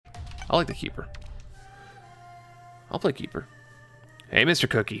I like the keeper. I'll play keeper. Hey, Mr.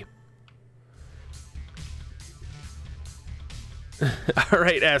 Cookie. All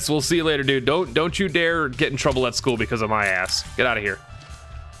right, S. We'll see you later, dude. Don't you dare get in trouble at school because of my ass. Get out of here.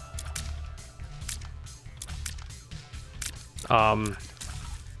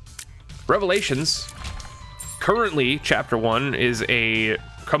 Revelations. Currently, Chapter 1 is a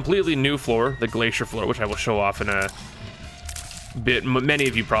completely new floor, the Glacier floor, which I will show off in a bit. Many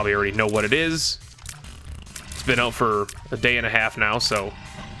of you probably already know what it is. It's been out for a day and a half now, so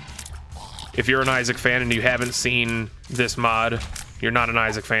if you're an Isaac fan and you haven't seen this mod, you're not an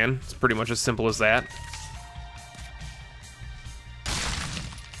Isaac fan. It's pretty much as simple as that.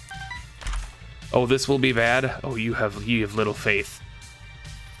 Oh, this will be bad. Oh, you have little faith.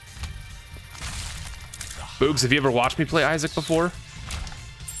 Boogs, have you ever watched me play Isaac before?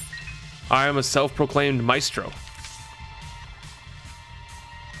 I am a self-proclaimed maestro.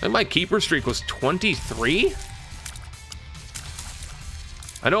 And my keeper streak was 23?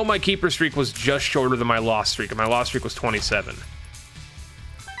 I know my keeper streak was just shorter than my loss streak, and my loss streak was 27.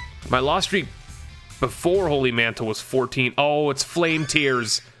 My loss streak before Holy Mantle was 14. Oh, it's Flame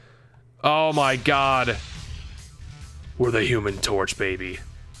Tears. Oh my god. We're the Human Torch, baby.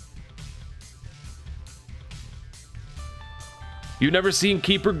 You never seen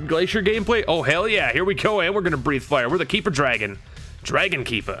Keeper Glacier gameplay? Oh, hell yeah. Here we go, and we're gonna breathe fire. We're the Keeper Dragon. Dragon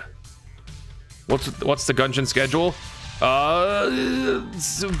Keeper. What's the Gungeon schedule?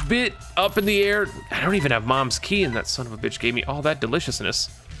 It's a bit up in the air. I don't even have Mom's key, and that son of a bitch gave me all that deliciousness.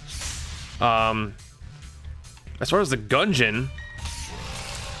 As far as the Gungeon,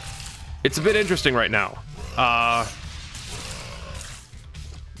 it's a bit interesting right now.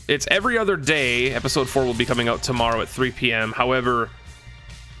 It's every other day. Episode 4 will be coming out tomorrow at 3 p.m. However,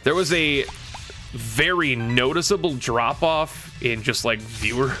 there was a very noticeable drop-off in just like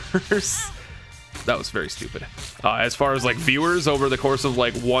viewers. That was very stupid. As far as like viewers over the course of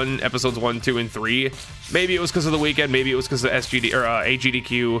like episodes 1, 2, and 3, maybe it was because of the weekend, maybe it was because of SGD or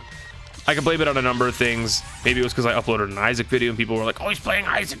AGDQ. I can blame it on a number of things. Maybe it was because I uploaded an Isaac video and people were like, "Oh, he's playing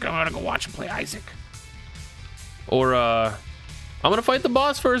Isaac. I'm gonna go watch him play Isaac." Or I'm gonna fight the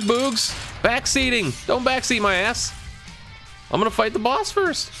boss first, Boogs. Backseating. Don't backseat my ass. I'm gonna fight the boss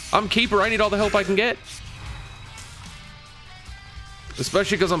first. I'm Keeper. I need all the help I can get.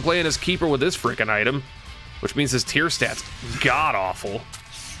 Especially because I'm playing as Keeper with this freaking item, which means his tier stats god awful.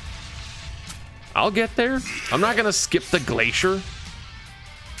 I'll get there. I'm not gonna skip the Glacier.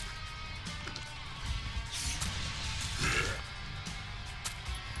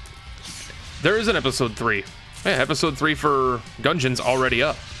 There is an episode 3. Yeah, episode 3 for Gungeon's already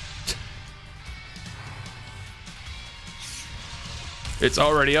up. It's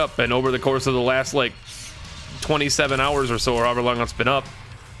already up, and over the course of the last like 27 hours or so, or however long it's been up,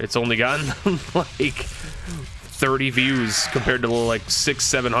 it's only gotten like 30 views compared to the like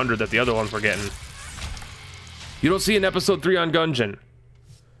 600-700 that the other ones were getting. You don't see an episode 3 on Gungeon.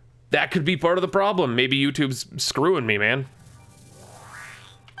 That could be part of the problem. Maybe YouTube's screwing me, man.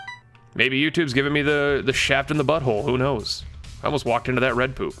 Maybe YouTube's giving me the shaft in the butthole. Who knows? I almost walked into that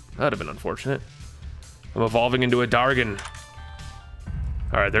red poop. That'd have been unfortunate. I'm evolving into a Dargon.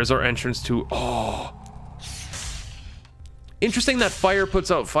 All right, there's our entrance to... Oh. Interesting that fire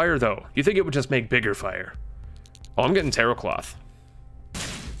puts out fire, though. You think it would just make bigger fire. Oh, I'm getting Terror Cloth.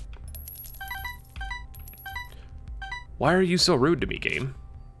 Why are you so rude to me, game?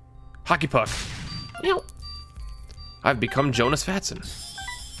 Hockey Puck. Meow. I've become Jonas Fatson,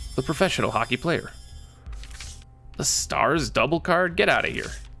 the professional hockey player. The Stars double card? Get out of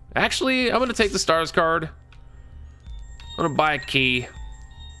here. Actually, I'm going to take the Stars card. I'm going to buy a key.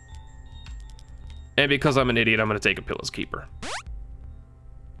 And because I'm an idiot, I'm going to take a Pillow's Keeper.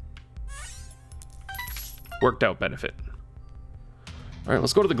 Worked out benefit. All right,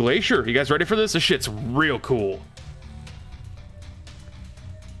 let's go to the Glacier. You guys ready for this? This shit's real cool.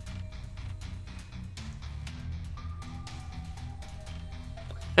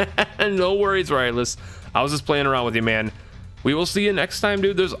 No worries, Rylus. I was just playing around with you, man. We will see you next time,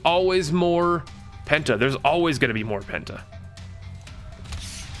 dude. There's always more Penta. There's always going to be more Penta.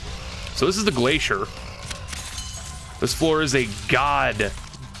 So this is the Glacier. This floor is a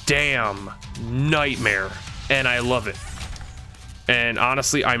goddamn nightmare, and I love it. And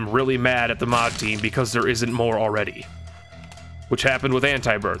honestly, I'm really mad at the mod team because there isn't more already. Which happened with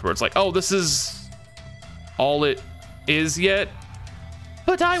Anti-Birth, where it's like, oh, this is all it is yet?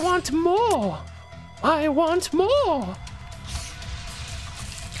 But I want more. I want more.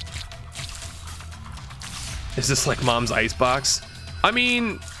 Is this like Mom's icebox? I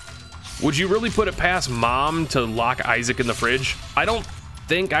mean, would you really put it past Mom to lock Isaac in the fridge? I don't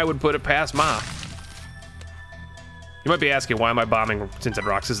think I would put it past Ma. You might be asking, why am I bombing Tinted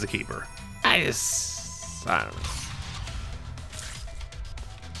Rocks as the keeper? I don't know.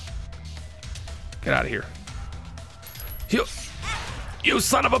 Get out of here. You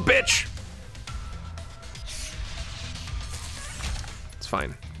son of a bitch! It's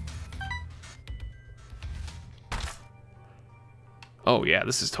fine. Oh yeah,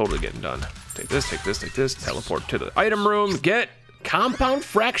 this is totally getting done. Take this, take this, take this. Teleport to the item room. Get Compound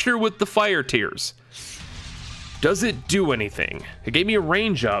Fracture with the Fire Tears. Does it do anything? It gave me a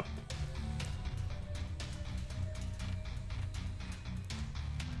range up.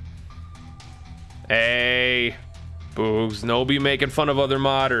 Hey, Boogs, no be making fun of other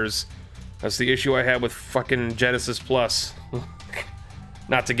modders. That's the issue I had with fucking Genesis Plus.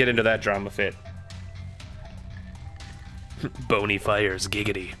 Not to get into that drama fit. Bony Fires,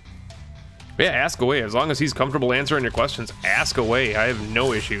 giggity. Yeah, ask away. As long as he's comfortable answering your questions, ask away. I have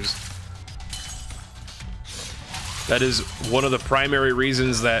no issues. That is one of the primary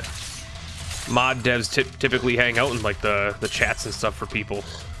reasons that mod devs typically hang out in like the chats and stuff for people,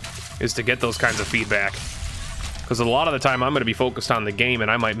 is to get those kinds of feedback. Because a lot of the time I'm going to be focused on the game and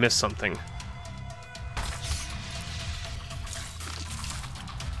I might miss something.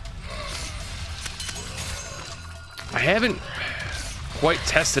 I haven't quite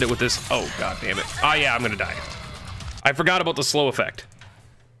tested it with this. Oh, god damn it. Oh yeah, I'm going to die. I forgot about the slow effect.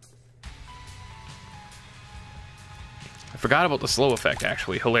 I forgot about the slow effect,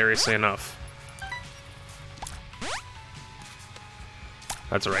 actually, hilariously enough.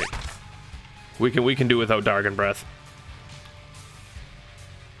 That's alright. We can do without Dargon Breath.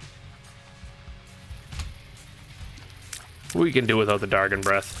 We can do without the Dargon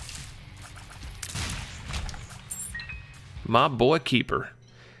Breath. My boy Keeper.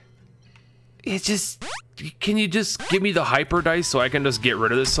 It's just... Can you just give me the Hyper Dice so I can just get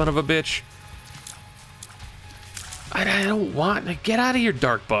rid of this son of a bitch? I don't want... Get out of here,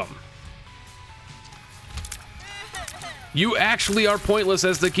 Dark Bum. You actually are pointless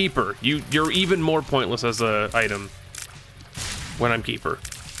as the Keeper. You're even more pointless as the item when I'm Keeper.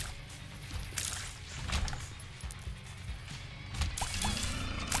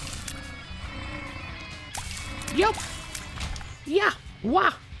 Yup. Yeah.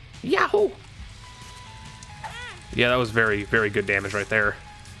 Wah. Yahoo. Yeah, that was very, very good damage right there.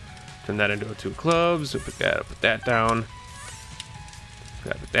 Turn that into a 2 clubs. Put that down.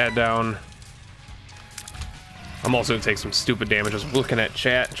 Put that down. I'm also gonna take some stupid damage. I was looking at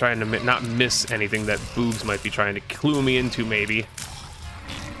chat, trying to not miss anything that Boogs might be trying to clue me into, maybe.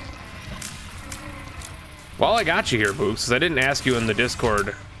 While I got you here, Boogs, because I didn't ask you in the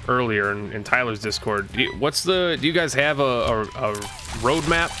Discord earlier, in Tyler's Discord, do you guys have a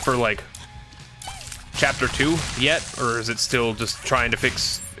roadmap for like chapter 2 yet, or is it still just trying to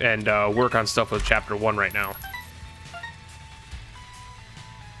fix and work on stuff with chapter 1 right now?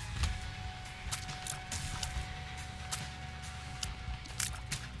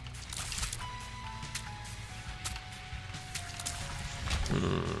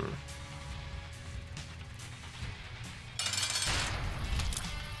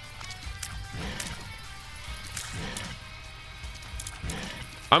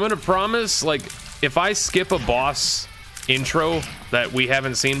 I'm gonna promise, like, if I skip a boss intro that we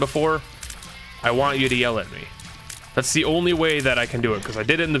haven't seen before, I want you to yell at me. That's the only way that I can do it, because I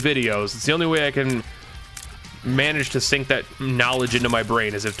did it in the videos. It's the only way I can manage to sink that knowledge into my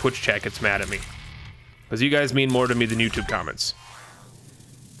brain, is if Twitch chat gets mad at me. Because you guys mean more to me than YouTube comments.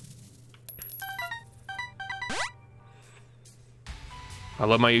 I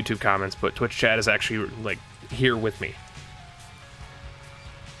love my YouTube comments, but Twitch chat is actually, like, here with me.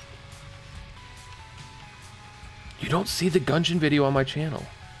 You don't see the Gungeon video on my channel.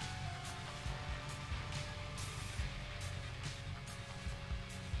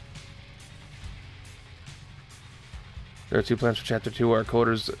 There are 2 plans for chapter 2. Our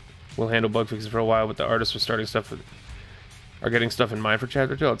coders will handle bug fixes for a while, but the artists are getting stuff in mind for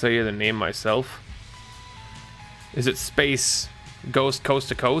chapter 2. I'll tell you the name myself. Is it Space Ghost Coast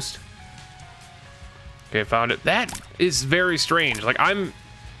to Coast? Okay, I found it. That is very strange. Like, I'm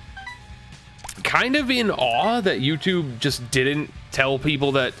kind of in awe that YouTube just didn't tell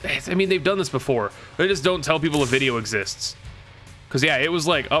people that. I mean, they've done this before. They just don't tell people a video exists. Because, yeah, it was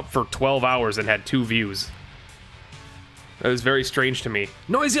like up for 12 hours and had 2 views. That was very strange to me.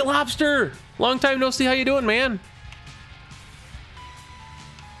 Noisy Lobster! Long time no see. How you doing, man?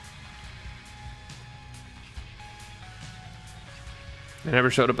 I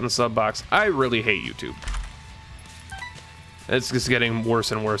never showed up in the sub box. I really hate YouTube. It's just getting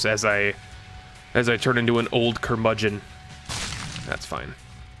worse and worse as I turn into an old curmudgeon That's fine.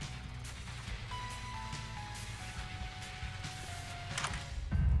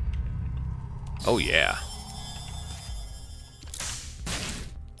 Oh, yeah.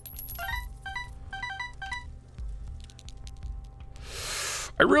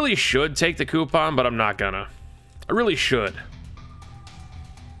 I really should take the coupon, but I'm not gonna. I really should.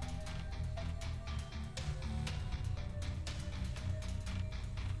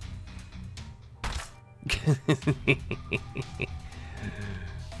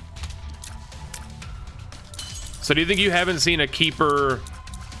 So do you think you haven't seen a keeper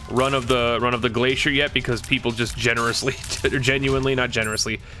run of the glacier yet because people just genuinely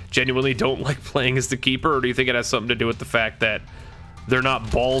don't like playing as the keeper, or do you think it has something to do with the fact that they're not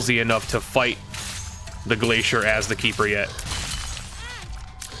ballsy enough to fight the glacier as the keeper yet?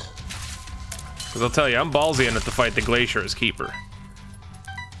 Because I'll tell you, I'm ballsy enough to fight the glacier as keeper.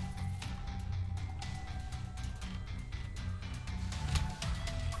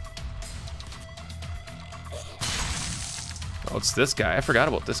 Oh, it's this guy. I forgot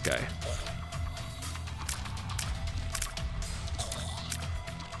about this guy.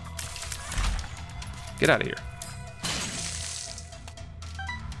 Get out of here.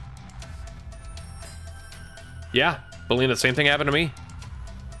 Yeah, Belina, same thing happened to me.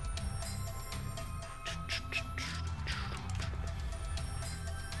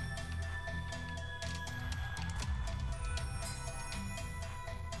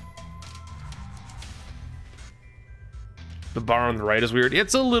 The bar on the right is weird.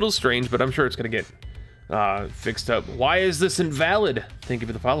 It's a little strange, but I'm sure it's gonna get fixed up. Why is this invalid? Thank you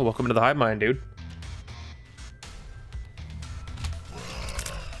for the follow. Welcome to the hive mind, dude.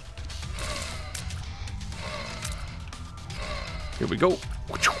 Here we go.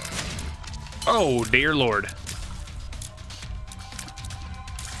 Oh, dear Lord.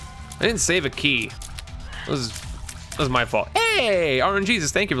 I didn't save a key. That was my fault. Hey,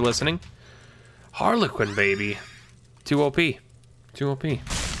 RNGesus, thank you for listening. Harlequin, baby. 2 OP. 2 OP.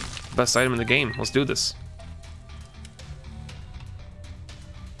 Best item in the game. Let's do this.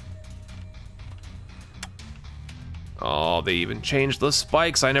 Oh, they even changed the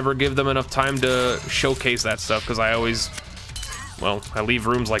spikes. I never give them enough time to showcase that stuff because I always... Well, I leave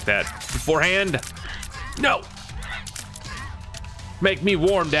rooms like that beforehand. No! Make me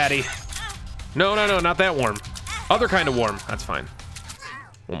warm, daddy. No, no, no, not that warm. Other kind of warm. That's fine.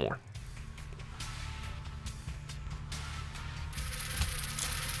 One more.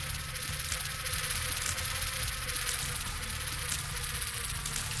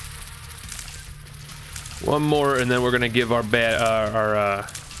 One more, and then we're gonna give our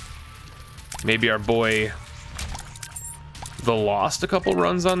maybe our boy the Lost a couple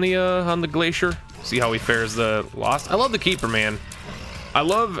runs on the glacier. See how he fares the Lost. I love the keeper, man. I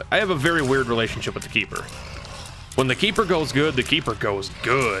have a very weird relationship with the keeper. When the keeper goes good, the keeper goes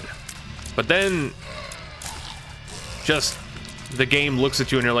good. But then just the game looks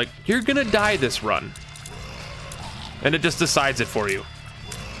at you and you're like, you're gonna die this run. And it just decides it for you.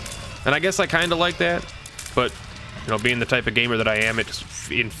 And I guess I kind of like that. But, you know, being the type of gamer that I am, it just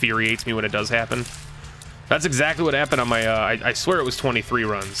infuriates me when it does happen. That's exactly what happened on my, I swear it was 23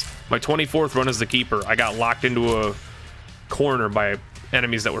 runs. My 24th run as the keeper, I got locked into a corner by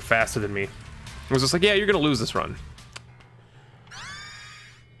enemies that were faster than me. It was just like, yeah, you're gonna lose this run.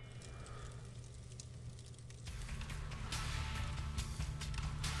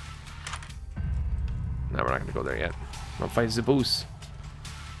 No, we're not gonna go there yet. I'll fight Zaboos.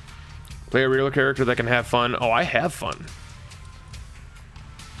 Play a real character that can have fun. Oh, I have fun.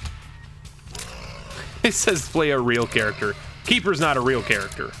 It says play a real character. Keeper's not a real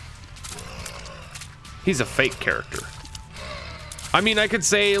character. He's a fake character. I mean, I could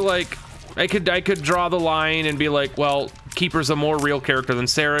say, like, I could draw the line and be like, well, Keeper's a more real character than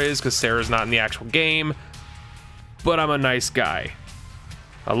Sarah is because Sarah's not in the actual game. But I'm a nice guy.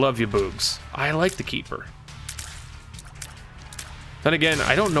 I love you, Boogs. I like the Keeper. Then again,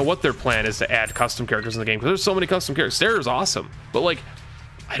 I don't know what their plan is to add custom characters in the game because there's so many custom characters. Sarah's awesome, but like,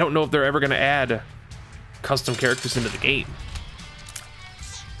 I don't know if they're ever going to add custom characters into the game.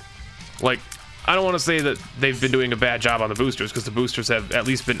 Like, I don't want to say that they've been doing a bad job on the boosters because the boosters have at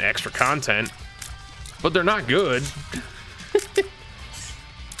least been extra content, but they're not good.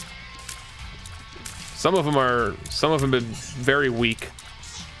 Some of them have been very weak.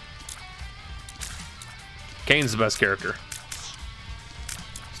 Kane's the best character.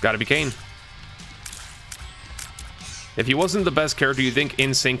 Gotta be Kane. If he wasn't the best character, you think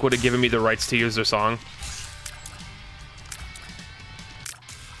NSYNC would have given me the rights to use their song?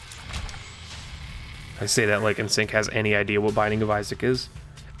 I say that like NSYNC has any idea what Binding of Isaac is.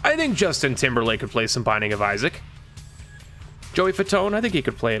 I think Justin Timberlake could play some Binding of Isaac. Joey Fatone, I think he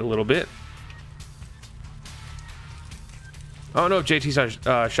could play it a little bit. I don't know if JT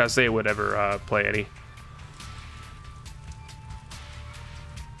Chasez would ever play any.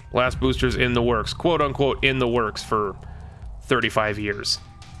 Last booster's in the works, quote unquote in the works for 35 years.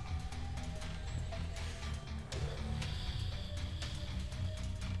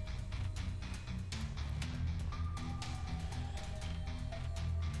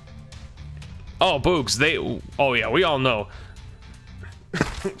 Oh, Boogs, oh yeah, we all know.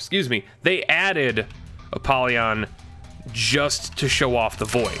 Excuse me. They added Apollyon just to show off the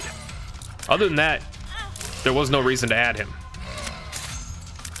Void. Other than that, there was no reason to add him.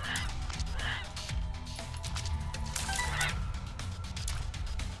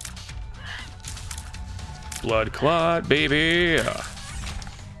 Blood Clot, baby.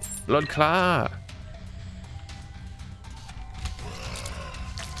 Blood Clot.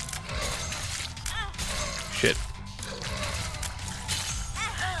 Shit.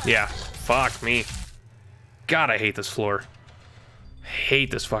 Yeah, fuck me. God, I hate this floor.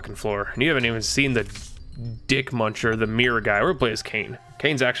 Hate this fucking floor. And you haven't even seen the Dick Muncher, the mirror guy. We're gonna play as Kain.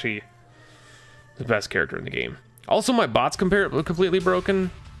 Kain's actually the best character in the game. Also, my bot's completely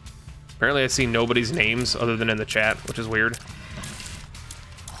broken. Apparently I see nobody's names other than in the chat, which is weird.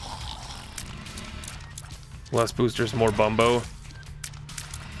 Less boosters, more Bumbo.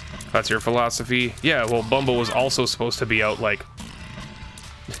 That's your philosophy? Yeah, well, Bumbo was also supposed to be out, like,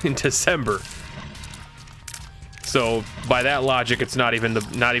 in December. So, by that logic, it's not even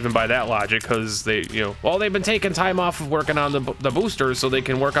by that logic, because they, you know, well, they've been taking time off of working on the boosters so they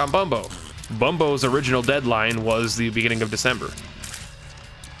can work on Bumbo. Bumbo's original deadline was the beginning of December.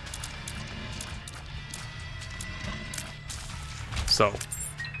 So,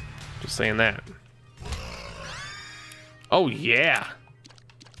 just saying that. Oh, yeah.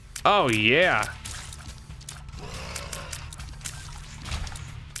 Oh, yeah.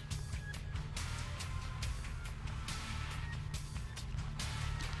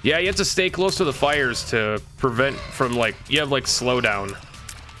 Yeah, you have to stay close to the fires to prevent from, like, you have, like, slowdown.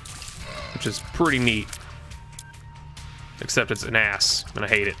 Which is pretty neat. Except it's an ass, and I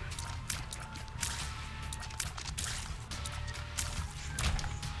hate it.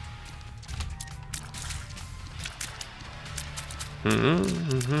 I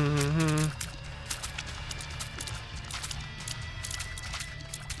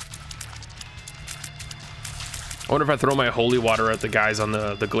wonder if I throw my holy water at the guys on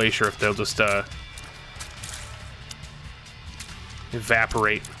the glacier, if they'll just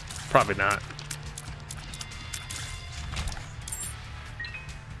evaporate. Probably not.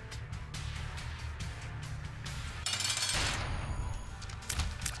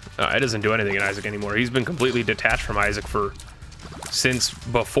 It doesn't do anything in Isaac anymore. He's been completely detached from Isaac since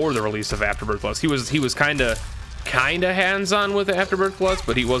before the release of Afterbirth Plus. He was kind of hands-on with Afterbirth Plus,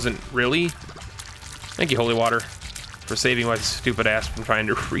 but he wasn't really. Thank you, Holy Water, for saving my stupid ass from trying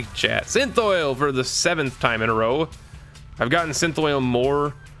to read chat. Synth Oil for the 7th time in a row. I've gotten Synth Oil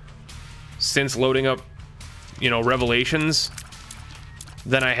more since loading up, you know, Revelations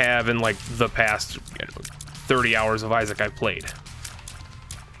than I have in like the past 30 hours of Isaac I've played.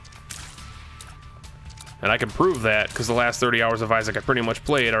 And I can prove that because the last 30 hours of Isaac I pretty much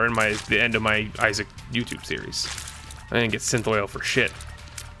played are in the end of my Isaac YouTube series. I didn't get Synth Oil for shit.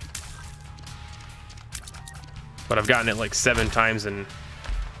 But I've gotten it like 7 times in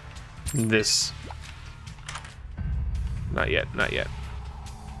this. Not yet, not yet.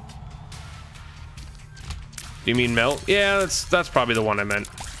 Do you mean Melt? Yeah, that's probably the one I meant.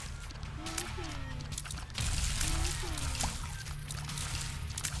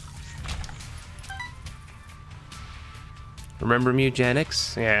 Remember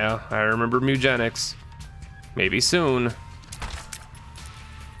Mugenics? Yeah, I remember Mugenics. Maybe soon.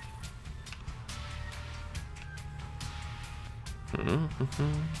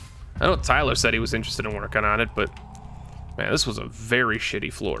 I know Tyler said he was interested in working on it, but man, this was a very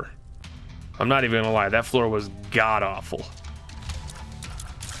shitty floor. I'm not even gonna lie, that floor was god-awful.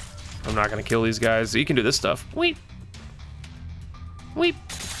 I'm not gonna kill these guys. You can do this stuff. Weep. Weep.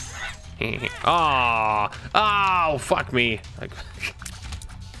 Oh, fuck me. Like,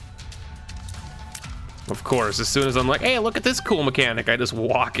 of course, as soon as I'm like, hey, look at this cool mechanic, I just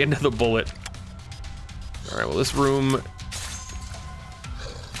walk into the bullet. All right, well, this room.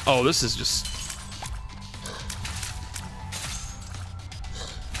 Oh, this is just.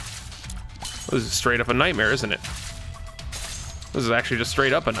 This is straight up a nightmare, isn't it? This is actually just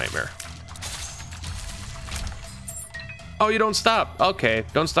straight up a nightmare. Oh, you don't stop. Okay,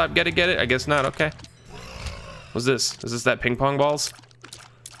 don't stop. Get it, get it. I guess not. Okay. What's this? Is this that ping pong balls?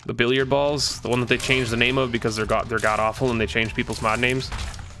 The billiard balls, the one that they changed the name of because they're god awful and they changed people's mod names.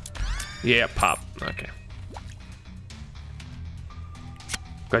 Yeah, pop. Okay.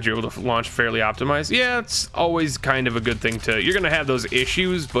 Glad you're able to launch fairly optimized. Yeah, it's always kind of a good thing to. You're gonna have those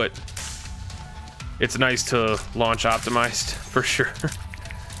issues, but it's nice to launch optimized for sure.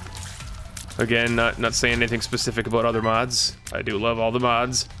 Again, not saying anything specific about other mods. I do love all the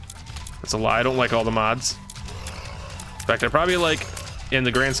mods. That's a lie. I don't like all the mods. In fact, I probably like, in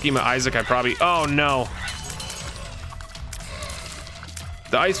the grand scheme of Isaac, I probably. Oh no.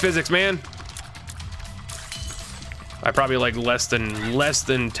 The ice physics, man. I probably like less than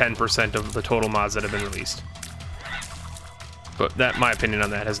 10% of the total mods that have been released. But that, my opinion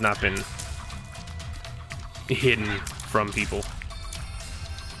on that has not been hidden from people.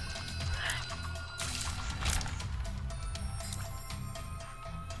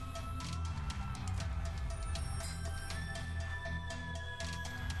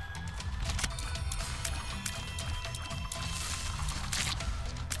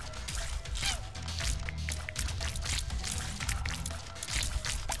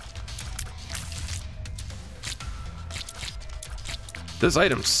 This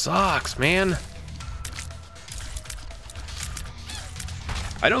item sucks, man.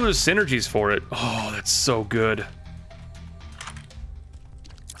 I know there's synergies for it. Oh, that's so good.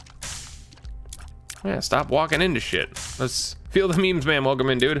 Yeah, stop walking into shit. Let's feel the memes, man. Welcome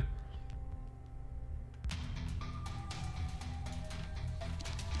in, dude.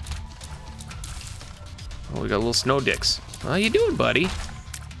 Oh, we got little snow dicks. How you doing, buddy?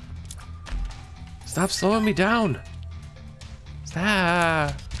 Stop slowing me down.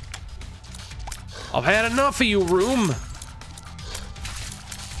 Ah, I've had enough of you, room.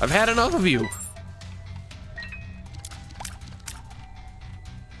 I've had enough of you.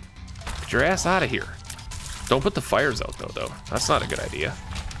 Get your ass out of here. Don't put the fires out, though. That's not a good idea.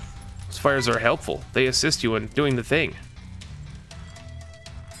 Those fires are helpful. They assist you in doing the thing.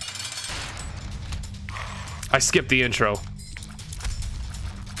 I skipped the intro.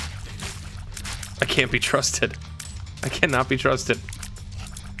 I can't be trusted. I cannot be trusted.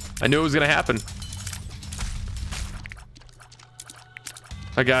 I knew it was gonna happen.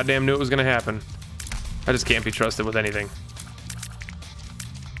 I goddamn knew it was gonna happen. I just can't be trusted with anything.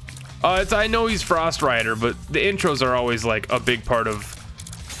 I know he's Frost Rider, but the intros are always like a big part of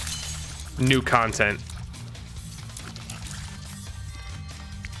new content.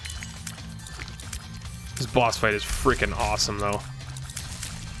 This boss fight is freaking awesome, though.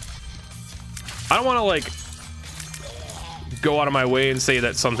 I don't want to like go out of my way and say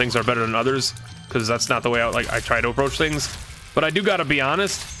that some things are better than others, because that's not the way I try to approach things. But I do gotta be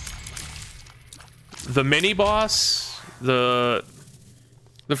honest. The mini boss, the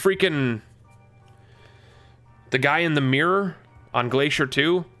freaking guy in the mirror on Glacier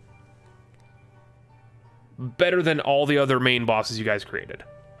 2, better than all the other main bosses you guys created.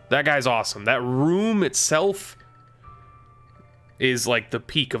 That guy's awesome. That room itself is like the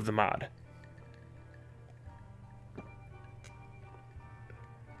peak of the mod.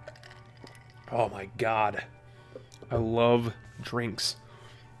 Oh my god. I love drinks.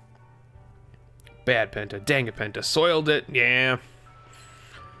 Bad Penta. Dang it, Penta. Soiled it. Yeah.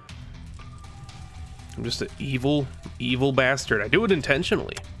 I'm just an evil, evil bastard. I do it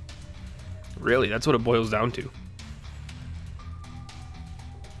intentionally. Really, that's what it boils down to.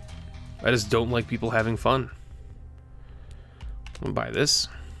 I just don't like people having fun. I'm gonna buy this.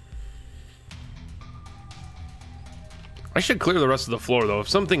 I should clear the rest of the floor, though. If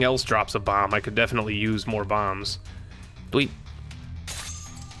something else drops a bomb, I could definitely use more bombs. Bleep.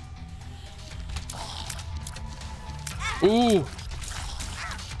 Ooh!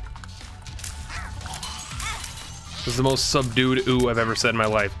 This is the most subdued ooh I've ever said in my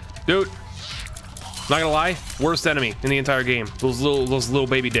life. Dude! Not gonna lie, worst enemy in the entire game. Those little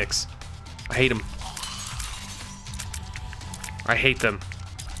baby dicks. I hate them. I hate them.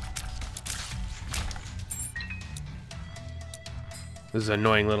 Those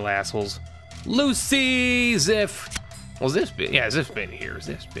annoying little assholes. Lucy! Ziff! Well, Ziff's been... Yeah, Ziff's been here.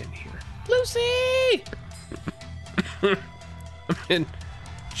 Ziff's been here. Lucy! I'm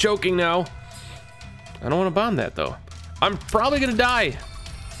choking now. I don't want to bomb that, though. I'm probably gonna die.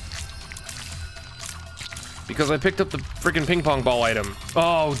 Because I picked up the freaking ping pong ball item.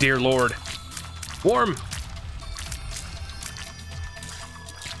 Oh, dear lord. Warm!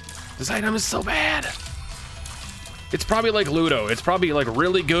 This item is so bad. It's probably like Ludo. It's probably like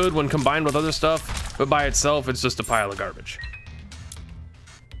really good when combined with other stuff, but by itself, it's just a pile of garbage.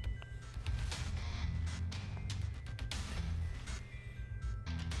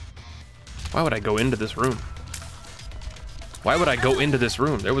 Why would I go into this room? Why would I go into this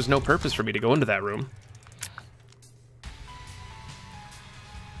room? There was no purpose for me to go into that room.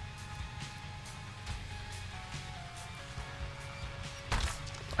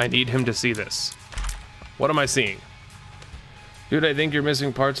 I need him to see this. What am I seeing? Dude, I think you're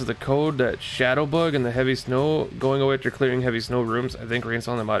missing parts of the code. That shadow bug and the heavy snow going away after clearing heavy snow rooms. I think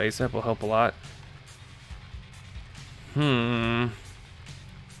reinstalling the mod ASAP will help a lot.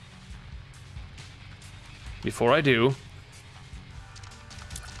 Before I do.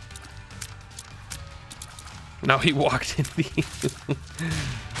 Now he walked in the...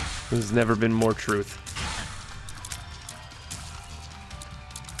 There's never been more truth.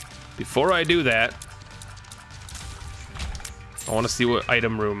 Before I do that, I want to see what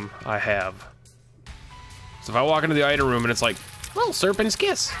item room I have. So if I walk into the item room and it's like, well, Serpent's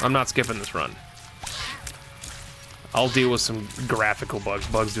Kiss, I'm not skipping this run. I'll deal with some graphical bugs.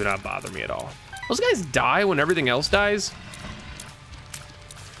 Bugs do not bother me at all. Those guys die when everything else dies?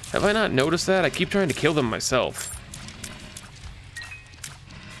 Have I not noticed that? I keep trying to kill them myself.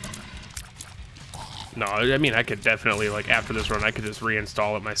 No, I mean, I could definitely, like, after this run, I could just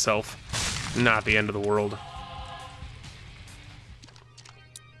reinstall it myself. Not the end of the world.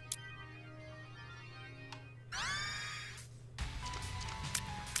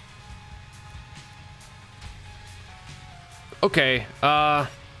 Okay,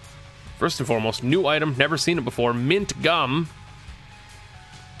 first and foremost, new item, never seen it before, mint gum.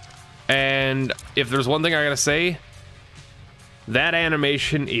 And if there's one thing I gotta say, that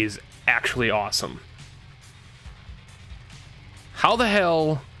animation is actually awesome. How the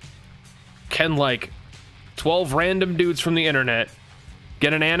hell can, like, 12 random dudes from the internet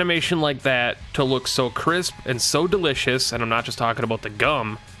get an animation like that to look so crisp and so delicious, and I'm not just talking about the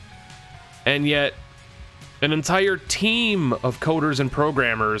gum, and yet an entire team of coders and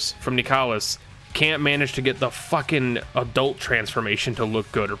programmers from Nicalis can't manage to get the fucking adult transformation to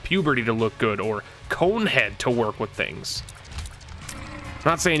look good, or puberty to look good, or Conehead to work with things. I'm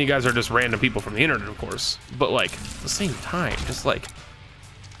not saying you guys are just random people from the internet, of course, but, like, at the same time, just, like,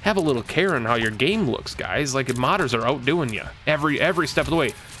 have a little care in how your game looks, guys. Like, modders are outdoing you every step of the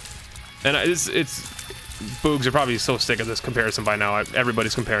way. And it's Boogs are probably so sick of this comparison by now.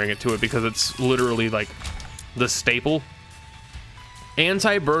 Everybody's comparing it to it because it's literally, like, the staple.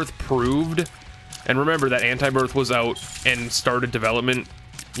 Anti-Birth proved, and remember that Anti-Birth was out and started development,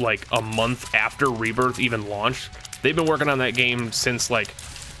 like, a month after Rebirth even launched. They've been working on that game since, like,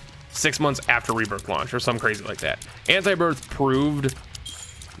 6 months after Rebirth launch or something crazy like that. Anti-Birth proved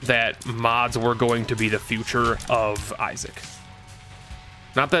that mods were going to be the future of Isaac.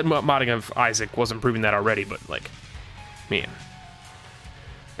 Not that modding of Isaac wasn't proving that already, but, like, man.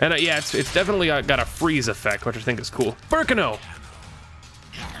 And yeah, it's definitely got a freeze effect, which I think is cool. Birkenau!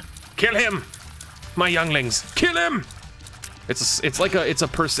 Kill him! My younglings, kill him! It's like a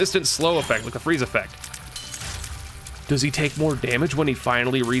persistent slow effect, like a freeze effect. Does he take more damage when he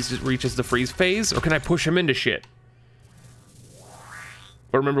finally reaches the freeze phase, or can I push him into shit?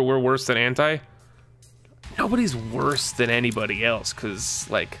 But remember, we're worse than Anti. Nobody's worse than anybody else, because,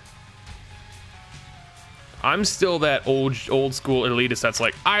 like, I'm still that old school elitist that's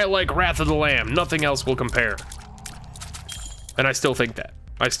like, I like Wrath of the Lamb, nothing else will compare. And I still think that.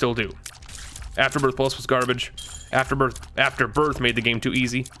 I still do. Afterbirth Plus was garbage. Afterbirth made the game too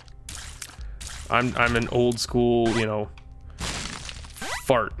easy. I'm an old school, you know,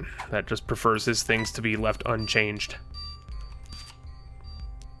 fart that just prefers his things to be left unchanged.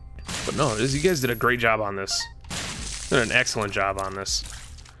 But no, you guys did a great job on this. Did an excellent job on this.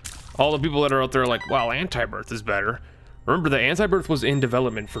 All the people that are out there like, wow, Anti-Birth is better. Remember that Anti-Birth was in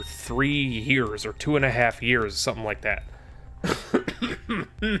development for 3 years or 2.5 years, something like that.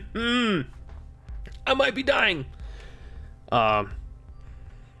 I might be dying. So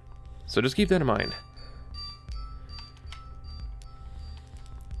just keep that in mind.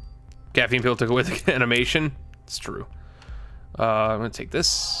 Caffeine pill took away the animation. It's true. I'm gonna take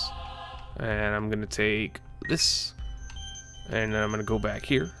this, and I'm gonna take this, and then I'm gonna go back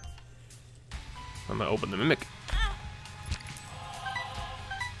here. I'm gonna open the Mimic.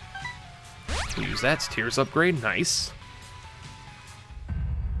 Use that Tears upgrade. Nice.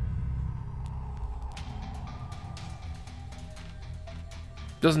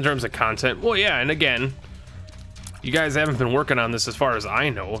 Just in terms of content, well, yeah, and again, you guys haven't been working on this as far as I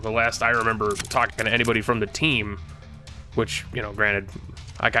know. The last I remember talking to anybody from the team, which, you know, granted,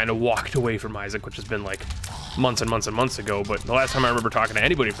 I kind of walked away from Isaac, which has been like months and months and months ago, but the last time I remember talking to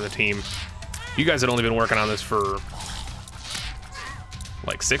anybody from the team, you guys had only been working on this for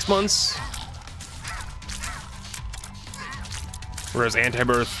like 6 months. Whereas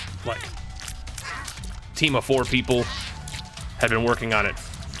Anti-Birth, like, team of 4 people, had been working on it,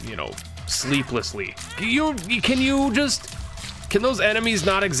 you know, sleeplessly. Can those enemies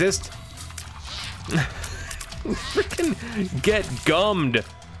not exist? Freaking get gummed.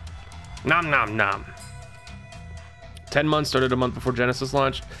 Nom nom nom. 10 months, started a month before Genesis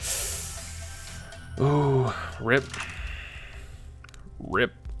launched. Ooh, rip.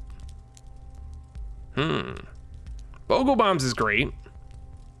 Rip. Bogo Bombs is great.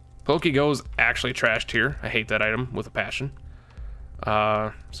 Pokego's actually trashed here. I hate that item with a passion.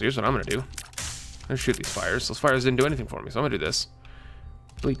 So here's what I'm gonna do. I'm gonna shoot these fires. Those fires didn't do anything for me, so I'm gonna do this.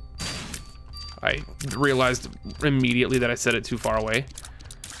 Bleep. I realized immediately that I set it too far away.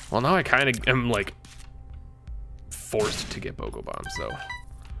 Well, now I kind of am like forced to get Bogo Bombs though.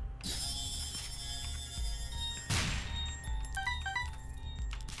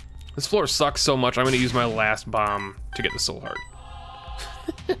 This floor sucks so much, I'm gonna use my last bomb to get the Soul Heart.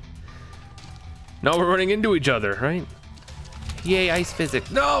 No, we're running into each other, right? Yay, ice physics.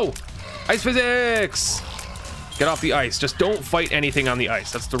 No! Ice physics! Get off the ice. Just don't fight anything on the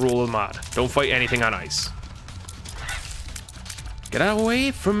ice. That's the rule of the mod. Don't fight anything on ice. Get away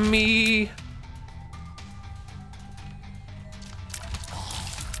from me.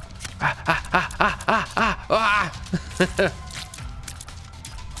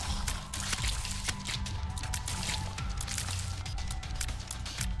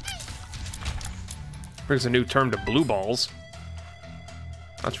 Brings a new term to blue balls.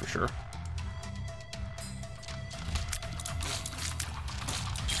 That's for sure.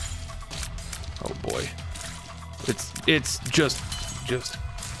 Oh boy. It's just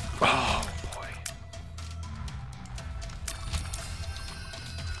oh boy.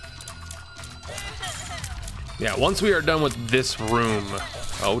 Yeah, once we are done with this room,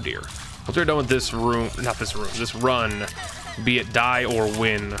 oh dear. Once we're done with this room, not this room, this run, be it die or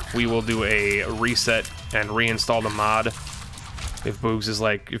win, we will do a reset and reinstall the mod. If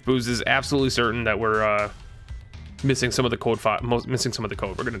Boogs is absolutely certain that we're missing some of the code,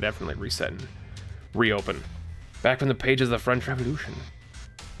 we're gonna definitely reset and reopen. Back from the pages of the French Revolution.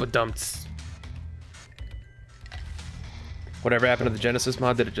 But dumps. Whatever happened to the Genesis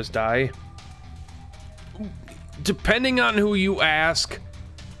mod? Did it just die? Depending on who you ask,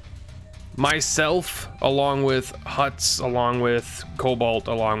 myself, along with Huts, along with Cobalt,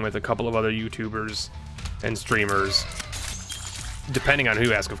 along with a couple of other YouTubers and streamers, depending on who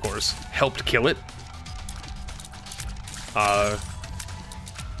you ask, of course, helped kill it.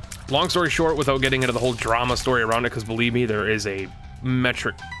 Long story short, without getting into the whole drama story around it, because believe me, there is a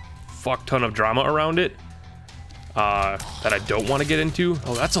metric fuck ton of drama around it that I don't want to get into.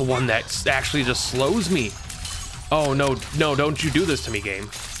 Oh, that's a one that actually just slows me. Oh no, no, don't you do this to me, game.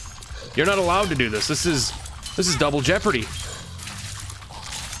 You're not allowed to do this. This is double jeopardy.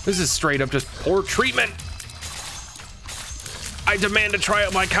 This is straight up just poor treatment. I demand to try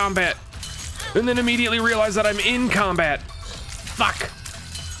out my combat, and then immediately realize that I'm in combat. Fuck.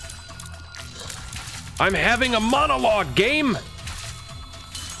 I'm having a monologue, game.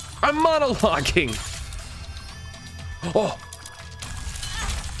 I'm monologuing. Oh.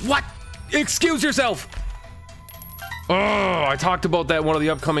 What? Excuse yourself. Oh, I talked about that in one of the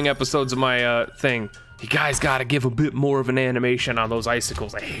upcoming episodes of my thing. You guys gotta give a bit more of an animation on those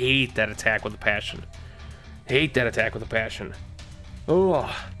icicles. I hate that attack with a passion. Hate that attack with a passion.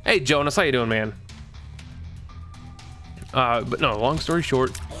 Oh, hey Jonas, how you doing, man? But no, long story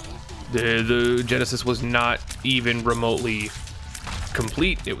short, the Genesis was not even remotely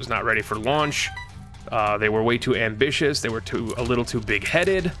complete. It was not ready for launch. They were way too ambitious. They were a little too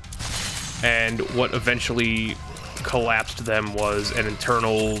big-headed. And what eventually collapsed them was an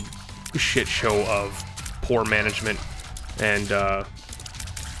internal shit show of poor management and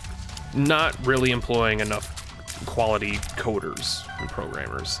not really employing enough quality coders and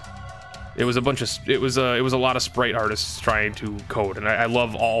programmers. It was a bunch of it was a lot of sprite artists trying to code, and I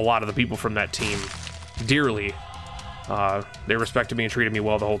love a lot of the people from that team dearly. They respected me and treated me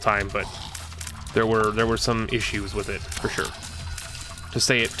well the whole time, but there were some issues with it for sure. To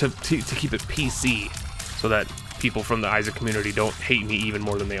say it to keep it PC, so that people from the Isaac community don't hate me even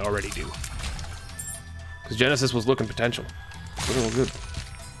more than they already do. Because Genesis was looking potential. It was a little good.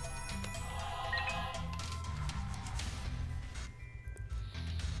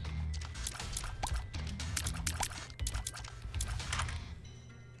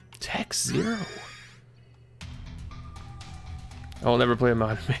 Tech Zero. I will never play a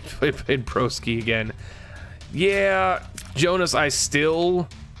mod. Played Pro Ski again. Yeah, Jonas, I still,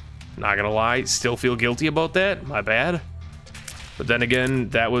 not gonna lie, still feel guilty about that. My bad. But then again,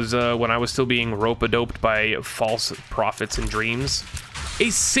 that was when I was still being rope-a-doped by false prophets and dreams. A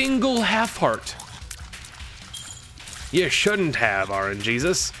single half heart. You shouldn't have,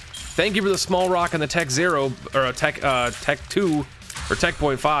 RNGesus. Thank you for the small rock and the Tech 0, or Tech 2, or Tech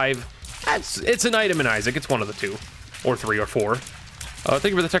 0.5. It's an item in Isaac. It's one of the two, or 3, or 4. Thank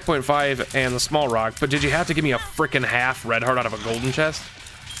you for the Tech 0.5 and the small rock, but did you have to give me a frickin' half red heart out of a golden chest?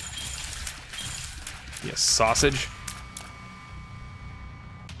 You sausage.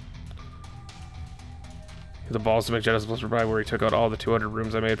 The balls to make Genesis Blister Pie, where he took out all the 200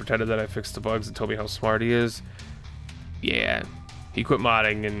 rooms I made, pretended that I fixed the bugs, and told me how smart he is. Yeah, he quit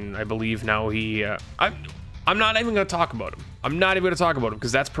modding, and I believe now he. I'm not even gonna talk about him. I'm not even gonna talk about him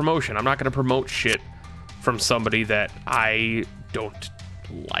because that's promotion. I'm not gonna promote shit from somebody that I don't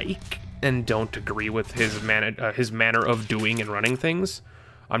like and don't agree with his manner of doing and running things.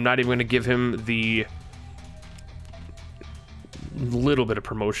 I'm not even gonna give him the little bit of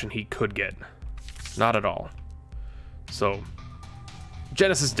promotion he could get. Not at all. So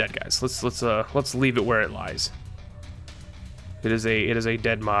Genesis is dead, guys. Let's leave it where it lies. It is a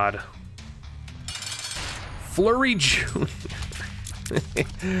dead mod. Flurry June.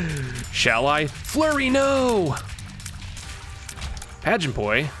 Shall I? Flurry, no! Pageant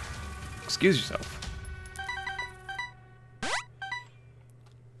boy, excuse yourself.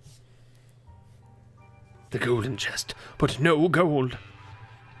 The golden chest, but no gold.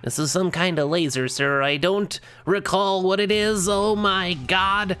 This is some kind of laser, sir. I don't recall what it is. Oh my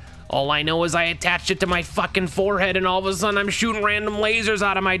god. All I know is I attached it to my fucking forehead and all of a sudden I'm shooting random lasers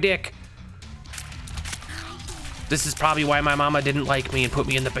out of my dick. This is probably why my mama didn't like me and put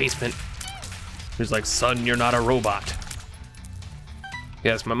me in the basement. He's like, son, you're not a robot.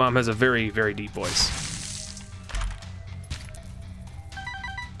 Yes, my mom has a very, very deep voice.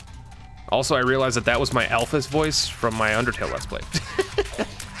 Also, I realized that was my Alphys voice from my Undertale Let's Play.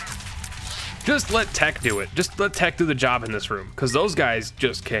 Just let Tech do it. Just let Tech do the job in this room, because those guys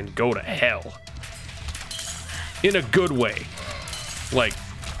just can go to hell. In a good way. Like,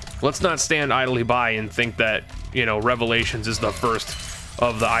 let's not stand idly by and think that, you know, Revelations is the first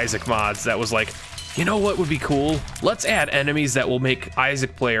of the Isaac mods that was like, you know what would be cool? Let's add enemies that will make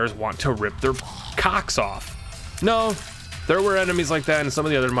Isaac players want to rip their cocks off. No, there were enemies like that in some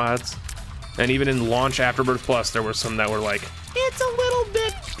of the other mods. And even in Launch Afterbirth Plus, there were some that were like, it's a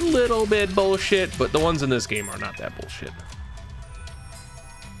little bit bullshit, but the ones in this game are not that bullshit.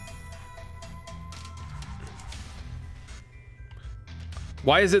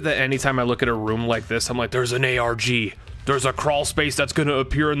 Why is it that anytime I look at a room like this, I'm like, there's an ARG, there's a crawl space that's gonna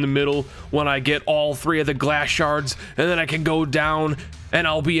appear in the middle when I get all 3 of the glass shards, and then I can go down and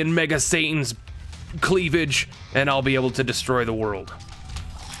I'll be in Mega Satan's cleavage and I'll be able to destroy the world.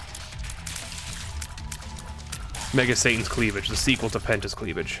 Mega Satan's Cleavage, the sequel to Penta's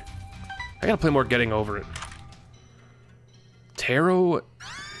Cleavage. I gotta play more Getting Over It. Tarot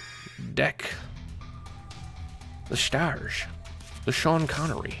deck. The stars. The Sean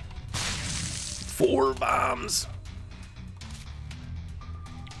Connery. 4 bombs.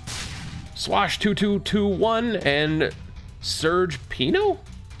 Swash 2221 and Serge Pino?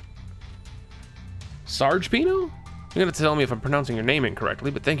 Sarge Pino? You're gonna tell me if I'm pronouncing your name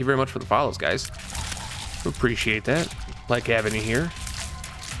incorrectly, but thank you very much for the follows, guys. Appreciate that. Like having you here.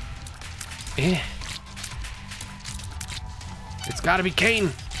 It's gotta be Kane.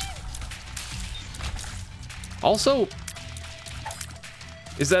 Also,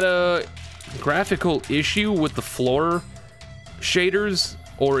 is that a graphical issue with the floor shaders,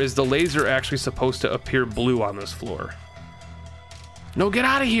 or is the laser actually supposed to appear blue on this floor? No, get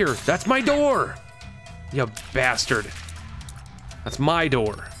out of here. That's my door. You bastard. That's my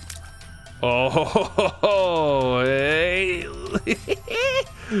door. Oh, hey.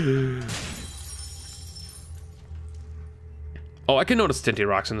 Oh, I can notice Tinty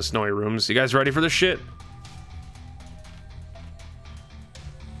Rocks in the snowy rooms. You guys ready for this shit?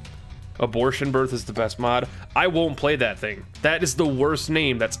 Abortion Birth is the best mod. I won't play that thing. That is the worst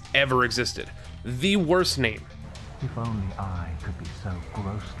name that's ever existed. The worst name. If only I could be so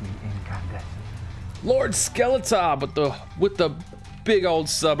grossly incandescent. Lord Skeletor with the big old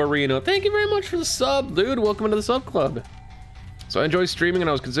sub arena. Thank you very much for the sub, dude. Welcome into the sub club. So I enjoy streaming and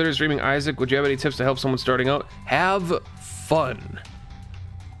I was considering streaming Isaac. Would you have any tips to help someone starting out? Have fun.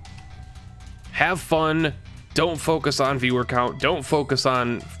 Have fun. Don't focus on viewer count. Don't focus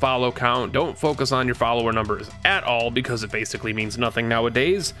on follow count. Don't focus on your follower numbers at all, because it basically means nothing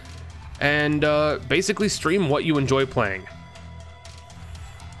nowadays. And basically stream what you enjoy playing.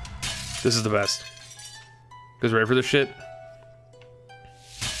 This is the best. You guys ready for this shit?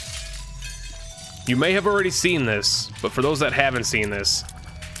 You may have already seen this, but for those that haven't seen this,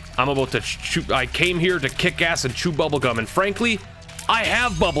 I'm about to chew. I came here to kick ass and chew bubblegum, and frankly, I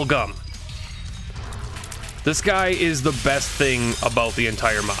have bubblegum. This guy is the best thing about the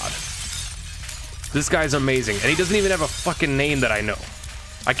entire mod. This guy's amazing, and he doesn't even have a fucking name that I know.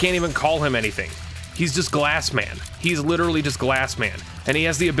 I can't even call him anything. He's just Glassman. He's literally just Glassman. And he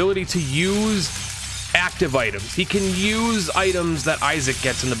has the ability to use active items. He can use items that Isaac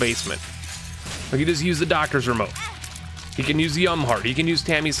gets in the basement. Like, he just used the doctor's remote. He can use the heart. He can use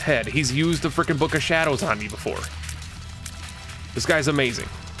Tammy's head. He's used the freaking Book of Shadows on me before. This guy's amazing.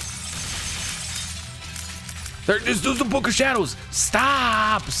 There's the Book of Shadows.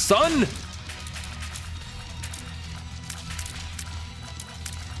 Stop, son.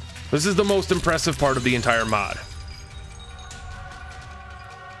 This is the most impressive part of the entire mod.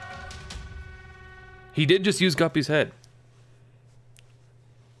 He did just use Guppy's head.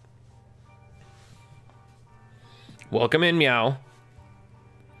 Welcome in, Meow.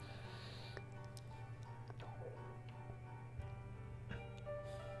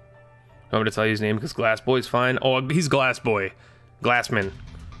 I'm going to tell you his name because Glass Boy's fine. Oh, he's Glass Boy. Glassman.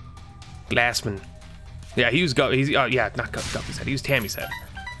 Glassman. Yeah, he used yeah, not Guppy's head. He used Tammy's head.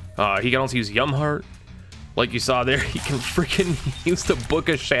 He can also use Yumheart. Like you saw there, he can freaking use the Book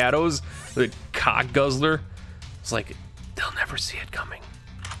of Shadows, the cock guzzler. It's like, they'll never see it coming.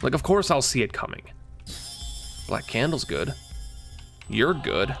 Like, of course I'll see it coming. Black Candle's good. You're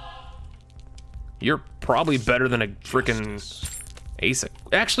good. You're probably better than a freaking Ace.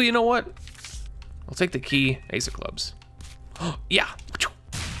 Actually, you know what? I'll take the key. Ace of Clubs. Oh, yeah.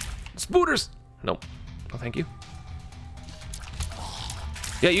 Spooters. Nope. No, thank you.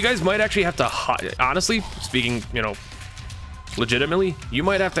 Yeah, you guys might actually have to hide. Honestly, speaking, you know, legitimately, you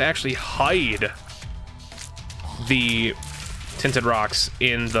might have to actually hide the tinted rocks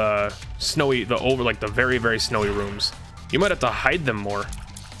in the snowy, like the very, very snowy rooms. You might have to hide them more.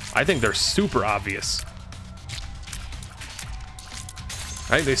 I think they're super obvious.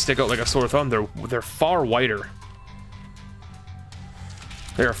 I think they stick out like a sore thumb. They're far whiter.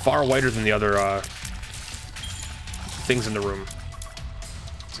 They are far whiter than the other things in the room.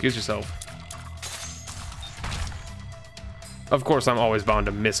 Excuse yourself. Of course, I'm always bound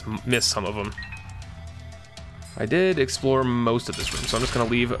to miss some of them. I did explore most of this room, so I'm just gonna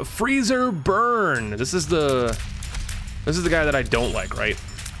leave. Freezer Burn. This is the guy that I don't like, right?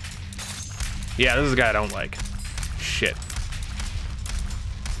 Yeah, this is the guy I don't like. Shit.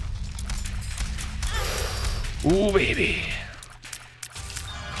 Ooh, baby.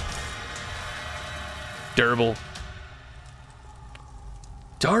 Durable.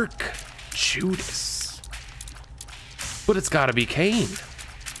 Dark Judas. But it's gotta be Cain.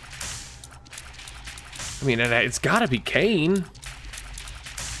 I mean, it's gotta be Cain.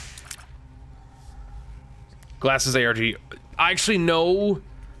 Glasses ARG. I actually know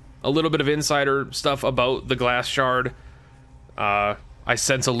a little bit of insider stuff about the glass shard. I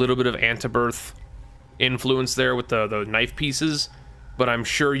sense a little bit of Antibirth influence there with the knife pieces, but I'm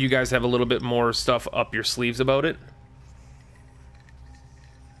sure you guys have a little bit more stuff up your sleeves about it.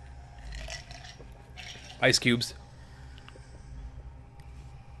 Ice cubes.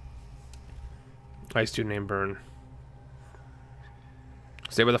 Ice dude named Burn.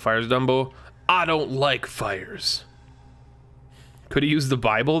 Stay by the fires, Dumbo. I don't like fires. Could he use the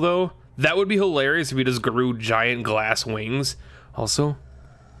Bible though? That would be hilarious if he just grew giant glass wings. Also,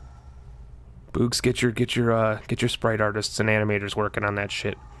 Boogs, get your sprite artists and animators working on that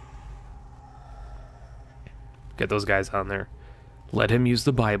shit. Get those guys on there. Let him use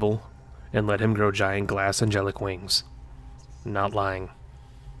the Bible, and let him grow giant glass angelic wings. Not lying.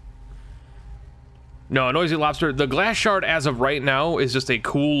 No, Noisy Lobster. The glass shard, as of right now, is just a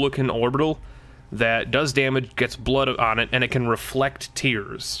cool-looking orbital that does damage, gets blood on it, and it can reflect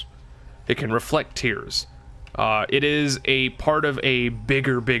tears. It can reflect tears. It is a part of a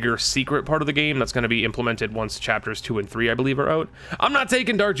bigger secret part of the game that's going to be implemented once chapters 2 and 3, I believe, are out. I'm not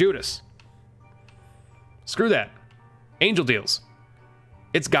taking Dark Judas. Screw that. Angel deals.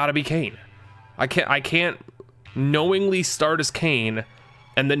 It's gotta be Cain. I can't knowingly start as Cain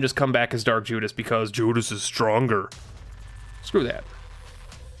and then just come back as Dark Judas because Judas is stronger. Screw that.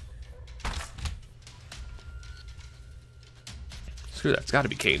 Screw that. It's gotta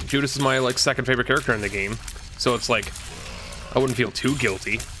be Cain. Judas is my like second favorite character in the game, so it's like I wouldn't feel too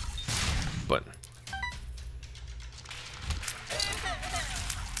guilty, but.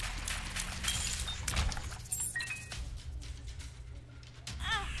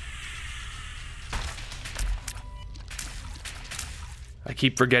 I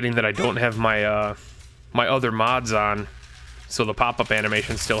keep forgetting that I don't have my my other mods on, so the pop-up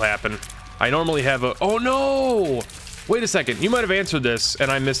animations still happen. I normally have a... Oh no! Wait a second, you might have answered this and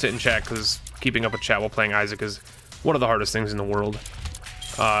I missed it in chat because keeping up with chat while playing Isaac is one of the hardest things in the world.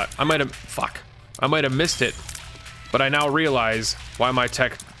 I might have I might have missed it, but I now realize why my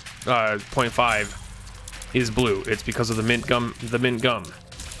tech 0.5 is blue. It's because of the mint gum.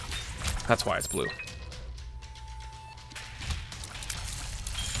 That's why it's blue.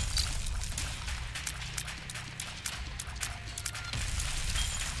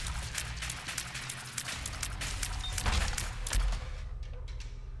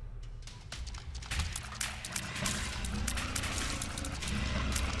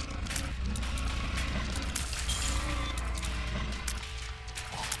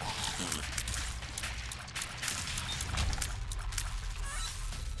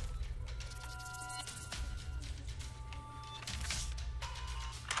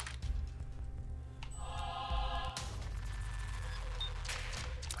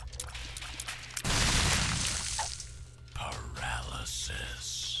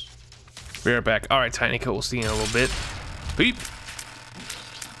 Be right back. All right, Tiny Coat, we'll see you in a little bit. Peep.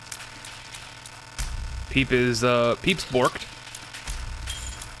 Peep is, Peep's borked.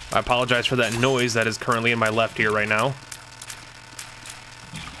 I apologize for that noise that is currently in my left ear right now.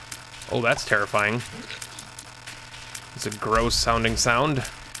 Oh, that's terrifying. It's a gross sounding sound.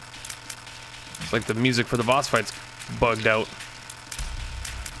 It's like the music for the boss fight's bugged out.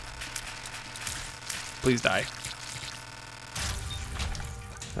 Please die.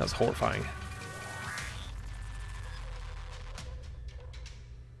 That was horrifying.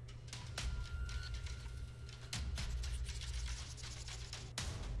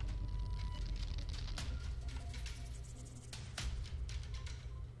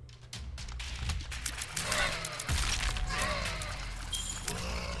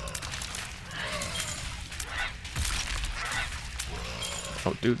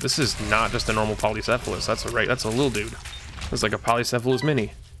 Oh, dude, this is not just a normal Polycephalus. That's a little dude. It's like a Polycephalus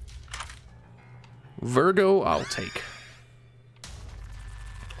mini. Virgo, I'll take.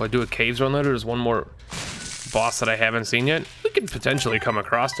 Will I do a caves run later? There's one more boss that I haven't seen yet. We could potentially come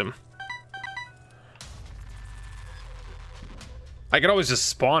across him. I could always just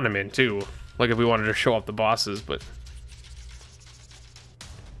spawn him in too, like if we wanted to show off the bosses, but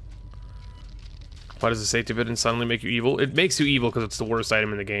why does the safety button suddenly make you evil? It makes you evil because it's the worst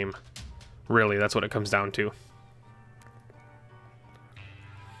item in the game. Really, that's what it comes down to.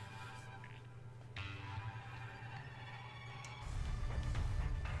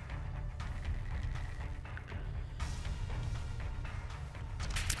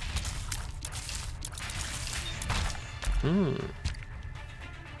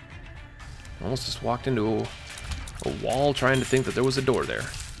 Almost just walked into a wall trying to think that there was a door there.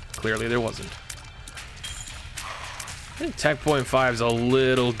 Clearly there wasn't. I think Tech 0.5 is a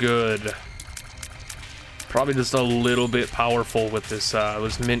little good. Probably just a little bit powerful with this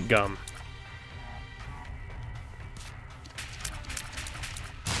mint gum.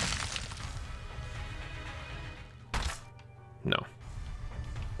 No.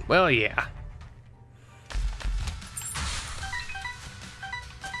 Well, yeah.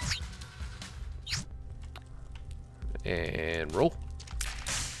 And roll.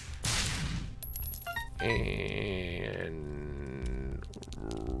 And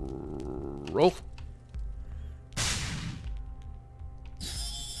roll.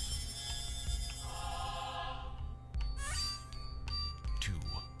 Two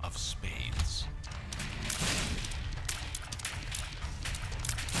of spades.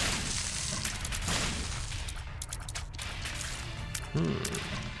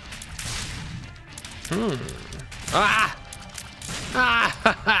 Ah! Ah!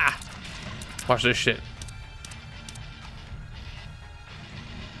 Ha, ha. Watch this shit.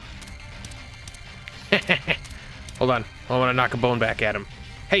 Hold on. I want to knock a bone back at him.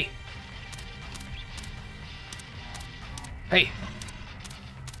 Hey! Hey!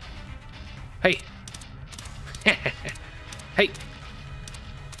 Hey! Hey!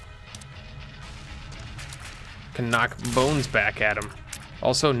 Can knock bones back at him.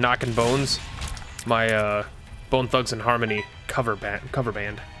 Also, knocking bones. My Bone Thugs and Harmony cover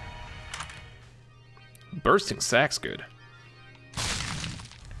band. Bursting Sack's good.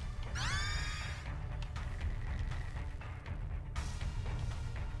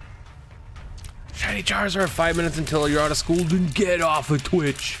 Shiny Charizard, 5 minutes until you're out of school. Then get off of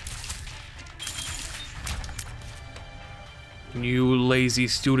Twitch. You lazy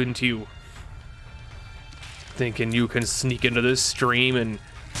student, you. Thinking you can sneak into this stream and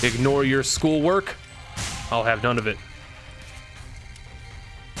ignore your schoolwork? I'll have none of it.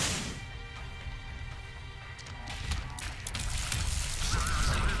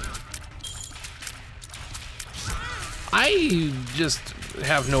 I just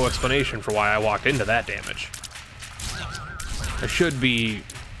have no explanation for why I walked into that damage. I should be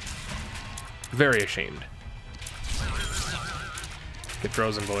Very ashamed. Get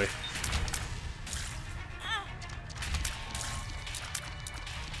frozen, boy.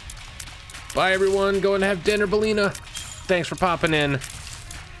 Bye, everyone. Go and have dinner, Belina. Thanks for popping in.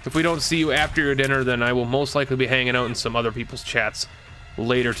 If we don't see you after your dinner, then I will most likely be hanging out in some other people's chats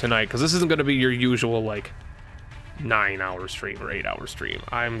later tonight, because this isn't going to be your usual, like, 9-hour stream or 8-hour stream.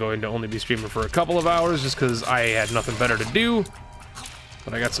 I'm going to only be streaming for a couple of hours just because I had nothing better to do.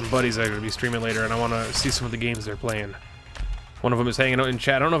 But I got some buddies that are going to be streaming later, and I want to see some of the games they're playing. One of them is hanging out in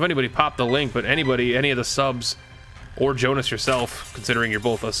chat. I don't know if anybody popped the link, but anybody, any of the subs, or Jonas yourself, considering you're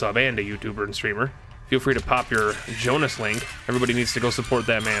both a sub and a YouTuber and streamer, feel free to pop your Jonas link. Everybody needs to go support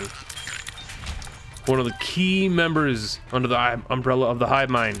that man. One of the key members under the umbrella of the Hive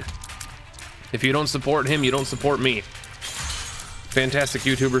Mind. If you don't support him, you don't support me. Fantastic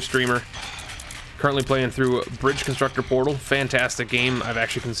YouTuber, streamer. Currently playing through Bridge Constructor Portal. Fantastic game. I've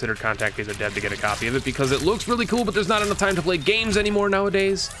actually considered contacting the dev to get a copy of it because it looks really cool, but there's not enough time to play games anymore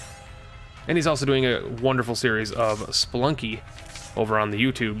nowadays. And he's also doing a wonderful series of Spelunky over on the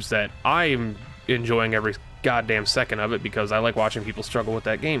YouTubes that I'm enjoying every goddamn second of it because I like watching people struggle with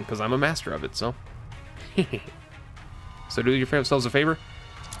that game because I'm a master of it, so. So do yourselves a favor.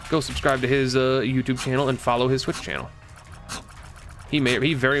 Go subscribe to his YouTube channel and follow his Twitch channel. He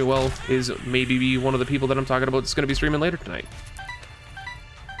very well is maybe one of the people that I'm talking about that's going to be streaming later tonight.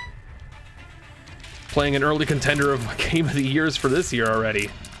 Playing an early contender of Game of the Years for this year already,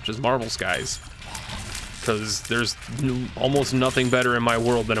 which is Marble Skies. Because there's almost nothing better in my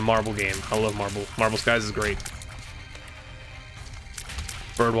world than a Marble game. I love Marble. Marble Skies is great.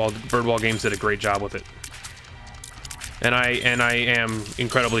 Birdwall Games did a great job with it. And I am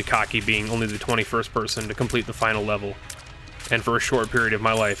incredibly cocky being only the 21st person to complete the final level. And for a short period of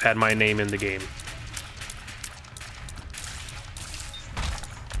my life, had my name in the game.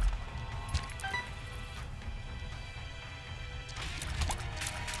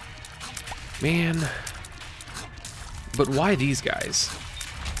 Man. But why these guys?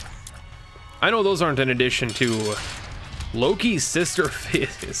 I know those aren't in addition to Loki's sister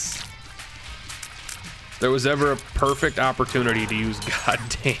Fizz. There was ever a perfect opportunity to use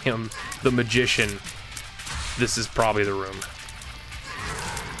goddamn the Magician. This is probably the room.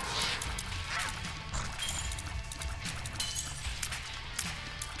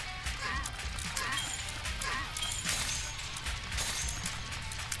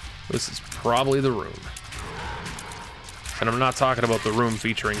 This is probably the room. And I'm not talking about the room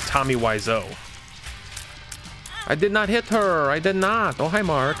featuring Tommy Wiseau. I did not hit her. I did not. Oh, hi,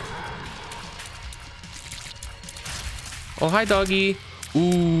 Mark. Oh, hi, doggy.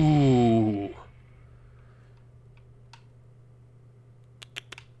 Ooh.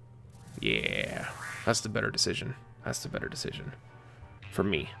 Yeah. That's the better decision. That's the better decision. For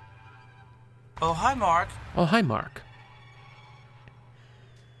me. Oh, hi, Mark. Oh, hi, Mark.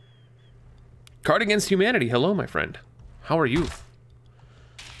 Card Against Humanity. Hello, my friend. How are you?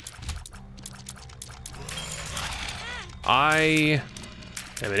 I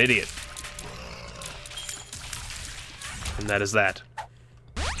am an idiot. And that is that.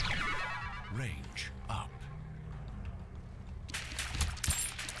 Range up.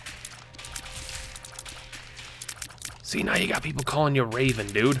 See, now you got people calling you Raven,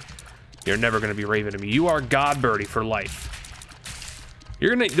 dude. You're never gonna be Raven to me. You are God Birdie for life.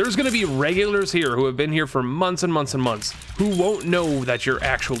 There's gonna be regulars here who have been here for months and months and months who won't know that you're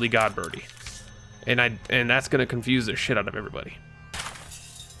actually God Birdie. And that's gonna confuse the shit out of everybody.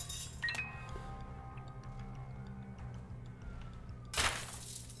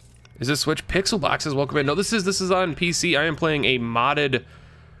 Is this Switch? Pixel Boxes, welcome in. No, this is on PC. I am playing a modded,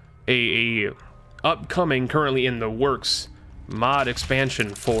 a upcoming, currently in the works, mod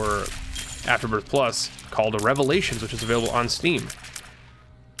expansion for Afterbirth Plus called Revelations, which is available on Steam.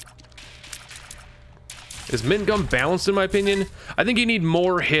 Is Mint Gum balanced in my opinion? I think you need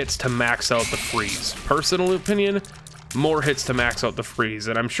more hits to max out the freeze. Personal opinion, more hits to max out the freeze.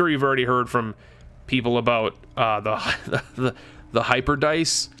 And I'm sure you've already heard from people about the hyper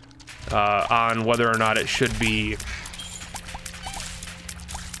dice on whether or not it should be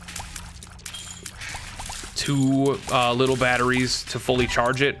 2 little batteries to fully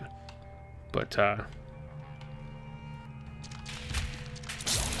charge it. But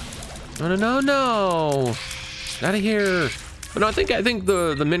no, out of here. But no, I think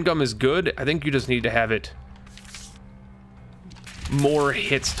the Mint Gum is good. I think you just need to have it more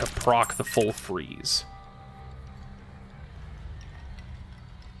hits to proc the full freeze.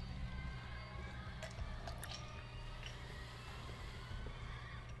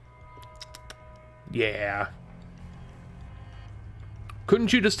 Yeah.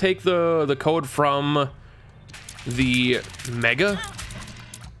 Couldn't you just take the code from the Mega?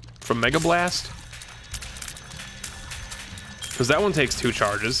 From Mega Blast? Because that one takes 2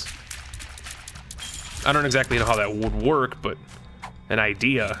 charges. I don't exactly know how that would work, but an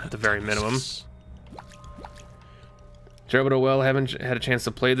idea at the very minimum. Jericho, well, haven't had a chance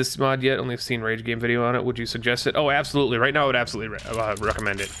to play this mod yet. Only have seen Rage Game video on it. Would you suggest it? Oh, absolutely. Right now, I would absolutely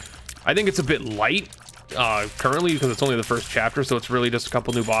recommend it. I think it's a bit light currently because it's only the first chapter, so it's really just a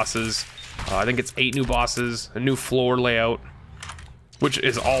couple new bosses. I think it's 8 new bosses, a new floor layout, which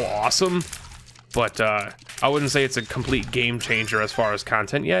is all awesome. But I wouldn't say it's a complete game changer as far as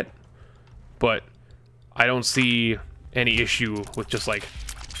content yet. But I don't see any issue with just like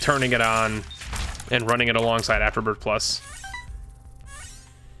turning it on and running it alongside Afterbirth Plus.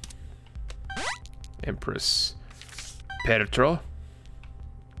 Empress Petro.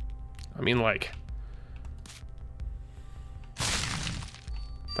 I mean, like,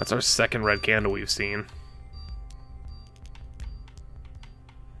 that's our second red candle we've seen.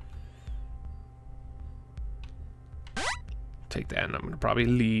 Take that, and I'm gonna probably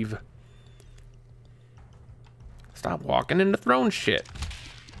leave. Stop walking into throne shit.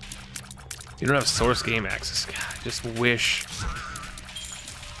 You don't have source game access. God, I just wish.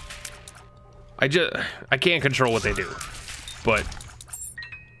 I can't control what they do, but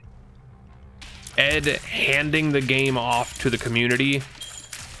Ed handing the game off to the community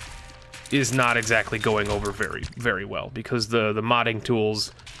is not exactly going over very well, because the modding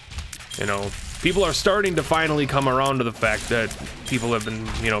tools, you know, people are starting to finally come around to the fact that people have been,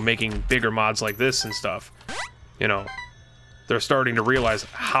 you know, making bigger mods like this and stuff. You know, they're starting to realize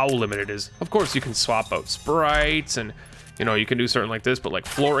how limited it is. Of course, you can swap out sprites and, you know, you can do certain like this, but like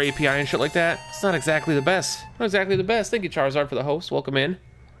floor API and shit like that, it's not exactly the best. Not exactly the best. Thank you, Charizard, for the host. Welcome in.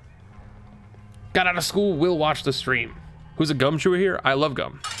 Got out of school, will watch the stream. Who's a gum chewer here? I love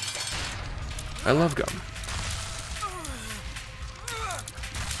gum. I love gum.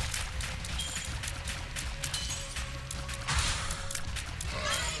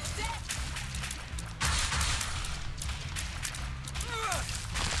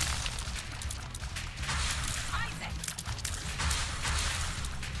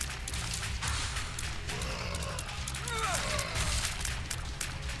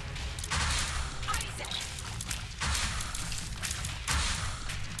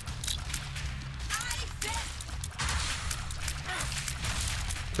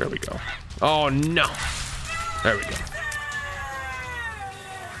 There we go. Oh no. There we go.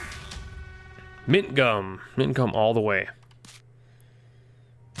 Mint gum. Mint gum all the way.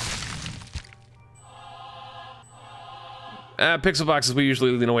 Pixel boxes, we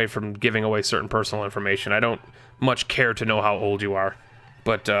usually lean away from giving away certain personal information. I don't much care to know how old you are.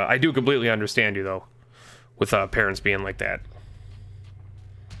 But I do completely understand you, though, with parents being like that.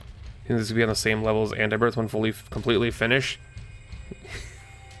 You think this would be on the same level as Anti-Birth when completely finished?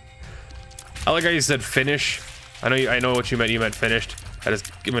 I like how you said finish. I know what you meant. You meant finished. I'm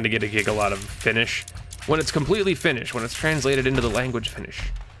going to get a giggle out of finish. When it's completely finished, when it's translated into the language finish.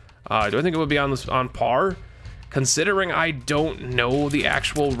 Do I think it would be on par? Considering I don't know the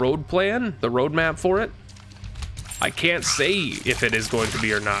actual road plan, the roadmap for it, I can't say if it is going to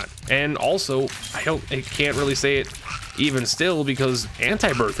be or not. And also, I can't really say it even still because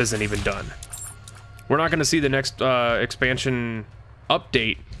Anti-Birth isn't even done. We're not going to see the next expansion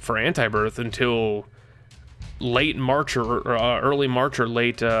update for Anti-Birth until late March or early March or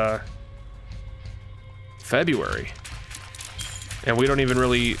late February. And we don't even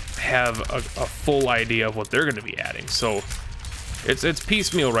really have a full idea of what they're going to be adding. So it's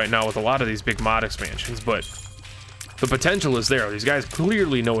piecemeal right now with a lot of these big mod expansions, but the potential is there. These guys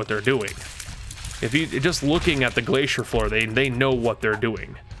clearly know what they're doing. If you just looking at the glacier floor, they know what they're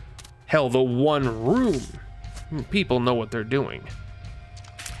doing. Hell, the one room, people know what they're doing.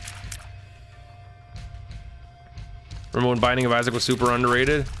 Remember when Binding of Isaac was super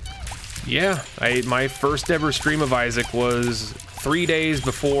underrated? Yeah, my first ever stream of Isaac was 3 days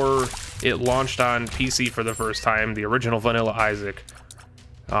before it launched on PC for the first time, the original Vanilla Isaac.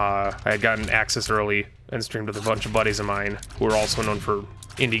 I had gotten access early and streamed with a bunch of buddies of mine who are also known for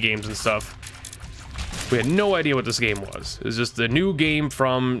indie games and stuff. We had no idea what this game was. It was just the new game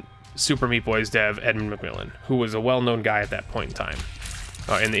from Super Meat Boy's dev, Edmund McMillan, who was a well-known guy at that point in time.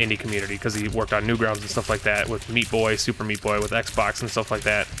 In the indie community, because he worked on Newgrounds and stuff like that with Meat Boy, Super Meat Boy, with Xbox and stuff like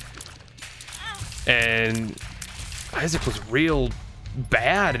that. And Isaac was real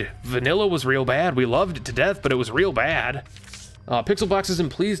bad. Vanilla was real bad. We loved it to death, but it was real bad. Pixel Boxes, and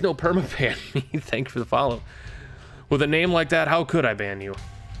please no permaban me. Thank you for the follow. With a name like that, how could I ban you?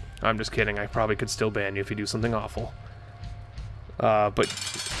 I'm just kidding. I probably could still ban you if you do something awful. But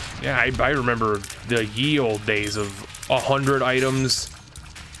yeah, I remember the ye old days of 100 items.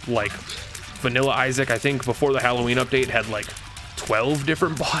 Like Vanilla Isaac, I think before the Halloween update had like 12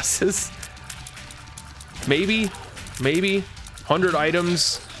 different bosses. Maybe 100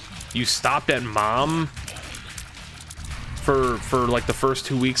 items. You stopped at Mom for like the first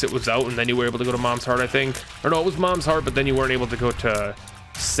 2 weeks it was out, and then you were able to go to Mom's Heart, I think. Or no, it was Mom's Heart, but then you weren't able to go to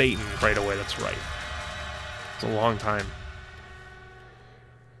Satan right away. That's right. It's a long time.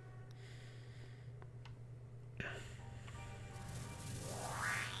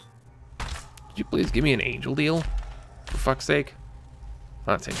 Could you please give me an angel deal? For fuck's sake.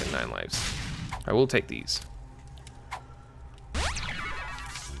 I'm not taking 9 lives. I will take these.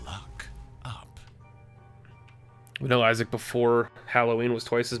 Luck up. Vanilla Isaac before Halloween was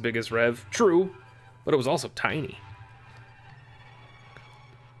twice as big as Rev. True, but it was also tiny.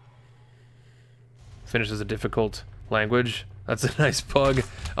 Finishes a difficult language. That's a nice bug.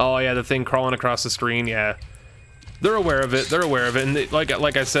 Oh yeah, the thing crawling across the screen. Yeah, they're aware of it. They're aware of it. And they, like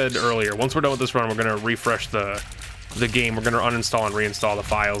I said earlier, once we're done with this run, we're gonna refresh the game. We're gonna uninstall and reinstall the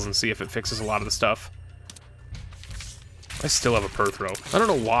files and see if it fixes a lot of the stuff. I still have a Perthrow. I don't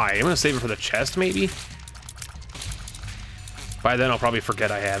know why. I'm gonna save it for the chest, maybe. By then, I'll probably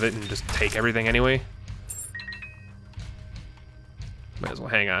forget I have it and just take everything anyway. Might as well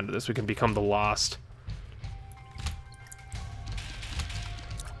hang on to this. We can become the Lost.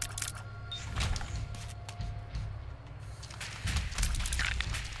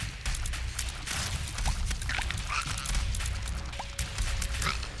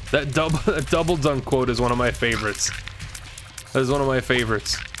 That double dunk quote is one of my favorites. That is one of my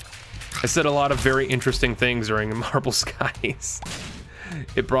favorites. I said a lot of very interesting things during Marble Skies.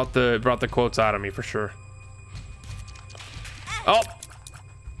 It brought the quotes out of me for sure. Oh.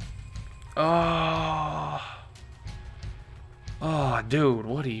 Oh, dude,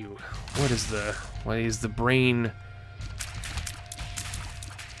 what is the brain?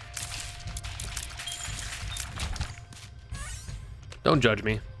 Don't judge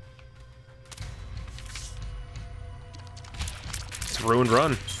me. It's a ruined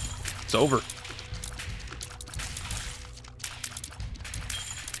run. It's over.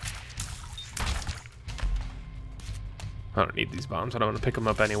 I don't need these bombs. I don't want to pick them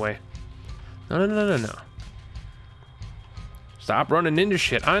up anyway. No. Stop running into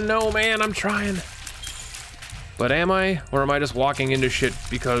shit. I know, man. I'm trying. But am I? Or am I just walking into shit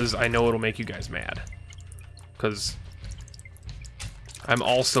because I know it'll make you guys mad? Because I'm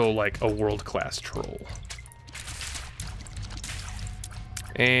also like a world-class troll.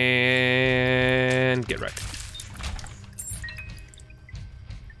 And get wrecked.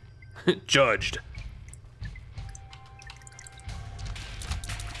 Judged.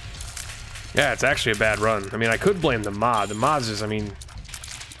 Yeah, it's actually a bad run. I mean, I could blame the mod. The mods is, I mean,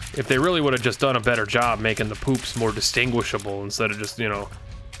 if they really would have just done a better job making the poops more distinguishable instead of just, you know,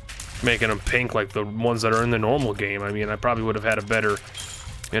 making them pink like the ones that are in the normal game, I mean, I probably would have had a better,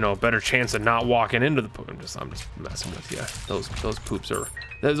 you know, better chance of not walking into the poop. I'm just messing with you.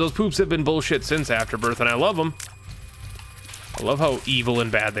 Those poops have been bullshit since Afterbirth, and I love them. I love how evil and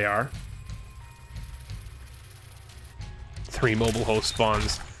bad they are. 3 mobile host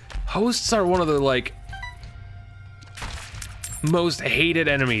spawns. Hosts are one of the, like, most hated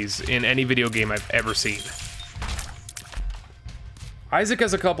enemies in any video game I've ever seen. Isaac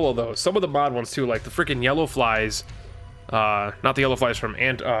has a couple of those. Some of the mod ones, too, like the freaking yellow flies. Not the yellow flies from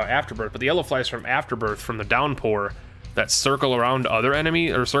Afterbirth, but the yellow flies from Afterbirth from the Downpour that circle around other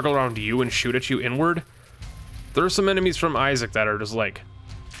enemies, or circle around you and shoot at you inward. There are some enemies from Isaac that are just like,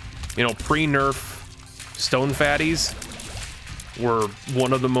 you know, pre-nerf stone fatties were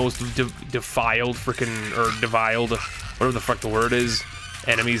one of the most defiled freaking, or deviled, whatever the fuck the word is,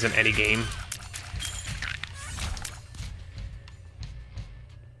 enemies in any game.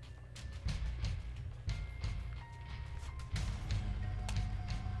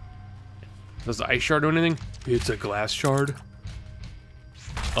 Does the ice shard do anything? It's a glass shard.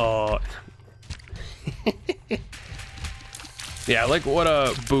 Yeah, like what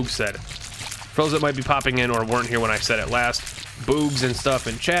Boog said. For those that might be popping in or weren't here when I said it last, Boogs and stuff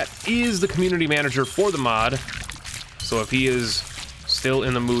in chat is the community manager for the mod. So if he is still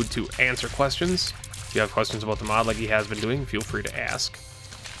in the mood to answer questions, if you have questions about the mod like he has been doing, feel free to ask.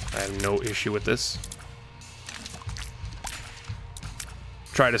 I have no issue with this.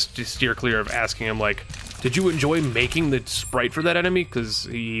 Try to steer clear of asking him, like, did you enjoy making the sprite for that enemy? Because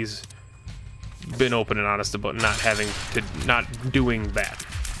he's been open and honest about not doing that.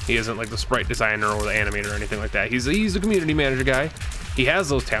 He isn't like the sprite designer or the animator or anything like that. He's a community manager guy. He has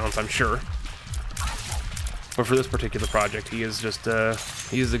those talents, I'm sure. But for this particular project, he is just,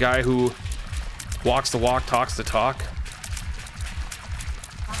 he is the guy who walks the walk, talks the talk.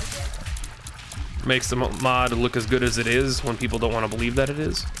 Makes the mod look as good as it is when people don't want to believe that it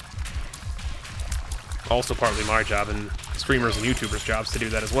is. Also partly my job and streamers and YouTubers' jobs to do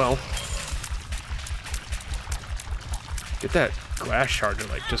that as well. Get that glass charger,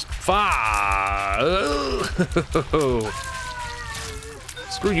 like, just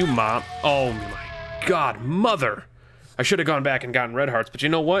Screw you, Mom. Oh my God, mother. I should have gone back and gotten red hearts, but you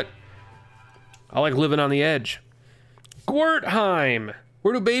know what? I like living on the edge. Squirtheim.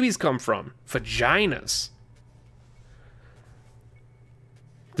 Where do babies come from? Vaginas.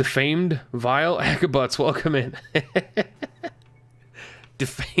 Defamed Vile Akabuts, welcome in.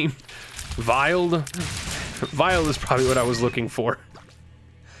 Defamed Viled. Vile is probably what I was looking for.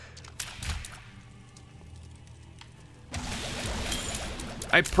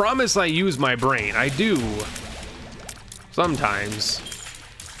 I promise I use my brain. I do. Sometimes.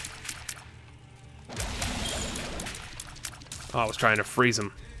 Oh, I was trying to freeze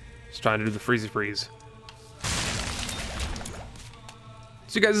him. I was trying to do the freezy freeze.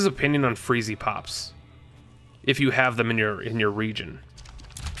 So you guys' opinion on freezy pops, if you have them in your region.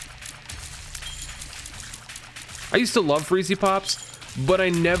 I used to love freezy pops, but I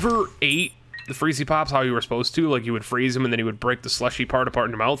never ate the freezy pops how you were supposed to. Like, you would freeze them and then you would break the slushy part apart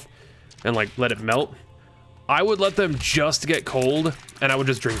in your mouth and like let it melt. I would let them just get cold and I would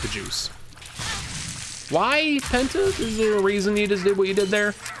just drink the juice. Why, Penta? Is there a reason you just did what you did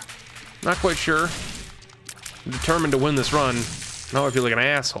there? Not quite sure. I'm determined to win this run. Now I feel like an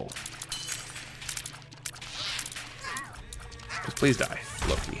asshole. Just please die,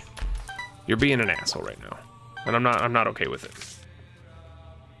 Loki. You're being an asshole right now. And I'm not okay with it.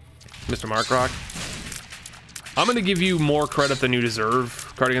 Mr. Mark Rock, I'm gonna give you more credit than you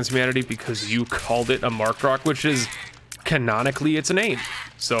deserve, Card Against Humanity, because you called it a Mark Rock, which is canonically it's a name.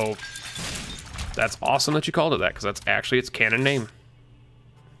 So that's awesome that you called it that, because that's actually its canon name.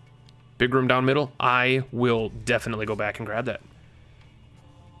 Big room down middle. I will definitely go back and grab that.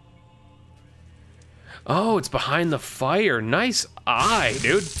 Oh, it's behind the fire. Nice eye,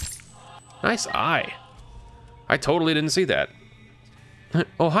 dude. Nice eye. I totally didn't see that.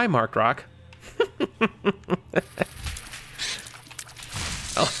 Oh, hi, Mark Rock.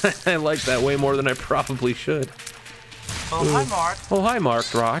 I like that way more than I probably should. Oh, hi, Mark. Oh, hi,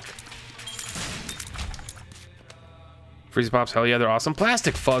 Mark Rock. Freezy Pops, hell yeah, they're awesome.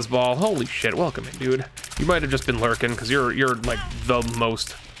 Plastic Fuzzball, holy shit, welcome in, dude. You might have just been lurking, because you're like the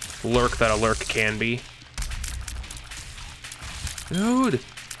most lurk that a lurk can be. Dude,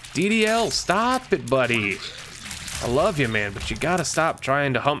 DDL, stop it, buddy. I love you, man, but you gotta stop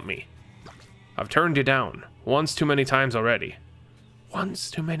trying to hump me. I've turned you down once too many times already. Once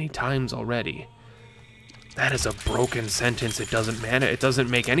too many times already. That is a broken sentence. It doesn't matter. It doesn't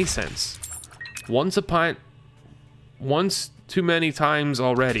make any sense. Once too many times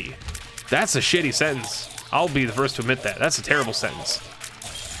already. That's a shitty sentence. I'll be the first to admit that. That's a terrible sentence.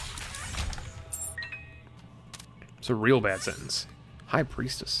 It's a real bad sentence. High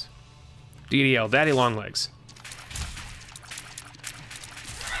Priestess. DDL, Daddy Longlegs.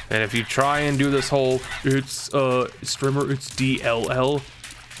 And if you try and do this whole, it's, Strimmer, it's DLL,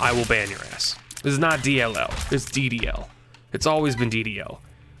 I will ban your ass. This is not DLL, it's DDL. It's always been DDL.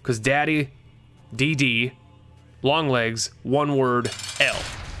 Because Daddy, DD, Longlegs, one word, L.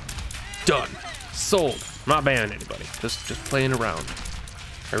 Done. Sold. I'm not banning anybody. Just playing around.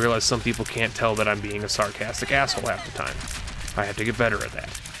 I realize some people can't tell that I'm being a sarcastic asshole half the time. I have to get better at that.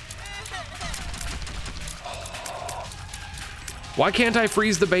 Why can't I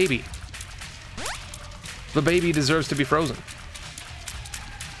freeze the baby? The baby deserves to be frozen.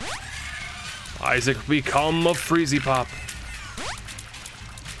 Isaac, become a Freezy Pop.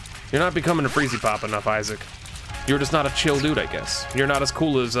 You're not becoming a Freezy Pop enough, Isaac. You're just not a chill dude, I guess. You're not as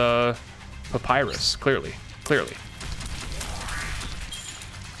cool as, Papyrus, clearly. Clearly.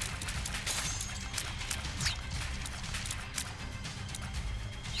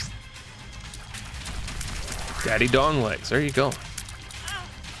 Daddy Donglegs, there you go.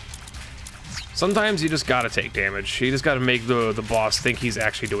 Sometimes you just gotta take damage. You just gotta make the boss think he's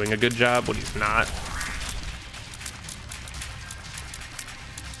actually doing a good job when he's not.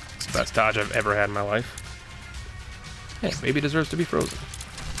 It's the best dodge I've ever had in my life. Hey, baby deserves to be frozen.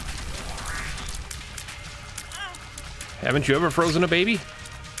 Haven't you ever frozen a baby?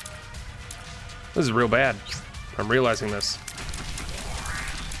 This is real bad. I'm realizing this.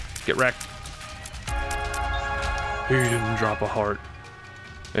 Get wrecked. He didn't drop a heart.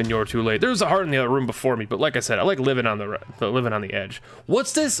 And you're too late. There's a heart in the other room before me, but like I said, I like living on the edge.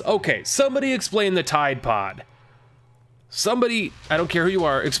 What's this? Okay, somebody explain the Tide Pod. Somebody, I don't care who you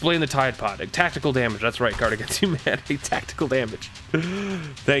are, explain the Tide Pod. Tactical damage. That's right, Carter gets you mad. Tactical damage.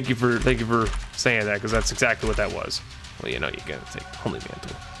 Thank you for saying that, because that's exactly what that was. Well, you know, you gotta take Holy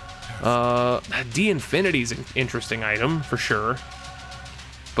Mantle. D-Infinity's an interesting item for sure,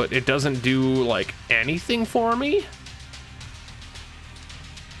 but it doesn't do like anything for me.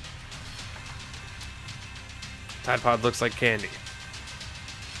 Tide Pod looks like candy.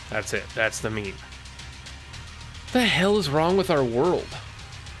 That's it. That's the meme. What the hell is wrong with our world?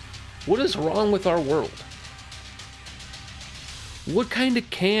 What is wrong with our world? What kind of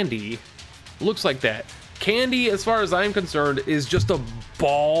candy looks like that? Candy, as far as I'm concerned, is just a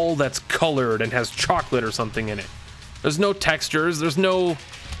ball that's colored and has chocolate or something in it. There's no textures. There's no...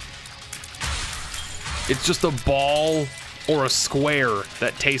 It's just a ball or a square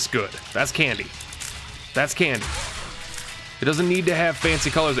that tastes good. That's candy. That's candy. It doesn't need to have fancy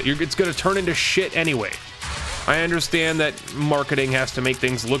colors. It's going to turn into shit anyway. I understand that marketing has to make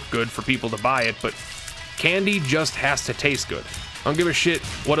things look good for people to buy it, but candy just has to taste good. I don't give a shit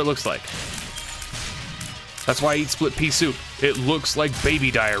what it looks like. That's why I eat split pea soup. It looks like baby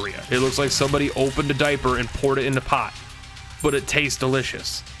diarrhea. It looks like somebody opened a diaper and poured it in a pot, but it tastes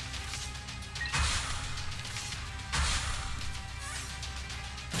delicious.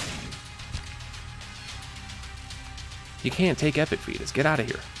 You can't take Epic Fetus. Get out of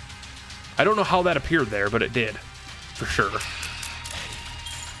here. I don't know how that appeared there, but it did. For sure.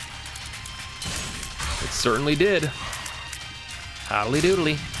 It certainly did. Howdly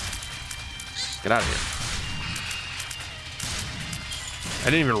doodly. Get out of here. I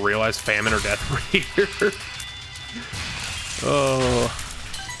didn't even realize famine or death were here. Oh.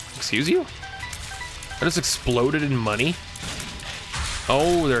 Excuse you? I just exploded in money?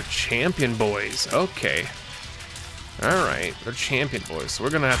 Oh, they're champion boys. Okay. Alright, they're champion boys, so we're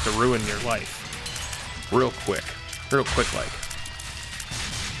gonna have to ruin your life. Real quick. Real quick like.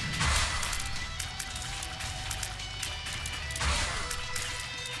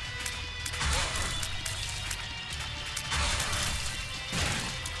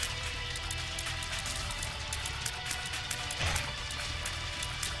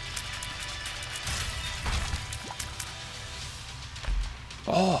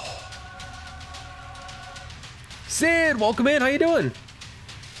 Oh. Sid, welcome in. How you doing?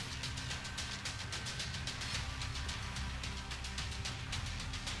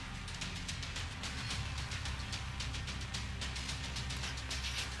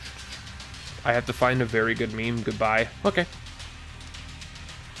 I have to find a very good meme. Goodbye. Okay.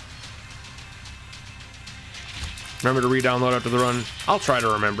 Remember to re-download after the run. I'll try to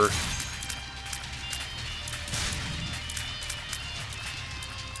remember.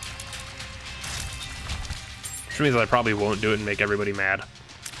 Which means I probably won't do it and make everybody mad.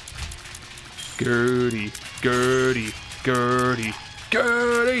 Gertie, Gertie, Gertie,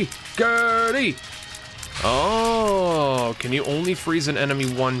 Gertie, Gertie. Oh, can you only freeze an enemy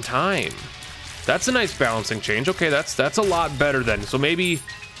one time? That's a nice balancing change. Okay, that's a lot better then. So maybe,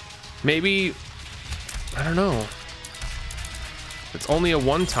 I don't know. It's only a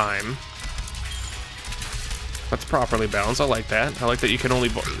one time. That's properly balanced. I like that. I like that you can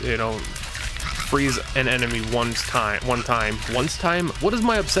only, you know, freeze an enemy one time. Once time? What is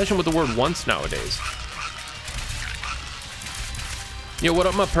my obsession with the word once nowadays? Yo, what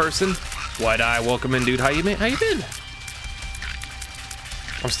up, my person? Wide-eye, welcome in, dude. How you been?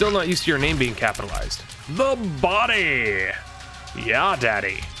 I'm still not used to your name being capitalized. The body! Yeah,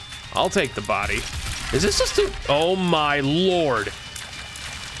 daddy. I'll take the body. Is this just a... Oh, my lord.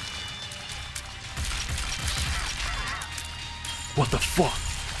 What the fuck?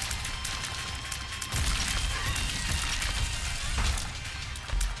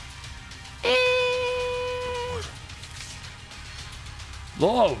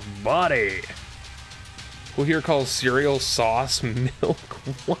 Oh, buddy. Who here calls cereal sauce milk?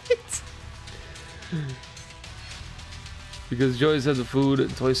 What? Because Joey said the food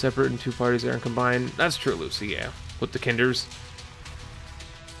and toys separate and two parties aren't combined. That's true, Lucy, yeah. With the Kinders.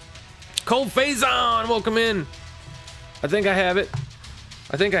 Cold Phazon, welcome in. I think I have it.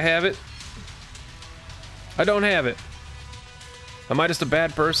 I don't have it. Am I just a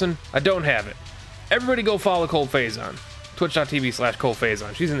bad person? I don't have it. Everybody go follow Cold Phazon. Twitch.tv/Cold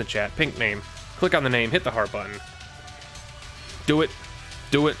Phazon. She's in the chat. Pink name. Click on the name. Hit the heart button. Do it.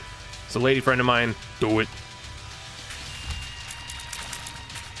 Do it. It's a lady friend of mine. Do it.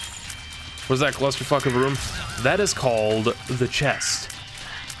 What's that clusterfuck of a room? That is called the chest.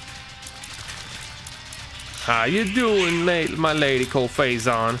 How you doing, my lady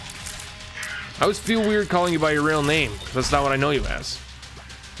Colphazon? I always feel weird calling you by your real name. That's not what I know you as.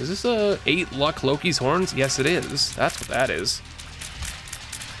 Is this 8 luck Loki's horns? Yes, it is. That's what that is.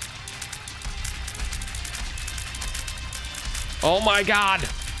 Oh my god!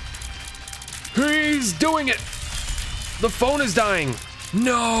 He's doing it! The phone is dying!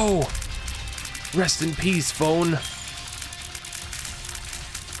 No! Rest in peace, phone.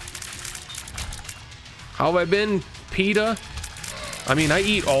 How have I been, PETA? I mean, I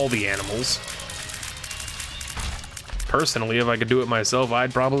eat all the animals. Personally, if I could do it myself,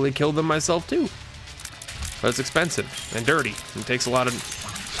 I'd probably kill them myself too. But it's expensive and dirty and takes a lot of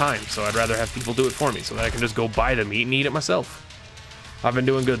time, so I'd rather have people do it for me so that I can just go buy the meat and eat it myself. I've been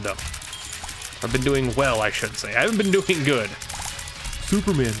doing good though. I've been doing well, I should say. I haven't been doing good.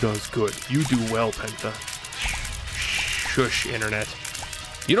 Superman does good. You do well, Penta. Shush, internet.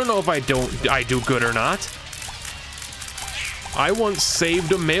 You don't know if I do good or not. I once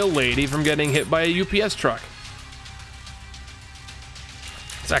saved a mail lady from getting hit by a UPS truck.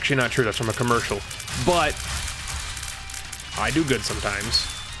 It's actually not true, that's from a commercial. But I do good sometimes.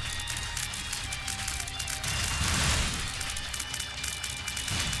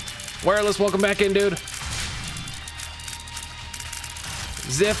 Wireless, welcome back in, dude.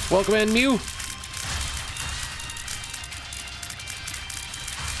 Ziff, welcome in, Mew.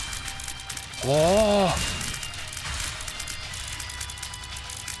 Oh.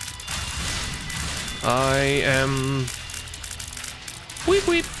 I am... Weep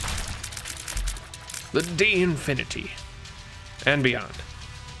weep. The D-Infinity. And beyond.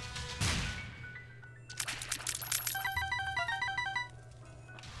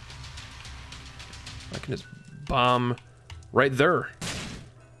 I can just bomb right there.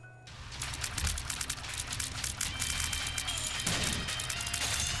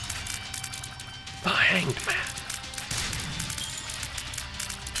 The Hanged Man.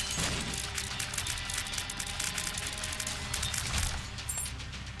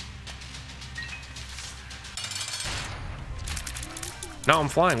 Now I'm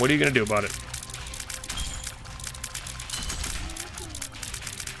flying. What are you gonna do about it?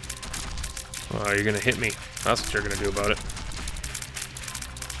 Oh, you're gonna hit me. That's what you're gonna do about it.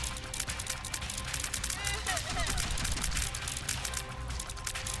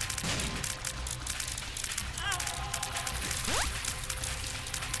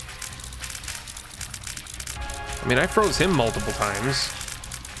 I mean, I froze him multiple times.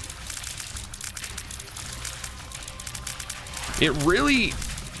 It really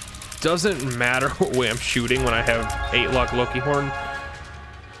doesn't matter what way I'm shooting when I have 8 luck Loki horn.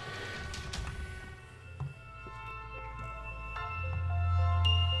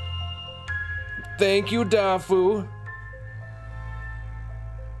 Thank you, Dafu.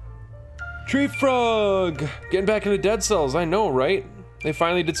 Tree Frog! Getting back into Dead Cells, I know, right? They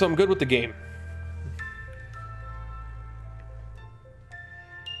finally did something good with the game.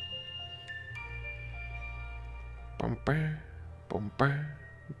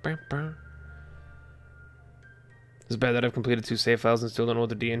 It's bad that I've completed 2 save files and still don't know what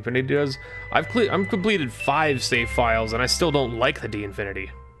the D-Infinity does. I've completed 5 save files and I still don't like the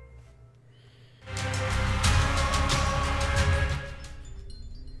D-Infinity.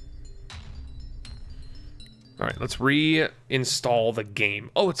 Alright, let's reinstall the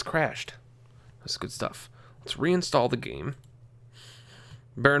game. Oh, it's crashed. That's good stuff. Let's reinstall the game.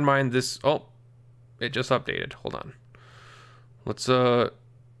 Bear in mind this... Oh, it just updated. Hold on. Let's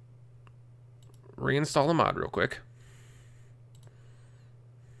reinstall the mod real quick.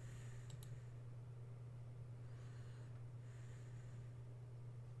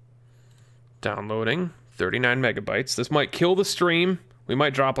 Downloading 39 megabytes. This might kill the stream. We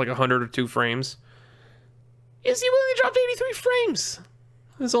might drop like 100 or 2 frames. Is he only dropped 83 frames?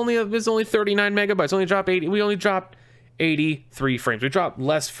 It's only 39 megabytes. Only dropped 80. We only dropped 83 frames. We dropped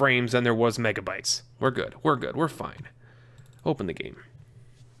less frames than there was megabytes. We're good. We're good. We're fine. Open the game.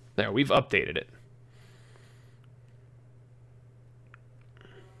 There, we've updated it.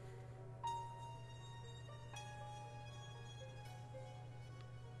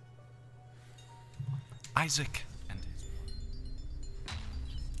 Isaac and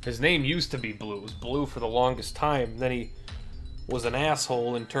his name used to be Blue. It was Blue for the longest time. Then he was an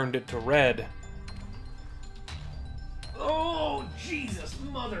asshole and turned it to Red. Oh, Jesus,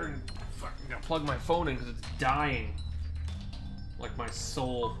 mother. Fucking gotta plug my phone in because it's dying. Like my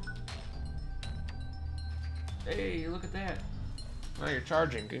soul. Hey, look at that. Now you're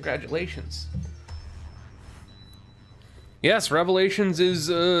charging. Congratulations. Yes, Revelations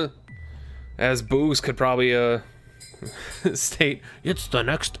is, as Booze could probably, state, it's the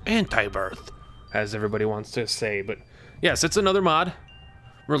next Anti-Birth. as everybody wants to say. But yes, it's another mod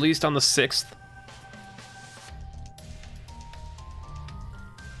released on the 6th.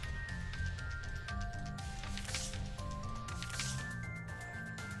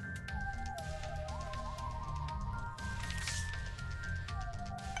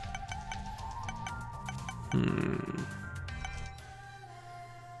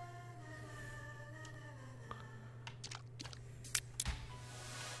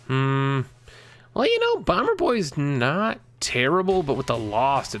 Well, you know, Bomber Boy's not terrible, but with the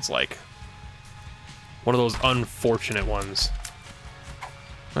Lost, it's like one of those unfortunate ones.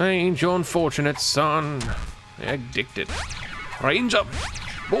 I ain't your unfortunate son. Addicted. Range up.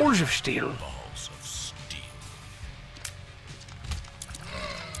 Balls of steel.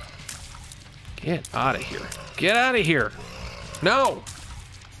 Get out of here. Get out of here. No.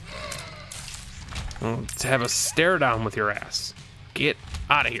 To have a stare down with your ass. Get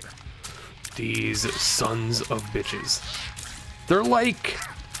out of here. These sons of bitches. They're like...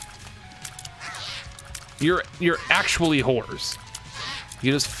 You're actually whores.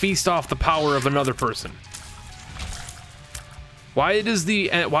 You just feast off the power of another person. Why do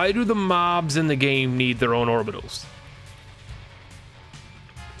the mobs in the game need their own orbitals?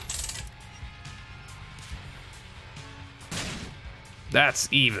 That's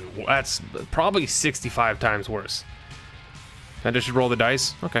probably 65 times worse. I just should roll the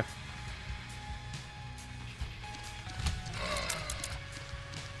dice? Okay.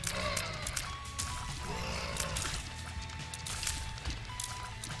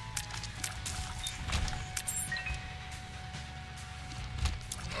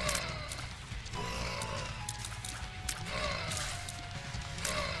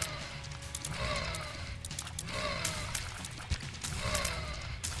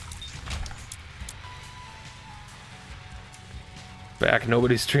 Back,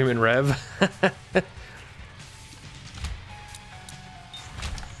 nobody's streaming Rev.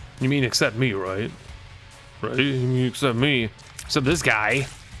 You mean except me, right? Right? You mean except me. Except this guy.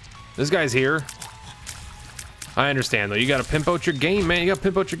 This guy's here. I understand though. You gotta pimp out your game, man. You gotta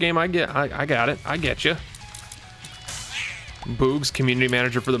pimp out your game. I got it. I get you. Boogs, community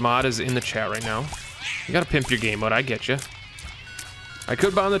manager for the mod, is in the chat right now. You gotta pimp your game out. I get you. I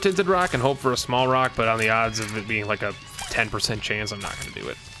could buy on the Tinted Rock and hope for a small rock, but on the odds of it being like a 10% chance, I'm not gonna do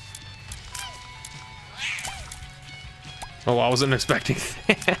it. Oh, I wasn't expecting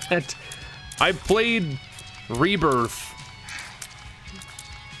that. I played Rebirth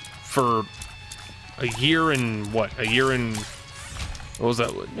for a year and what? A year and what was that?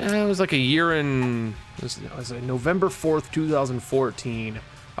 It was like a year and it was November 4th, 2014,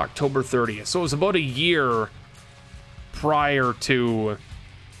 October 30th. So it was about a year prior to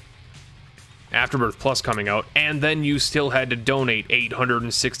Afterbirth Plus coming out, and then you still had to donate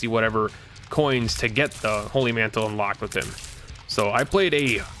 860 whatever coins to get the Holy Mantle unlocked with him. So I played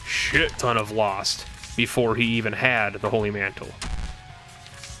a shit ton of Lost before he even had the Holy Mantle.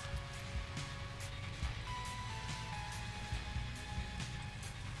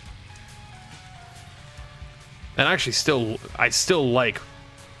 And actually I still like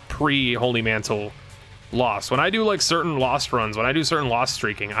pre-Holy Mantle Lost. When I do like certain Lost runs, when I do certain Lost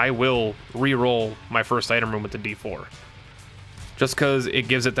streaking, I will re-roll my first item room with the D4. Just because it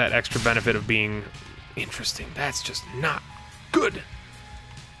gives it that extra benefit of being interesting. That's just not good.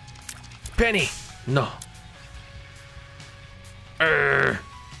 Penny! No.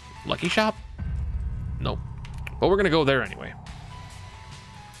 Lucky Shop? Nope. But we're gonna go there anyway.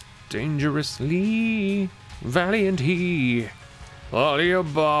 Dangerously valiant he,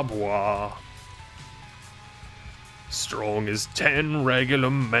 Alibaba. Strong as 10 regular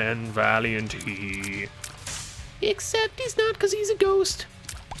men, valiant he. Except he's not, because he's a ghost.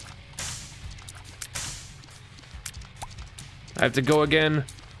 I have to go again.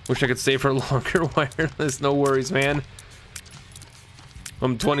 Wish I could stay for longer. Wireless, no worries, man.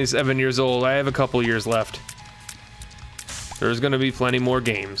 I'm 27 years old. I have a couple years left. There's gonna be plenty more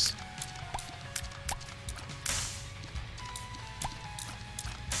games.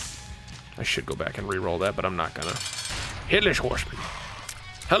 I should go back and re-roll that, but I'm not gonna. Headless Horseman.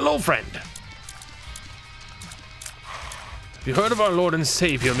 Hello, friend. Have you heard of our Lord and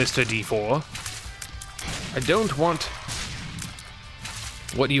Savior, Mr. D4? I don't want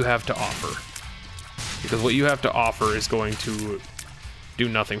what you have to offer, because what you have to offer is going to do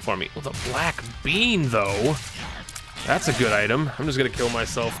nothing for me. Well, the black bean, though, that's a good item. I'm just gonna kill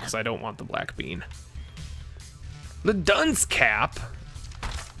myself because I don't want the black bean. The dunce cap.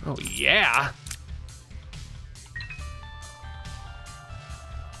 Oh yeah.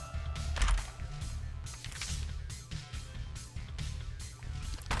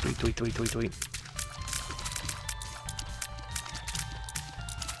 Tweet, tweet, tweet, tweet, tweet.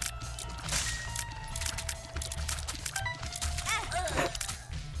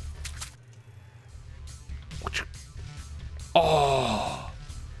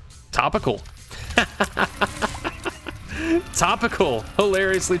 Topical. Topical.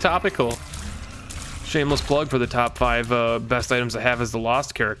 Hilariously topical. Shameless plug for the top 5 best items I have as the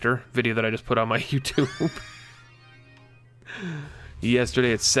Lost character video that I just put on my YouTube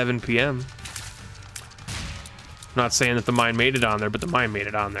yesterday at 7 p.m. Not saying that the mine made it on there, but the mine made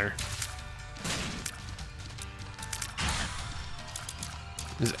it on there.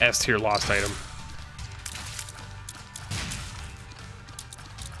 This is S tier Lost item.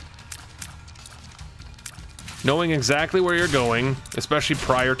 Knowing exactly where you're going, especially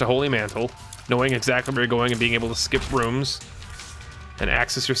prior to Holy Mantle, knowing exactly where you're going and being able to skip rooms and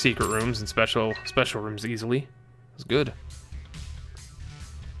access your secret rooms and special rooms easily is good.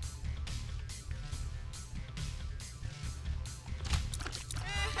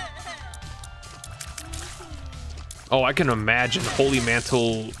 Oh, I can imagine Holy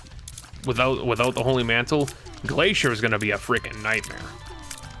Mantle without the Holy Mantle. Glacier is gonna be a freaking nightmare.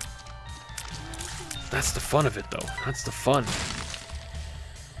 That's the fun of it, though. That's the fun.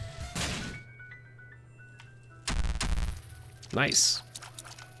 Nice.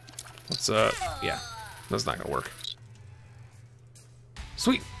 Let's, yeah. That's not gonna work.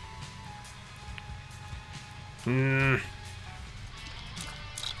 Sweet. Of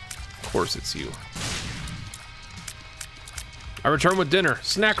course it's you. I return with dinner.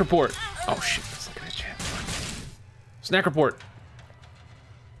 Snack report. Oh, shit. Let's look at the chat. Snack report.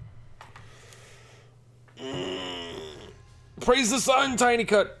 Praise the sun, Tiny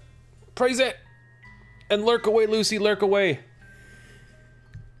Cut. Praise it. And lurk away, Lucy, lurk away.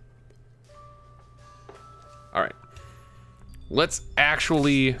 All right. Let's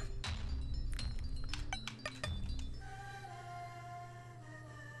actually...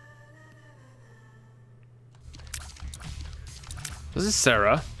 This is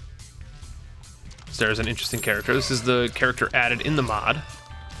Sarah. Sarah's an interesting character. This is the character added in the mod.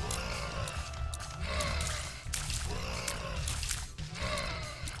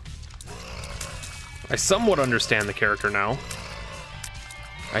 I somewhat understand the character now.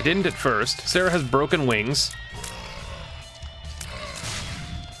 I didn't at first. Sarah has broken wings.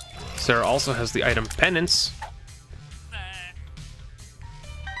 Sarah also has the item Penance.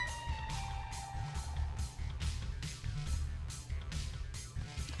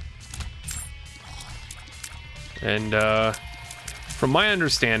 And from my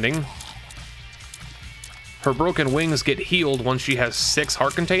understanding, her broken wings get healed once she has 6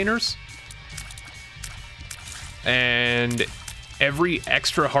 heart containers. And every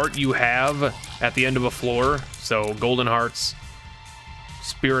extra heart you have at the end of a floor, so golden hearts,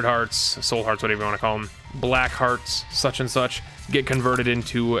 spirit hearts, soul hearts, whatever you want to call them, black hearts, such and such, get converted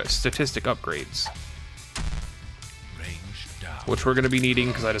into statistic upgrades. Which we're going to be needing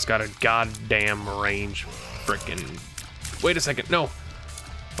because I just got a goddamn range frickin'... Wait a second, no.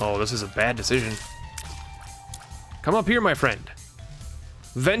 Oh, this is a bad decision. Come up here, my friend.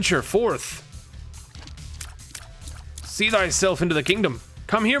 Venture forth. See thyself into the kingdom.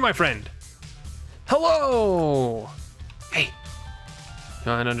 Come here, my friend. Hello. Hey.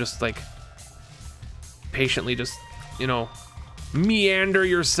 And I'm just like patiently just, you know, meander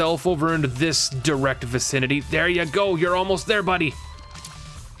yourself over into this direct vicinity. There you go. You're almost there, buddy.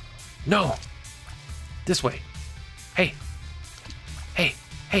 No. This way. Hey. Hey.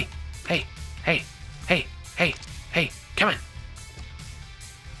 Hey. Hey. Hey. Hey. Hey. Hey. Come on.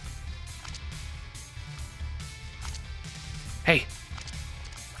 Hey.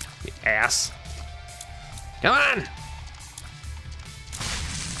 You ass. Come on.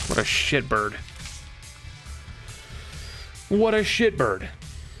 What a shitbird. What a shitbird.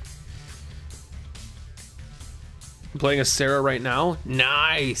 I'm playing as Sarah right now.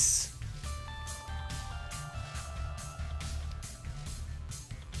 Nice.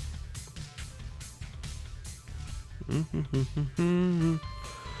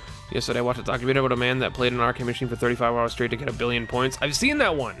 Yesterday I watched a documentary about a man that played an arcade machine for 35 hours straight to get 1 billion points. I've seen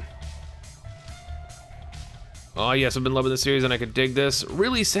that one. Oh yes, I've been loving the series and I could dig this.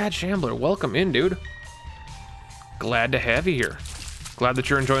 Really sad Shambler, welcome in, dude. Glad to have you here. Glad that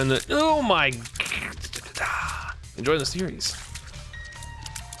you're enjoying the, oh my, enjoying the series.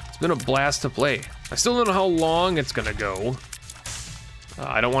 It's been a blast to play. I still don't know how long it's gonna go.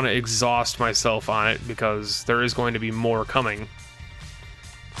 I don't want to exhaust myself on it because there is going to be more coming.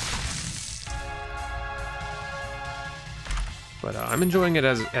 But I'm enjoying it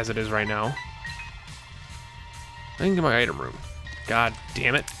as it is right now. I can get my item room. God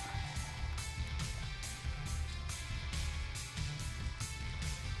damn it.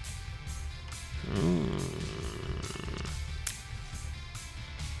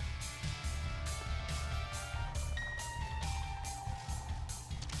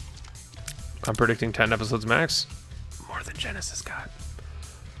 I'm predicting 10 episodes max. More than Genesis got.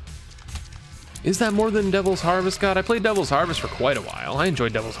 Is that more than Devil's Harvest got? I played Devil's Harvest for quite a while. I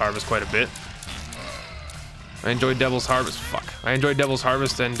enjoyed Devil's Harvest quite a bit. I enjoyed Devil's Harvest. Fuck. I enjoyed Devil's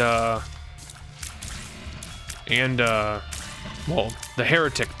Harvest and well, the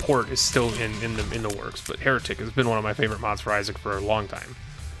Heretic port is still in the works, but Heretic has been one of my favorite mods for Isaac for a long time.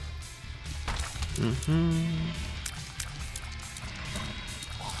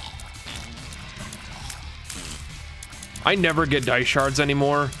 I never get dice shards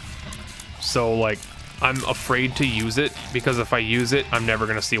anymore, so like I'm afraid to use it because if I use it, I'm never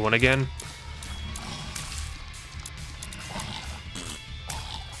gonna see one again.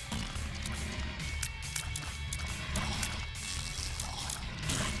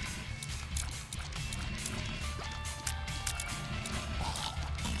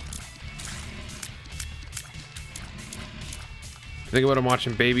 Think about him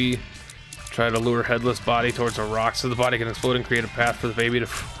watching baby try to lure headless body towards a rock so the body can explode and create a path for the baby to...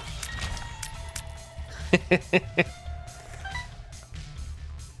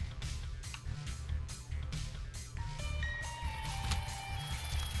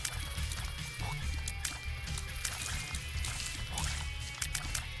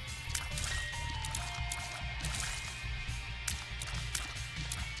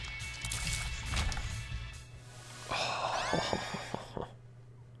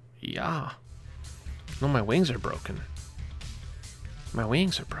 Yeah. No, my wings are broken. My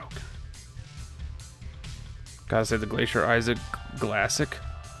wings are broken. Gotta say the Glacier Isaac Glassic.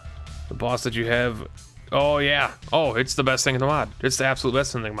 The boss that you have. Oh, yeah. Oh, it's the best thing in the mod. It's the absolute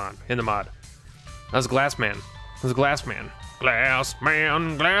best thing in the mod. That's Glassman. That's Glassman.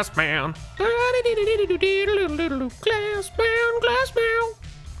 Glassman, Glassman. Glassman, Glassman.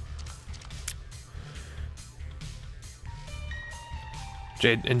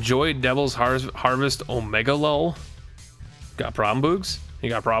 Jade, enjoy Devil's Harvest Omega Lull. Got a problem, Boogs? You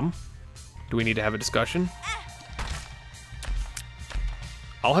got a problem? Do we need to have a discussion?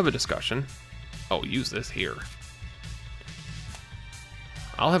 I'll have a discussion. Oh, use this here.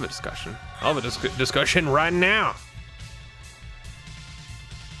 I'll have a discussion. I'll have a discussion right now.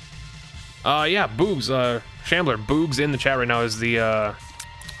 Yeah, Boogs, Shambler, Boogs in the chat right now is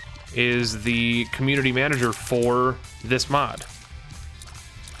the community manager for this mod.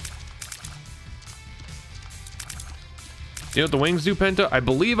 You know what the wings do, Penta? I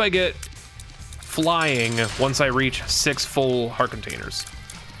believe I get flying once I reach 6 full heart containers.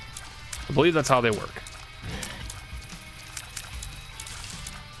 I believe that's how they work.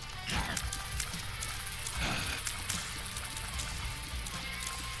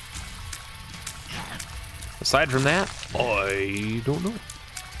 Aside from that, I don't know.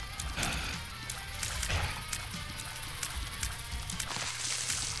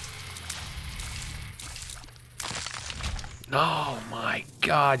 Oh my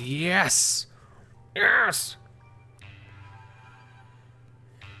god, yes! Yes!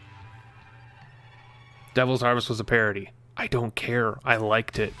 Devil's Harvest was a parody. I don't care. I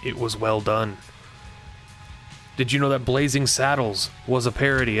liked it. It was well done. Did you know that Blazing Saddles was a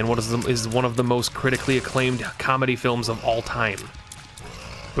parody and is one of the most critically acclaimed comedy films of all time?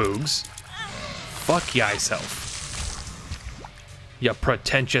 Boogs. Fuck thyself. You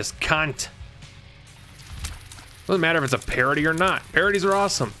pretentious cunt. Doesn't matter if it's a parody or not. Parodies are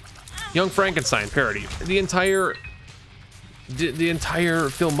awesome. Young Frankenstein parody. The entire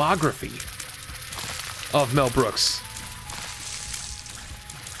filmography of Mel Brooks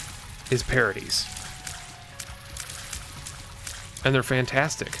is parodies. And they're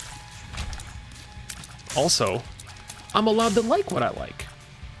fantastic. Also, I'm allowed to like what I like.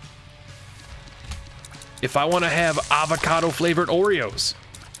 If I want to have avocado flavored Oreos,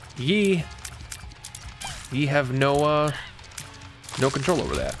 ye have no control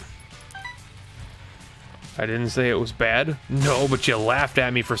over that. I didn't say it was bad. No, but you laughed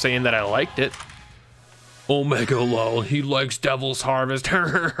at me for saying that I liked it. Omega lol, he likes Devil's Harvest.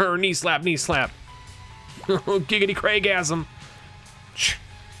 Knee slap, knee slap. Giggity Craigasm.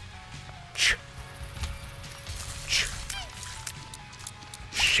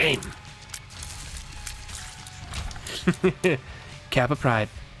 Shame. Kappa Pride.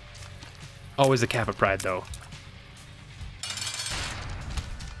 Always a Kappa Pride, though.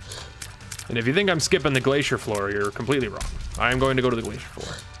 And if you think I'm skipping the glacier floor, you're completely wrong. I'm going to go to the glacier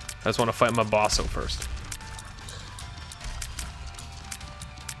floor. I just want to fight my bosso first.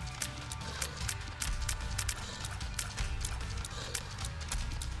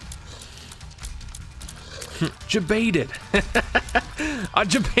 Jebaited. I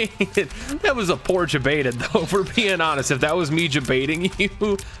jebaited. That was a poor jebaited, though, for being honest. If that was me jebaiting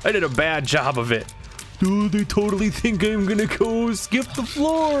you, I did a bad job of it. Dude, they totally think I'm gonna go skip the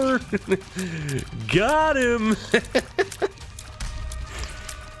floor. Got him.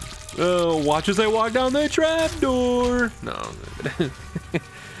 Oh, watch as I walk down that trap door. No.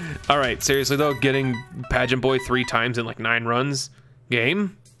 All right, seriously though, getting Pageant Boy 3 times in like 9 runs.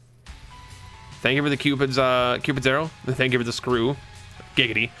 Game. Thank you for the Cupid's arrow. Thank you for the screw.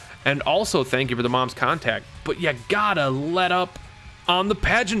 Giggity. And also thank you for the mom's contact. But you gotta let up on the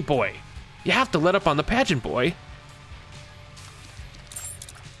Pageant Boy. You have to let up on the Pageant Boy.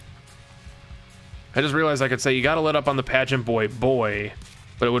 I just realized I could say you gotta let up on the Pageant Boy,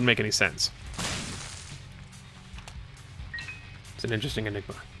 but it wouldn't make any sense. It's an interesting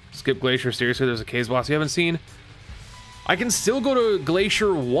enigma. Skip Glacier, seriously, there's a caves boss you haven't seen? I can still go to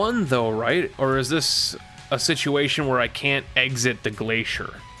Glacier 1 though, right? Or is this a situation where I can't exit the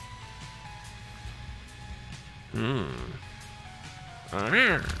glacier?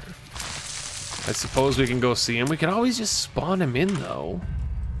 I suppose we can go see him. We can always just spawn him in though.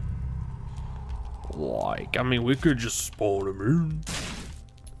 Like, I mean, we could just spawn him in.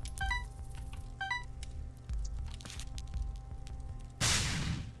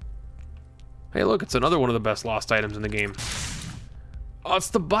 Hey, look, it's another one of the best lost items in the game. Oh, it's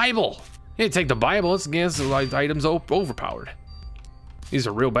the Bible. Hey, take the Bible. It's against the items overpowered. These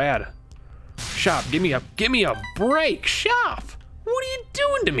are real bad. Shop, give me a break. Shop, what are you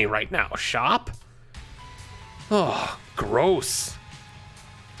doing to me right now, Shop? Oh, gross.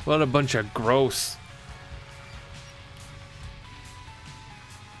 What a bunch of gross.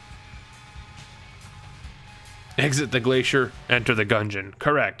 Exit the glacier, enter the Gungeon.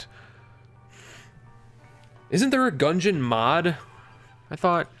 Correct. Isn't there a Gungeon mod? I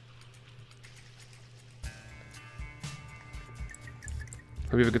thought.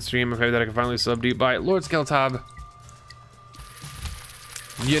 Hope you have a good stream. I hope that I can finally sub deep by Lord Skeletob.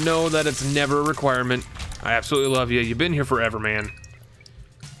 You know that it's never a requirement. I absolutely love you. You've been here forever, man.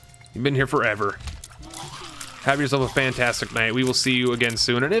 You've been here forever. Have yourself a fantastic night. We will see you again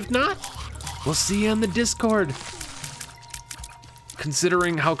soon. And if not, we'll see you on the Discord.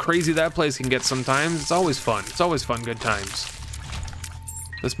 Considering how crazy that place can get sometimes, it's always fun. It's always fun, good times.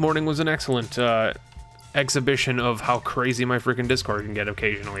 This morning was an excellent exhibition of how crazy my freaking Discord can get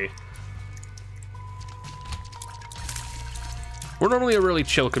occasionally. We're normally a really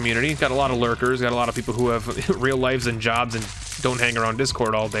chill community. Got a lot of lurkers, got a lot of people who have real lives and jobs and don't hang around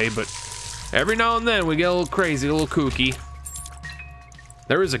Discord all day, but every now and then we get a little crazy, a little kooky.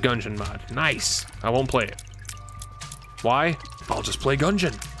 There is a Gungeon mod. Nice. I won't play it. Why? I'll just play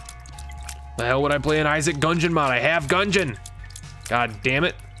Gungeon. The hell would I play an Isaac Gungeon mod? I have Gungeon. God damn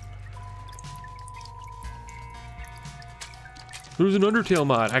it. There's an Undertale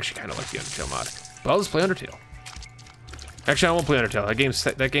mod. I actually kind of like the Undertale mod, but I'll just play Undertale. Actually, I won't play Undertale.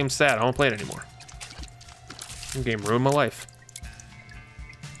 That game's sad. I won't play it anymore. That game ruined my life.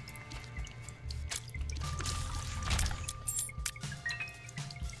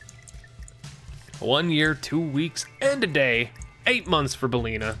 One year, 2 weeks, and a day. 8 months for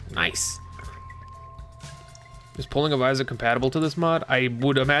Belina. Nice. Is Pulling of Isaac compatible to this mod? I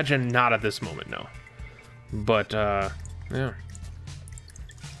would imagine not at this moment, no. But, yeah. I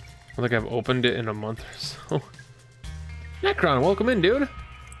think I've opened it in a month or so. Necron, welcome in, dude.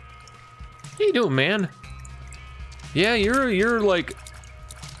 How you doing, man? Yeah, you're like,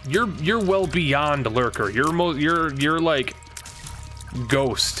 you're well beyond lurker. You're like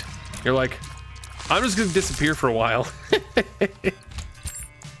ghost. You're like, I'm just gonna disappear for a while.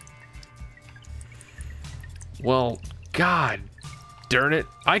 Well, god darn it.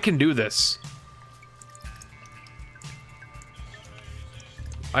 I can do this.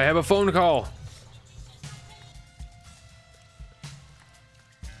 I have a phone call.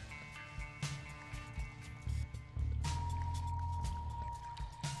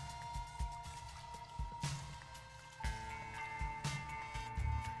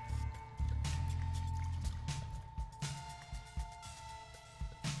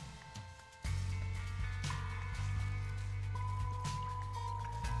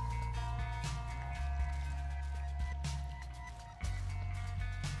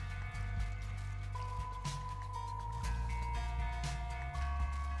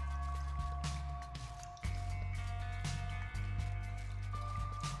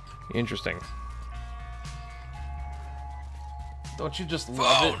 Interesting. Don't you just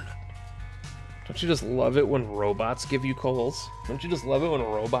love it? Don't you just love it when robots give you calls? Don't you just love it when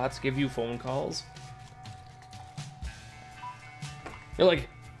robots give you phone calls? You're like,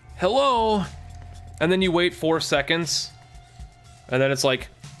 hello, and then you wait 4 seconds, and then it's like,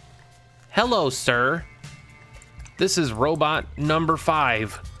 Hello, sir. This is robot number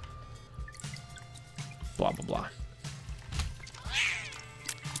 5. blah, blah, blah.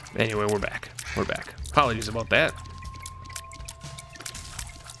 Anyway, we're back. We're back. Apologies about that.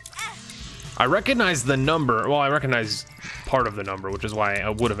 I recognize the number. Well, I recognize part of the number, which is why I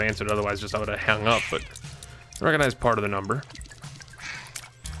would have answered. Otherwise, just I would have hung up. But I recognize part of the number.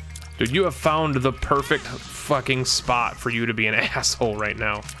 Dude, you have found the perfect fucking spot for you to be an asshole right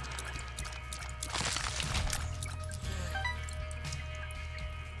now.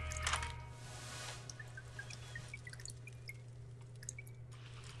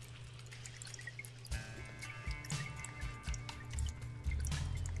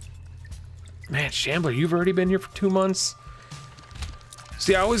 Man, Shambler, you've already been here for 2 months.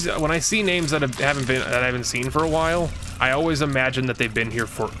 See, I always, when I see names that I haven't seen for a while, I always imagine that they've been here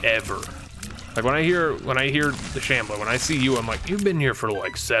forever. Like when I hear the Shambler, when I see you, I'm like, you've been here for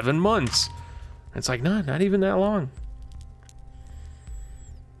like 7 months. It's like, nah, not even that long.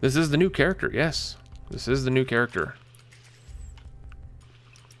 This is the new character, yes. This is the new character.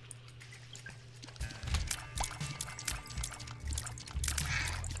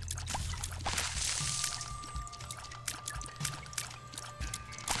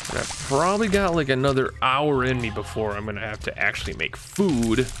 I've probably got like another hour in me before I'm gonna have to actually make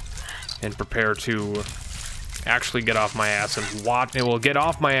food and prepare to actually get off my ass and watch. And we'll get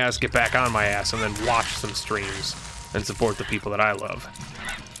off my ass, get back on my ass, and then watch some streams and support the people that I love.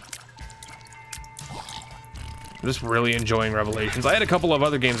 I'm just really enjoying Revelations. I had a couple of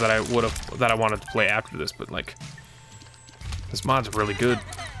other games that I wanted to play after this, but like this mod's really good.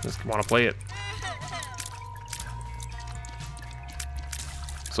 I just want to play it.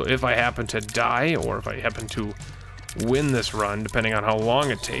 So if I happen to die, or if I happen to win this run, depending on how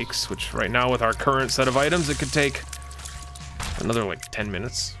long it takes, which right now with our current set of items, it could take another like 10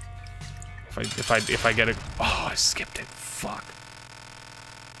 minutes. If I get it, oh, I skipped it. Fuck.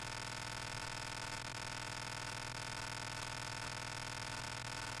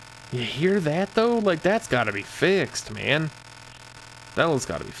 You hear that though? Like that's got to be fixed, man. That one's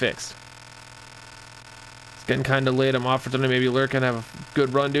got to be fixed. Getting kind of late. I'm off for tonight. Maybe lurk and have a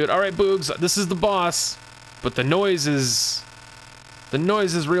good run, dude. All right, Boogs. This is the boss, but the noise is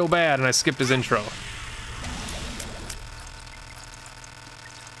real bad, and I skipped his intro.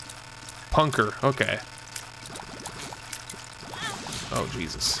 Punker. Okay. Oh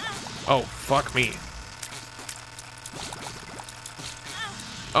Jesus. Oh fuck me.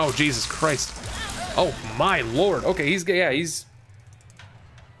 Oh Jesus Christ. Oh my lord. Okay, he's.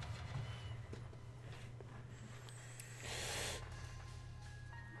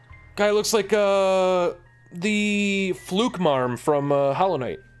 Guy looks like the Flukemarm from Hollow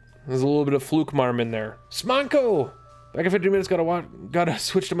Knight. There's a little bit of Flukemarm in there. Smonko! Back in 15 minutes, gotta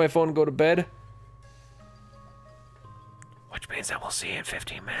switch to my phone and go to bed. Which means that we'll see you in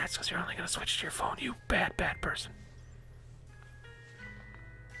 15 minutes, because you're only gonna switch to your phone, you bad person.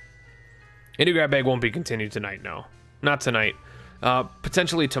 Indie Grab Bag won't be continued tonight, no. Not tonight.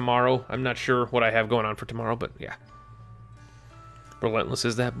 Potentially tomorrow. I'm not sure what I have going on for tomorrow, but yeah. Relentless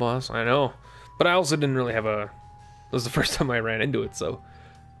is that boss? I know. But I also didn't really have a... It was the first time I ran into it, so...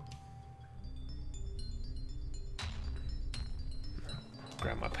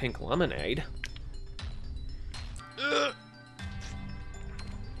 Grab my pink lemonade. Ugh.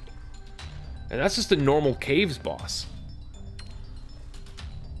 And that's just a normal caves boss.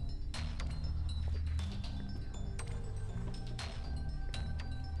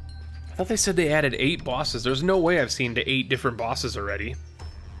 I thought they said they added 8 bosses. There's no way I've seen 8 different bosses already.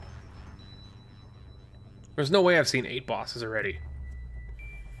 There's no way I've seen 8 bosses already.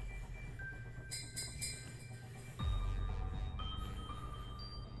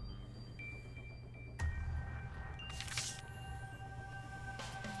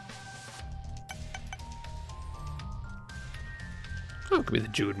 Oh, it could be the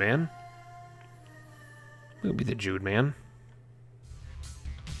Jude Man. It could be the Jude Man.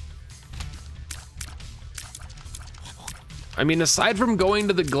 I mean, aside from going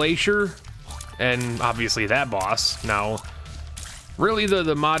to the glacier, and obviously that boss, now, really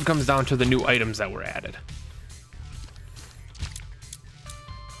the mod comes down to the new items that were added.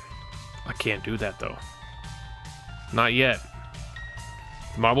 I can't do that, though. Not yet.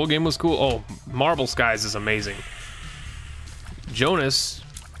 The Marble game was cool. Oh, Marble Skies is amazing. Jonas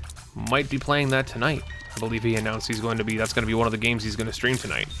might be playing that tonight. I believe he announced that's going to be one of the games he's going to stream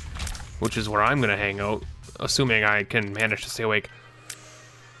tonight, which is where I'm going to hang out. Assuming I can manage to stay awake.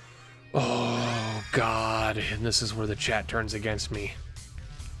 Oh, God. And this is where the chat turns against me.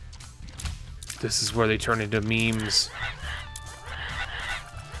 This is where they turn into memes.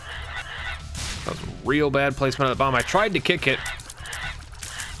 That was a real bad placement of the bomb. I tried to kick it.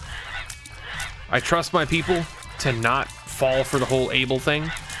 I trust my people to not fall for the whole Abel thing.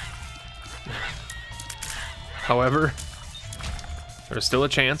 However, there's still a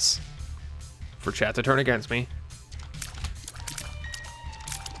chance for chat to turn against me.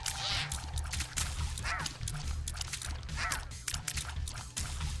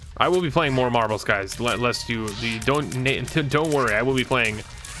 I will be playing more Marble Skies. Lest you don't worry. I will be playing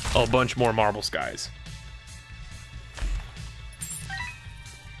a bunch more Marble Skies.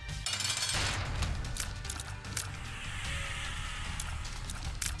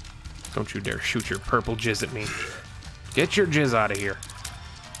 Don't you dare shoot your purple jizz at me. Get your jizz out of here.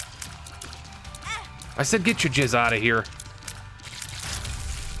 I said get your jizz out of here.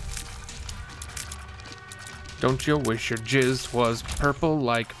 Don't you wish your jizz was purple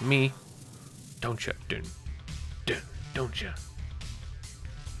like me? Don't you? Don't you?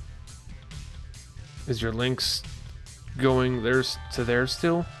 Is your links going to there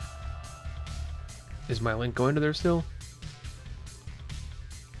still? Is my link going to there still?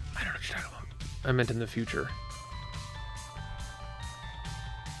 I don't know what you're talking about. I meant in the future.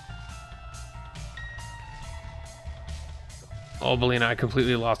 Oh, Belina, I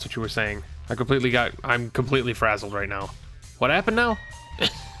completely lost what you were saying. I'm completely frazzled right now. What happened now?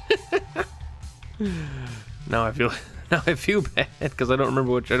 Now I feel bad because I don't know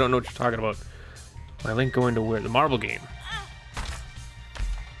what you're talking about. My link going to where? The marble game.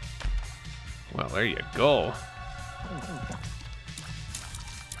 Well, there you go.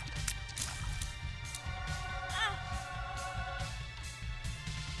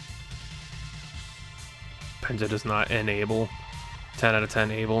 Penta does not enable. 10 out of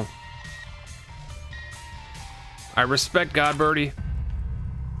 10 able. I respect Godbirdie.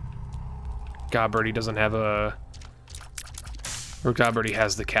 Godbirdie doesn't have a... Or Godbirdie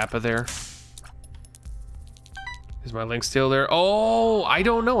has the Kappa there. Is my link still there? Oh, I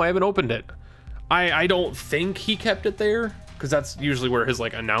don't know. I haven't opened it. I don't think he kept it there, because that's usually where his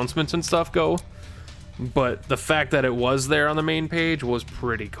like announcements and stuff go. But the fact that it was there on the main page was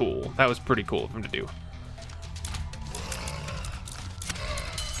pretty cool. That was pretty cool of him to do.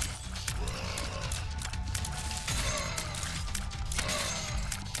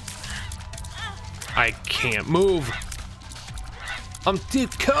 I can't move. I'm too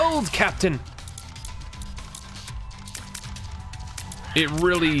cold, Captain. It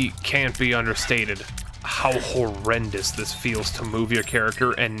really can't be understated how horrendous this feels to move your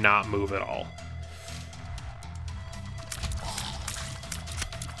character and not move at all.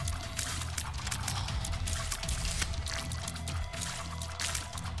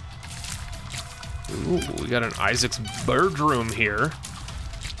 Ooh, we got an Isaac's bedroom here.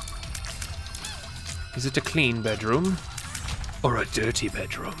 Is it a clean bedroom or a dirty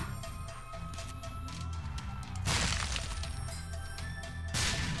bedroom?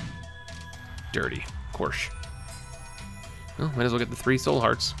 Dirty, of course. Well, might as well get the 3 soul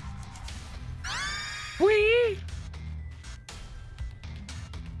hearts. Whee!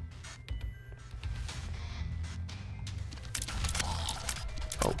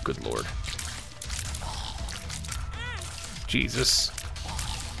 Oh, good lord. Jesus.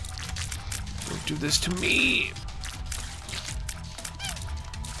 Don't do this to me.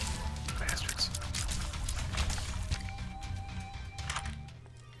 Bastards.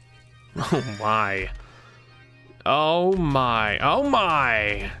 Oh my. Oh my. Oh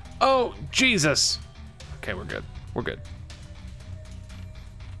my. Oh, Jesus. Okay, we're good. We're good.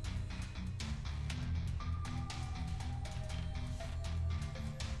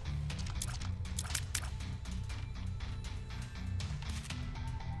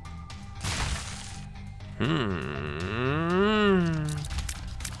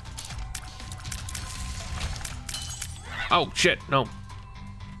 Oh, shit, no.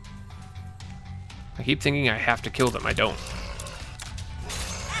 I keep thinking I have to kill them. I don't.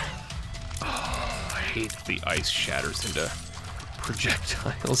 Oh, I hate the ice shatters into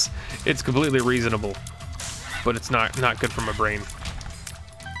projectiles. It's completely reasonable, but it's not good for my brain.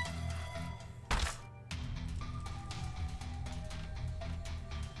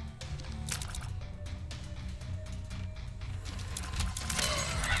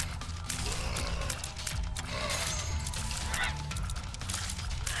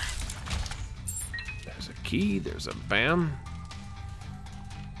 Key, there's a bam.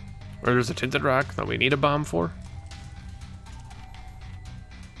 Or there's a tinted rock that we need a bomb for.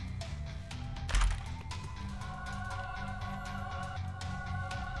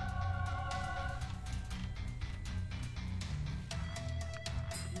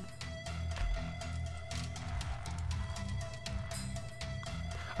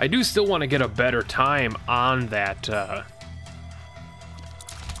 I do still want to get a better time on that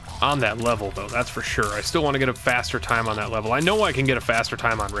level, though. That's for sure. I still want to get a faster time on that level. I know I can get a faster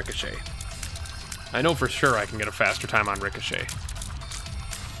time on Ricochet. I know for sure I can get a faster time on Ricochet.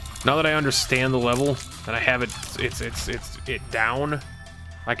 Now that I understand the level and I have it down,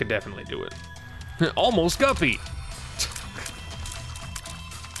 I could definitely do it. Almost Guppy.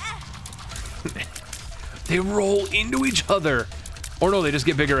 They roll into each other. Or no, they just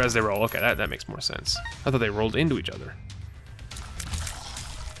get bigger as they roll. Okay, that makes more sense. I thought they rolled into each other.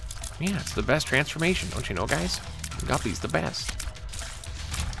 Yeah, it's the best transformation, don't you know, guys? Guppy's the best.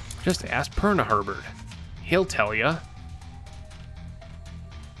 Just ask Perna Herbert. He'll tell ya.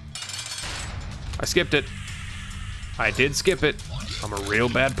 I skipped it. I did skip it. I'm a real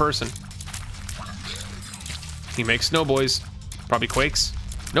bad person. He makes snow boys. Probably quakes.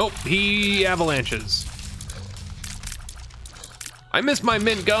 Nope, he avalanches. I missed my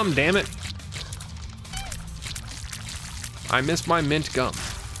mint gum, damn it. I missed my mint gum.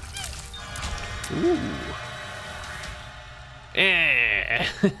 Ooh. Eh.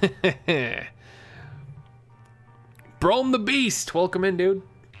 Brome the Beast, welcome in, dude.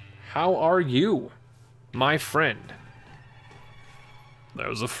 How are you, my friend?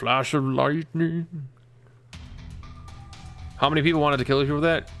 There's a flash of lightning. How many people wanted to kill you with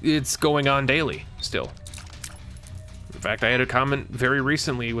that? It's going on daily, still. In fact, I had a comment very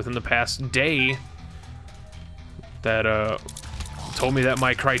recently, within the past day, that told me that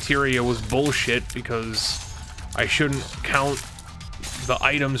my criteria was bullshit because I shouldn't count the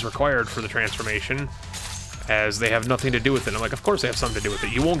items required for the transformation as they have nothing to do with it. I'm like, of course they have something to do with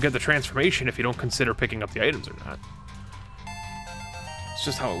it. You won't get the transformation if you don't consider picking up the items or not. It's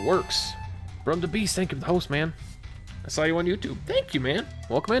just how it works. Brome the Beast, thank you for the host, man. I saw you on YouTube. Thank you, man.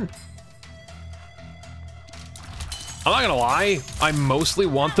 Welcome in. I'm not gonna lie, I mostly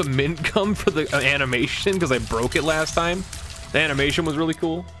want the mint gum for the animation because I broke it last time. The animation was really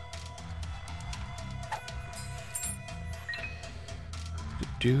cool.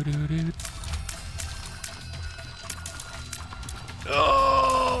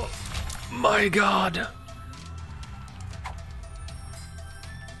 Oh my god.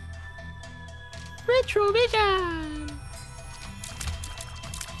 Retrovision.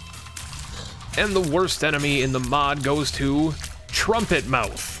 And the worst enemy in the mod goes to Trumpet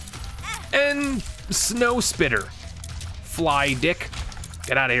Mouth and Snow Spitter. Fly dick.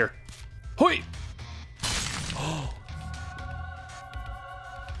 Get out of here. Hoi!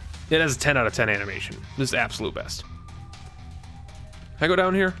 It has a 10 out of 10 animation. This is absolute best. Can I go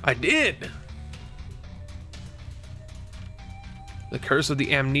down here? I did! The Curse of the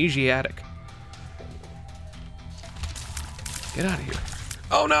Amnesiatic. Get out of here.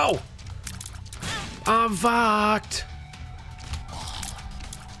 Oh no! I'm fucked!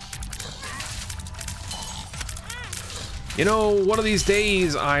 You know, one of these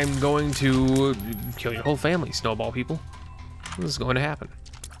days I'm going to kill your whole family, Snowball people. This is going to happen.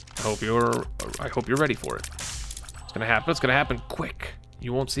 I hope you're ready for it. It's gonna happen. It's gonna happen quick.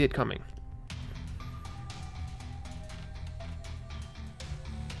 You won't see it coming.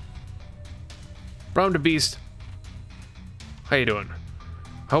 Brome the Beast. How you doing?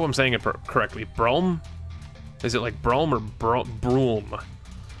 I hope I'm saying it correctly. Brome? Is it like Brome or Broom?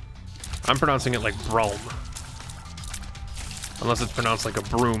 I'm pronouncing it like Brome. Unless it's pronounced like a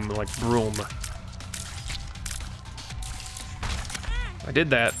broom, like broom. I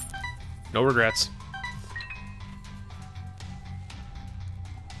did that. No regrets.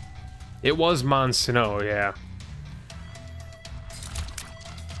 It was Mon Snow, yeah.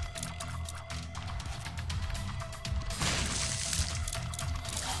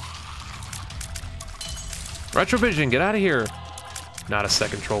 Retrovision, get out of here. Not a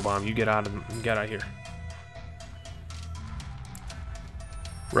second troll bomb. You get out of here.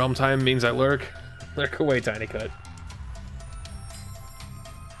 Realm time means I lurk. Lurk away, Tiny Cut.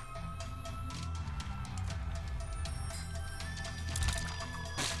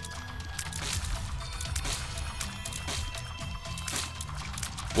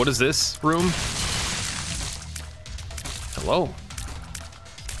 What is this room? Hello.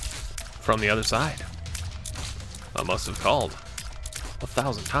 From the other side. I must have called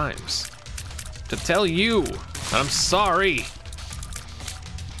 1,000 times to tell you I'm sorry.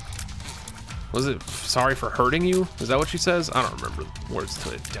 Was it sorry for hurting you? Is that what she says? I don't remember the words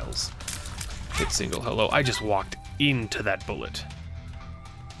till it tells. Hit single hello. I just walked into that bullet.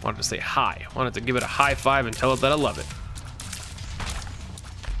 Wanted to say hi. Wanted to give it a high five and tell it that I love it.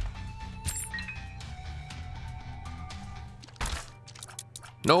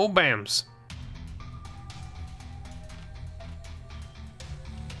 No bams.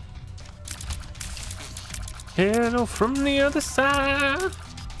 Hello from the other side.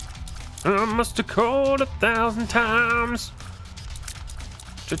 I must have called 1,000 times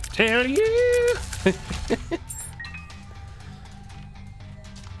to tell you.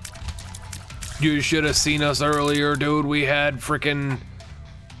 You should have seen us earlier, dude. We had frickin'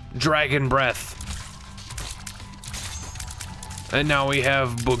 dragon breath. And now we have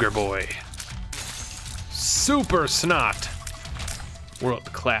Booger Boy. Super snot. World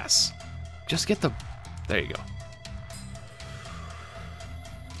class. Just get the... There you go.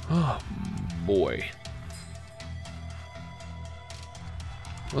 Oh, boy.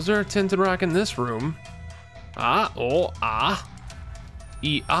 Was there a tinted rock in this room? Ah, oh, ah.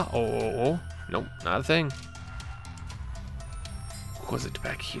 E, ah, oh, oh, oh. Nope, not a thing. What was it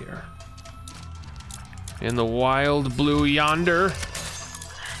back here? In the wild blue yonder.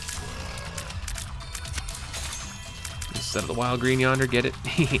 Instead of the wild green yonder, get it?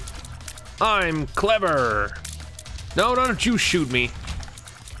 I'm clever. No, don't you shoot me.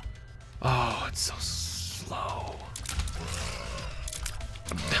 Oh, it's so slow.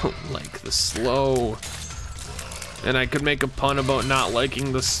 I don't like the slow. And I could make a pun about not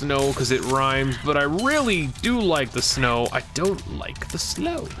liking the snow because it rhymes, but I really do like the snow. I don't like the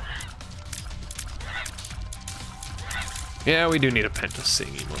slow. Yeah, we do need a penta sing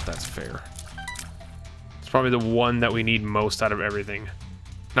emote, that's fair. It's probably the one that we need most out of everything.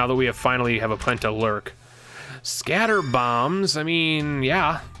 Now that we finally have a penta lurk. Scatter bombs, I mean,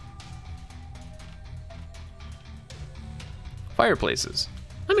 yeah. Fireplaces,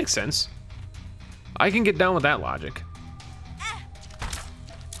 that makes sense. I can get down with that logic.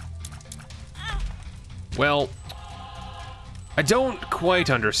 Well, I don't quite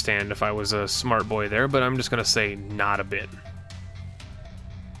understand if I was a smart boy there, but I'm just gonna say not a bit.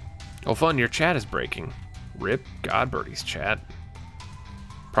 Oh fun, your chat is breaking. Rip Godbirdie's chat.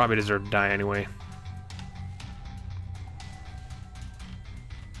 Probably deserved to die anyway.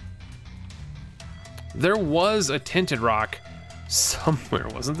 There was a tinted rock somewhere,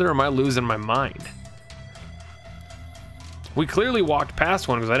 wasn't there? Or am I losing my mind? We clearly walked past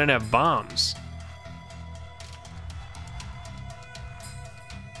one because I didn't have bombs.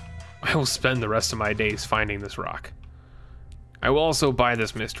 I will spend the rest of my days finding this rock. I will also buy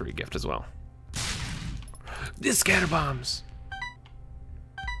this mystery gift as well. The scatter bombs.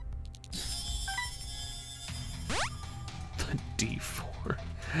 The D4.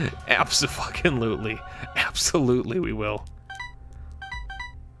 Abso-fucking-lutely. Absolutely we will.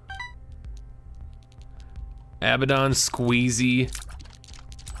 Abaddon, Squeezy,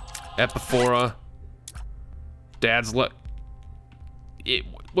 Epiphora, Dad's When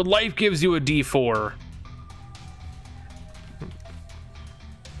life gives you a D4,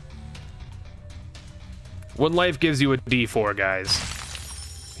 when life gives you a D4, guys,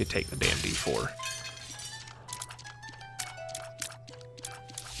 you take the damn D4.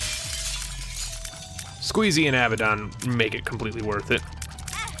 Squeezy and Abaddon make it completely worth it.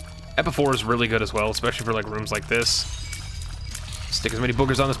 Epiphora is really good as well, especially for like rooms like this. Stick as many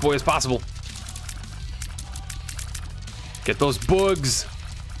boogers on this boy as possible. Get those boogs.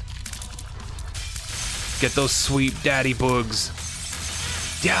 Get those sweet daddy boogs.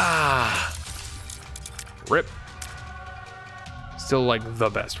 Yeah. Rip. Still like the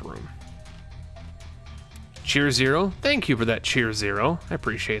best room. Cheer Zero. Thank you for that, Cheer Zero. I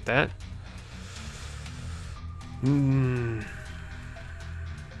appreciate that. I'm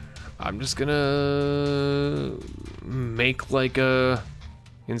just gonna make like a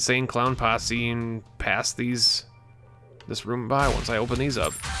insane clown posse and pass this room by once I open these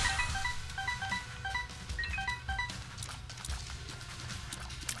up.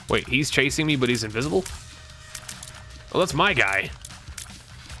 Wait, he's chasing me, but he's invisible? Oh, that's my guy.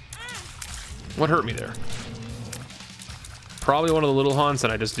 What hurt me there? Probably one of the little haunts,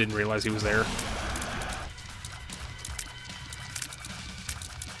 and I just didn't realize he was there.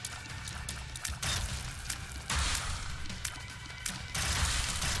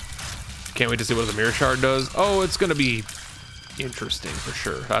 Can't wait to see what the mirror shard does. Oh, it's gonna be interesting for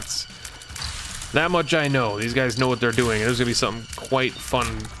sure. That's that much I know. These guys know what they're doing. There's gonna be something quite fun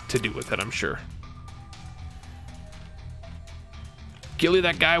to do with it, I'm sure. Gilly,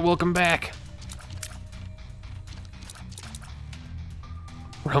 that guy, welcome back.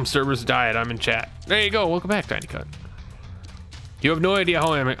 Realm servers died. I'm in chat. There you go. Welcome back, Tiny Cut. You have no idea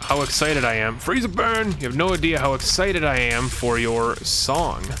how excited I am. Freeze a burn. You have no idea how excited I am for your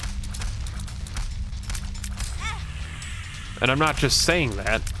song. And I'm not just saying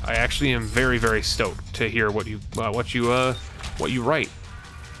that. I actually am very, very stoked to hear what you write.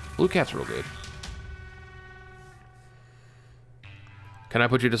 Blue Cat's real good. Can I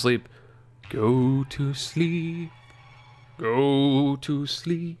put you to sleep? Go to sleep. Go to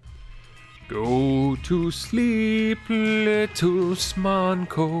sleep. Go to sleep, little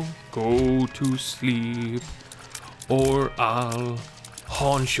Smanko. Go to sleep, or I'll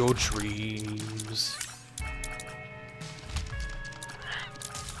haunt your dreams.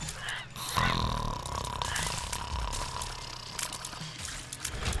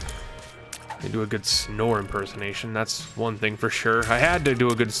 I do a good snore impersonation, that's one thing for sure. I had to do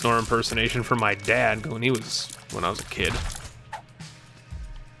a good snore impersonation for my dad when I was a kid.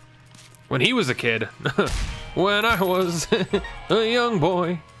 When he was a kid. When I was a young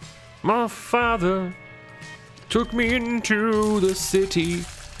boy, my father took me into the city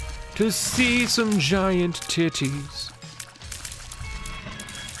to see some giant titties.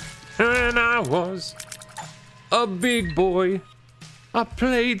 And I was a big boy. I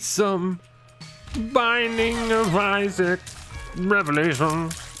played some Binding of Isaac Revelation.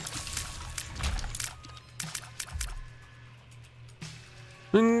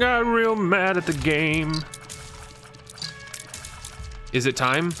 And got real mad at the game. Is it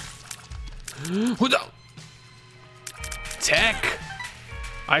time? What the? Tech!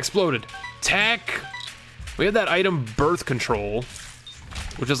 I exploded. Tech! We had that item birth control,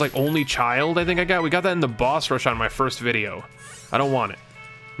 which is like only child, I think I got. We got that in the boss rush on my first video. I don't want it.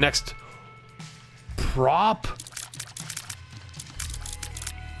 Next. Prop?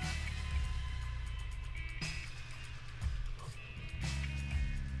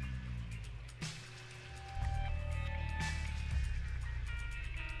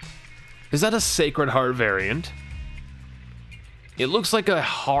 Is that a Sacred Heart variant? It looks like a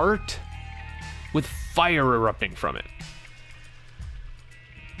heart with fire erupting from it.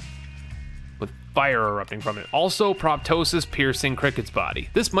 With fire erupting from it. Also, Proptosis piercing Cricket's body.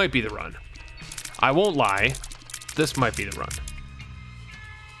 This might be the run. I won't lie. This might be the run.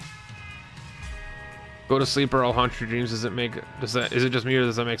 Go to sleep or I'll haunt your dreams. Is it just me or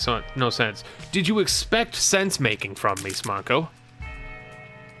does that make no sense? Did you expect sense making from me, Smanko?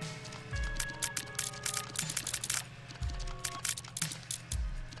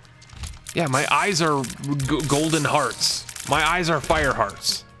 Yeah, my eyes are golden hearts. My eyes are fire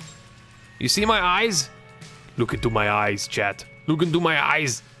hearts. You see my eyes? Look into my eyes, chat. Look into my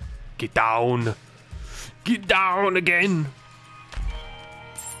eyes. Get down. Get down again.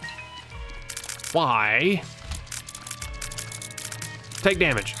 Why? Take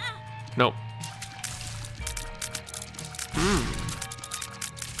damage. Nope.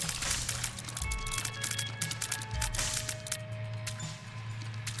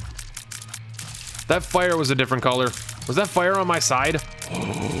 That fire was a different color. Was that fire on my side?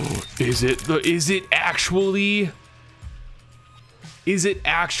 Oh, is it actually the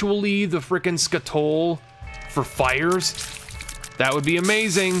frickin' Skatole for fires? That would be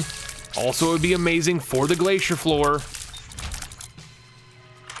amazing. Also, it would be amazing for the glacier floor.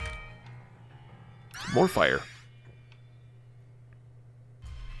 More fire.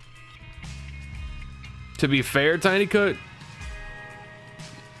 To be fair, Tiny Cut,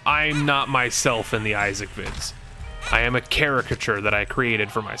 I'm not myself in the Isaac vids. I am a caricature that I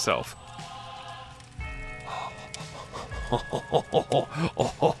created for myself.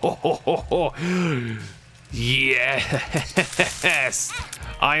 Yes!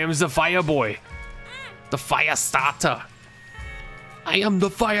 I am the fire boy. The fire starter. I am the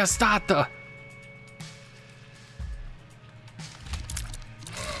fire starter.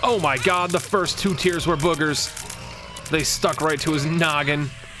 Oh my god, the first 2 tiers were boogers. They stuck right to his noggin.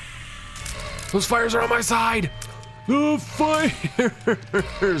 Those fires are on my side. The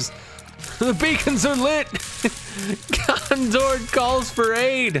fires. The beacons are lit. Gondor calls for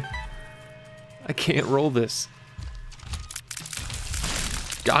aid. I can't roll this.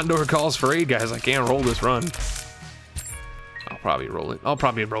 Gondor calls for aid, guys. I can't roll this run. I'll probably roll it. I'll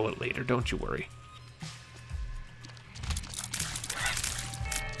probably roll it later. Don't you worry.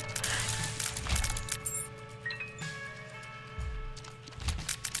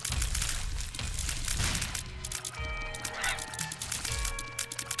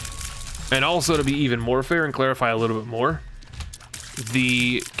 And also, to be even more fair and clarify a little bit more,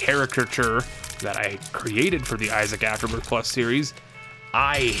 the caricature that I created for the Isaac Afterbirth Plus series,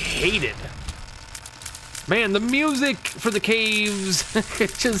 I hated. Man, the music for the caves,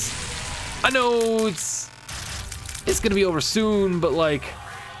 it just, I know it's gonna be over soon, but like,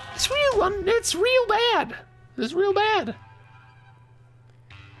 it's real bad. It's real bad.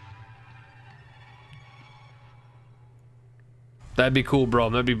 That'd be cool, bro.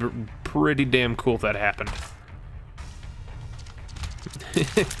 That'd be pretty damn cool if that happened.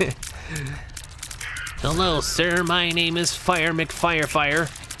 Hello, sir. My name is Fire McFirefire.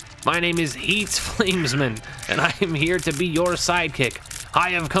 My name is Heats Flamesman, and I am here to be your sidekick. I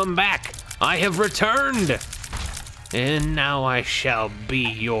have come back. I have returned. And now I shall be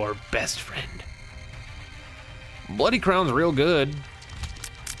your best friend. Bloody Crown's real good.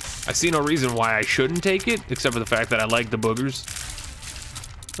 I see no reason why I shouldn't take it, except for the fact that I like the boogers.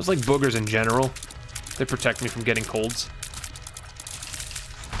 I just like boogers in general. They protect me from getting colds.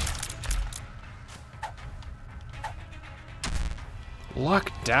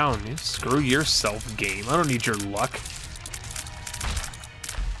 Luck down. You screw yourself, game. I don't need your luck.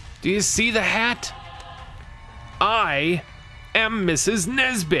 Do you see the hat? I am Mrs.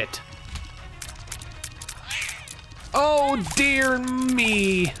 Nesbit. Oh dear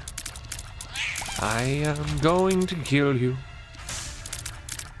me. I am going to kill you.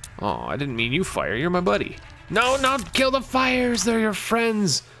 Oh, I didn't mean you, Fire. You're my buddy. No, not kill the fires. They're your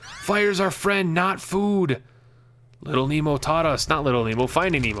friends. Fire's our friend, not food. Little Nemo taught us, not Little Nemo,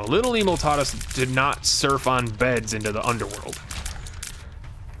 Finding Nemo. Little Nemo taught us to not surf on beds into the underworld.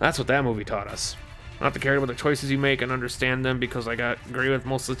 That's what that movie taught us. Not to care about the choices you make and understand them, because I got agree with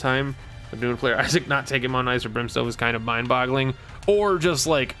most of the time. But doing Player Isaac not taking him on Ice or Brimstone is kind of mind-boggling. Or just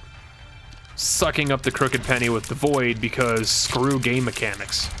like sucking up the crooked penny with the void because screw game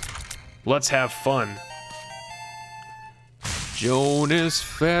mechanics. Let's have fun. Jonas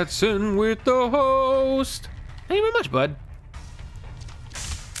Fatson with the host. Thank you very much, bud.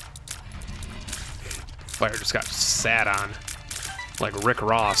 Fire just got sat on like Rick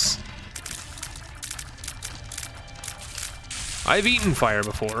Ross. I've eaten fire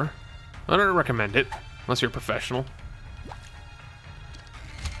before. I don't recommend it unless you're a professional.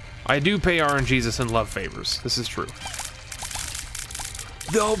 I do pay RNGesus and love favors. This is true.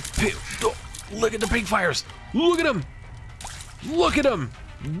 Look at the pink fires. Look at them. Look at them.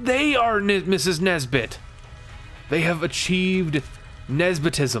 They are Mrs. Nesbit. They have achieved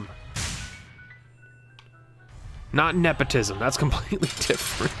Nesbitism. Not nepotism. That's completely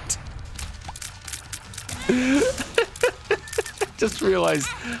different. Just realized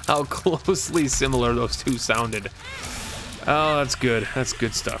how closely similar those two sounded. Oh, that's good. That's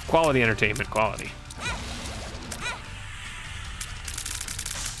good stuff. Quality entertainment, quality.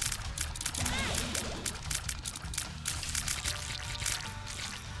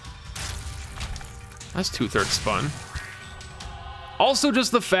 That's 2/3 spun. Also,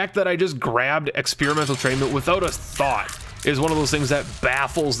 just the fact that I just grabbed experimental treatment without a thought is one of those things that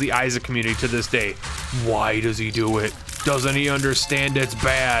baffles the Isaac community to this day. Why does he do it? Doesn't he understand it's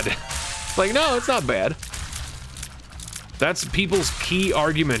bad? Like, no, it's not bad. That's people's key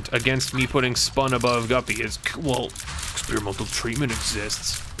argument against me putting spun above Guppy is, well, experimental treatment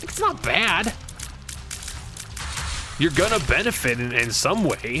exists. It's not bad. You're gonna benefit in some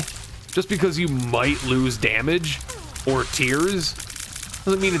way. Just because you might lose damage or tears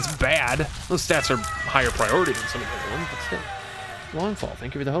doesn't mean it's bad. Those stats are higher priority than some of the other ones, but still. Longfall,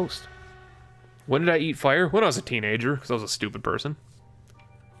 thank you for the host. When did I eat fire? When I was a teenager, because I was a stupid person.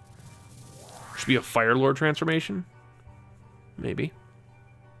 Should be a Fire Lord transformation? Maybe.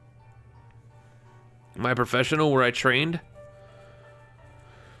 Am I a professional? Were I trained?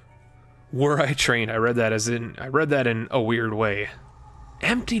 Were I trained? I read that in a weird way.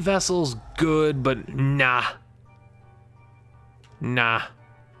 Empty Vessel's good, but nah. Nah. Have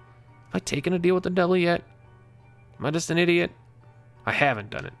I taken a deal with the devil yet? Am I just an idiot? I haven't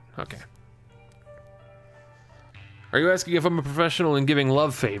done it. Okay. Are you asking if I'm a professional in giving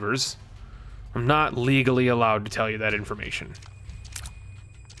love favors? I'm not legally allowed to tell you that information.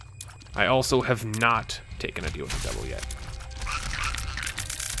 I also have not taken a deal with the devil yet.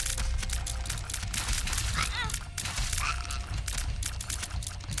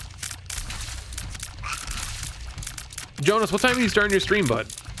 Jonas, what time are you starting your stream, bud?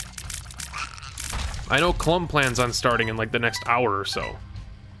 I know Clump plans on starting in like the next hour or so.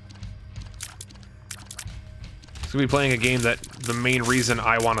 He's gonna be playing a game that the main reason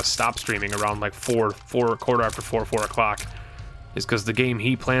I want to stop streaming around like quarter after 4 o'clock is because the game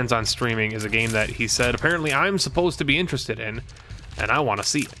he plans on streaming is a game that he said apparently I'm supposed to be interested in, and I want to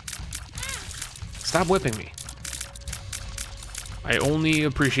see it. Stop whipping me. I only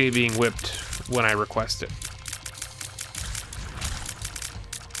appreciate being whipped when I request it.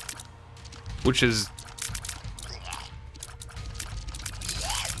 Which is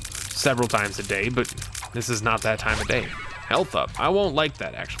several times a day, but this is not that time of day. Health up. I won't like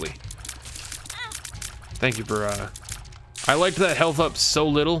that, actually. Thank you for, I liked that health up so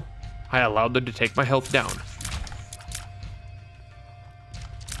little, I allowed them to take my health down.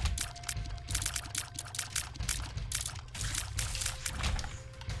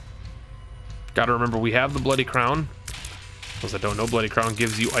 Gotta remember, we have the Bloody Crown. Those that don't know, Bloody Crown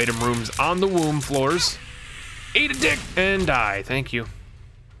gives you item rooms on the womb floors. Eat a dick and die. Thank you.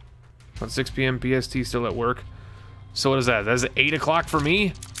 On 6 p.m. PST, still at work. So what is that? That's 8 o'clock for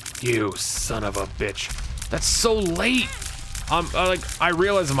me? You son of a bitch. That's so late. I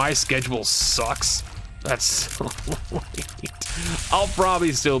realize my schedule sucks. That's so late. I'll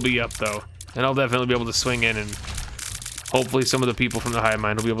probably still be up though. And I'll definitely be able to swing in, and hopefully some of the people from the Hive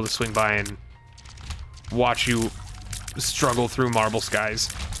Mind will be able to swing by and watch you struggle through Marble Skies.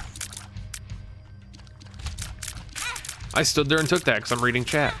 I stood there and took that because I'm reading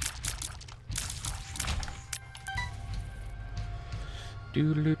chat.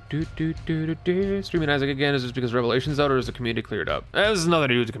 Streaming Isaac again, is this because Revelation's out or is the community cleared up? This is nothing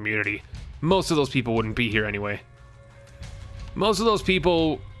to do with the community. Most of those people wouldn't be here anyway. Most of those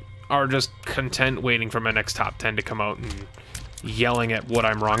people are just content waiting for my next top 10 to come out and yelling at what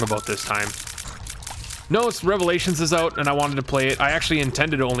I'm wrong about this time. No, it's Revelations is out and I wanted to play it. I actually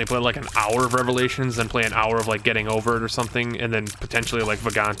intended to only play like an hour of Revelations, then play an hour of like Getting Over It or something, and then potentially like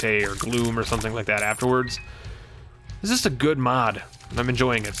Vagante or Gloom or something like that afterwards. It's just a good mod. I'm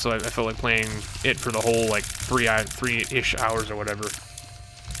enjoying it, so I felt like playing it for the whole like three-ish hours or whatever.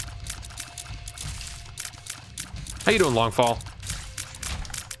 How you doing, Longfall?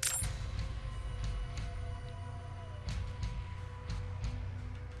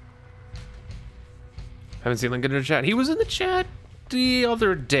 Haven't seen Lincoln in the chat. He was in the chat the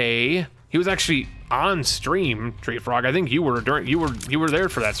other day. He was actually on stream, Treat Frog. I think you were there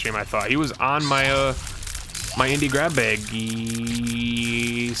for that stream. I thought he was on my my indie grab bag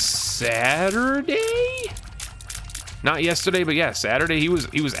Saturday. Not yesterday, but yeah, Saturday. He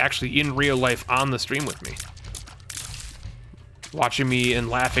was actually in real life on the stream with me, watching me and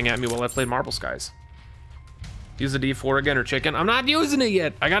laughing at me while I played Marble Skies. Use the D4 again or chicken? I'm not using it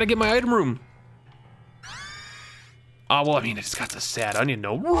yet. I gotta get my item room. Oh, well, I mean, it's got the sad onion,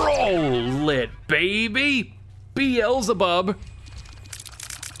 no. Roll it, baby. Beelzebub.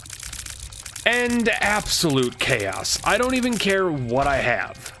 And absolute chaos. I don't even care what I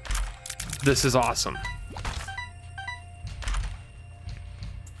have. This is awesome.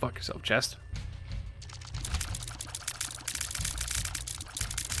 Fuck yourself, chest.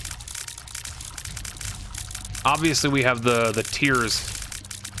 Obviously, we have the tears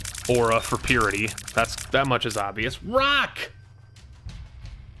aura for purity. That much is obvious. Rock!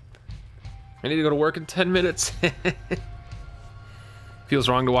 I need to go to work in 10 minutes. Feels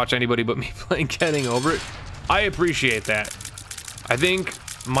wrong to watch anybody but me playing Getting Over It. I appreciate that. I think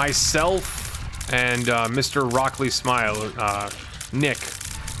myself and Mr. Rockley Smile, Nick,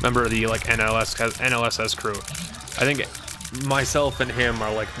 member of the like NLSS crew. I think myself and him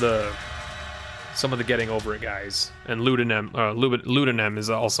are like some of the Getting Over It guys, and Ludenem is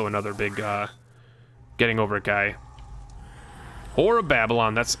also another big Getting Over It guy. Whore of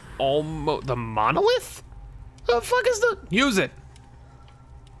Babylon, that's almost the monolith? The fuck is the use it?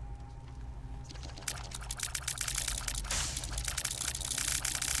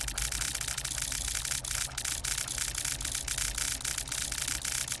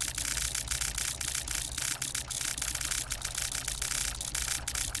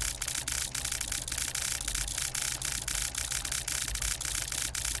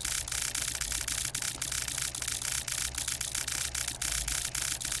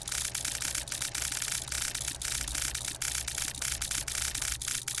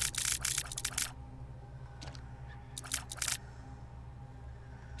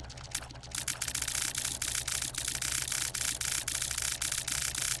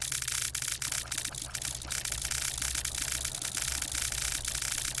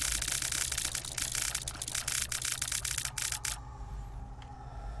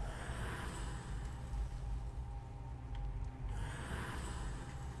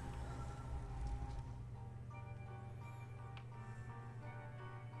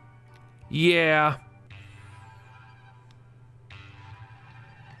 Yeah.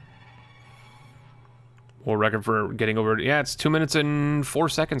 World record for Getting Over It. Yeah, it's 2 minutes and 4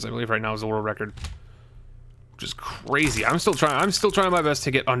 seconds, I believe, right now is the world record. Which is crazy. I'm still trying my best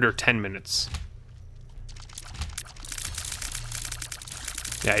to get under 10 minutes.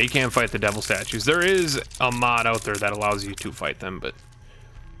 Yeah, you can't fight the devil statues. There is a mod out there that allows you to fight them, but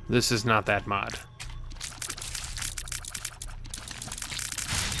this is not that mod.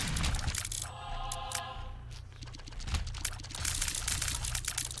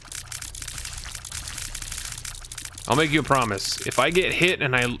 I'll make you a promise. If I get hit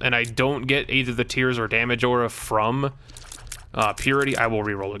and I don't get either the tears or damage aura from purity, I will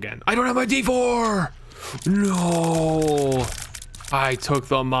reroll again. I don't have my D4. No, I took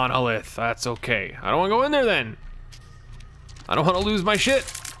the monolith. That's okay. I don't want to go in there then. I don't want to lose my shit.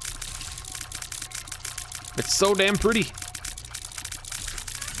 It's so damn pretty.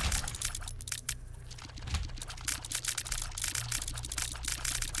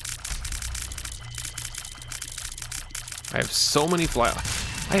 I have so many fly.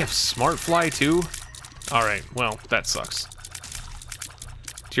 I have smart fly too. All right, well, that sucks.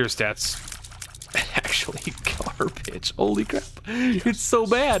 Tier stats. Actually garbage. Holy crap. It's so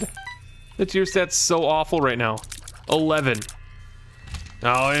bad. The tier stats so awful right now. 11.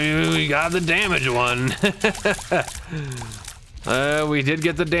 Oh, we got the damage one. We did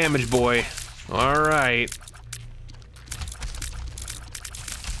get the damage boy. All right.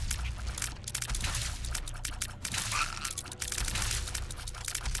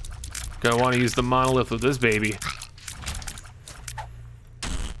 Gonna want to use the monolith of this baby.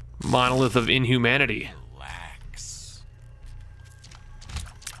 Monolith of inhumanity. Relax.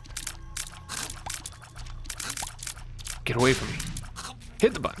 Get away from me.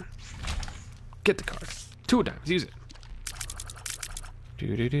 Hit the button. Get the card. 2 times. Use it.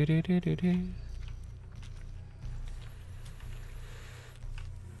 Do-do-do-do-do-do.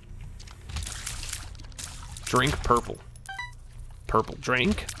 Drink purple. Purple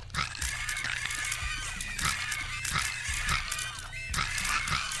drink.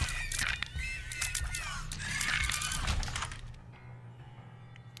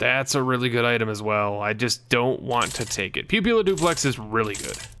 That's a really good item as well. I just don't want to take it. Pupilla Duplex is really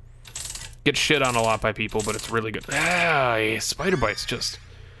good. Gets shit on a lot by people, but it's really good. Ah, Spider Bite's just...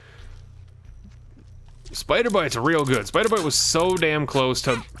 Spider Bite's real good. Spider Bite was so damn close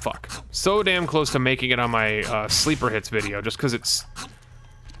to... Fuck. So damn close to making it on my Sleeper Hits video, just because it's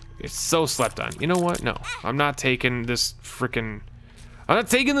so slept on. You know what? No. I'm not taking this freaking... I'm not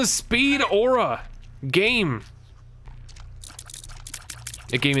taking the Speed Aura game.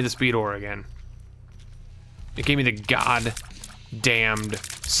 It gave me the Speed Aura again. It gave me the god-damned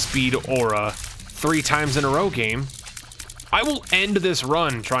Speed Aura 3 times in a row, game. I will end this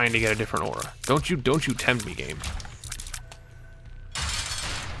run trying to get a different aura. Don't you tempt me, game.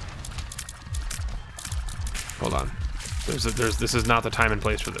 Hold on. This is not the time and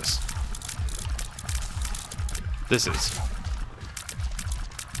place for this. This is.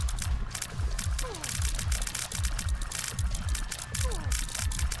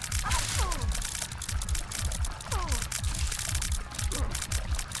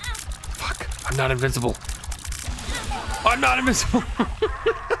 I'm not invincible. I'm not invincible.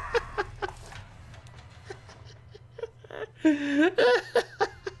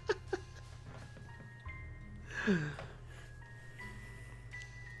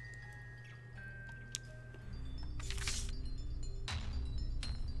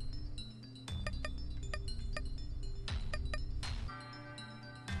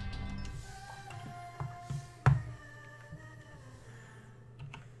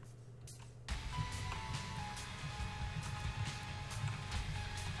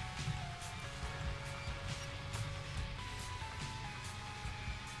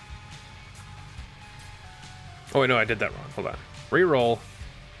 Oh wait, no, I did that wrong. Hold on. Reroll.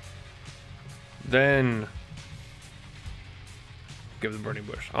 Then give the burning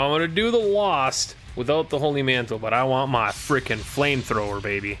bush. I'm gonna do the Lost without the holy mantle, but I want my frickin' flamethrower,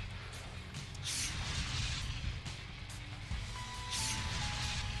 baby.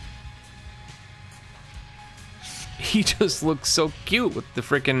 He just looks so cute with the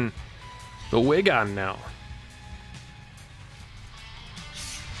frickin' the wig on now.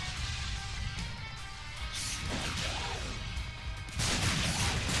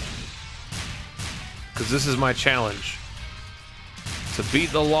 Because this is my challenge. To beat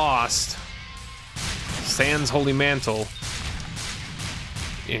the Lost sans holy mantle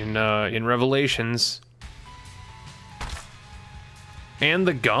in Revelations. And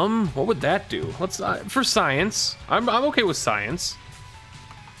the gum? What would that do? Let's for science. I'm okay with science.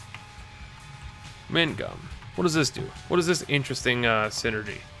 Mint gum. What does this do? What is this interesting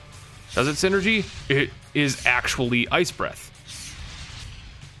synergy? Does it synergy? It is actually ice breath.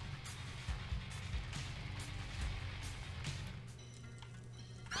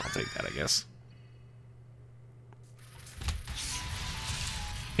 I'll take that, I guess.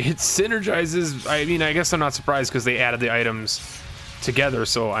 It synergizes. I mean, I guess I'm not surprised because they added the items together,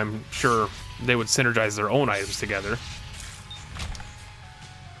 so I'm sure they would synergize their own items together.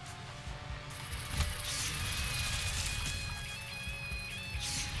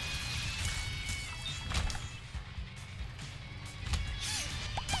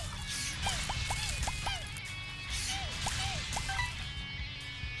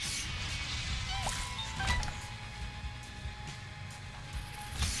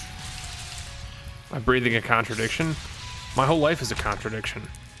 Am I breathing a contradiction? My whole life is a contradiction.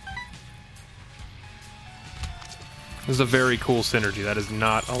 This is a very cool synergy. That is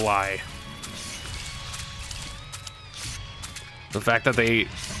not a lie. The fact that they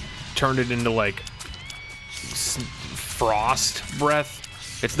turned it into, like, frost breath.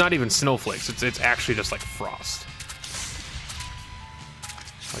 It's not even snowflakes. It's actually just, like, frost.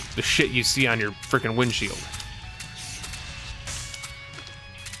 Like the shit you see on your freaking windshield.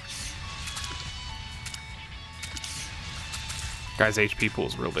 Guy's HP pool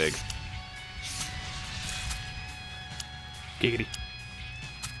is real big. Giggity.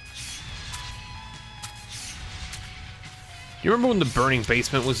 You remember when the burning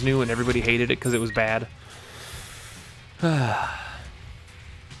basement was new and everybody hated it because it was bad?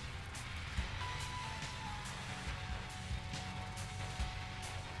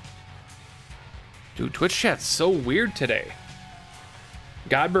 Dude, Twitch chat's so weird today.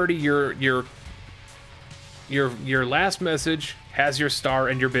 Godbirdie, your last message has your star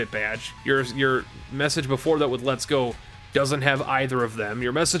and your bit badge. Your message before that with Let's Go doesn't have either of them.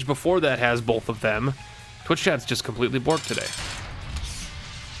 Your message before that has both of them. Twitch chat's just completely borked today.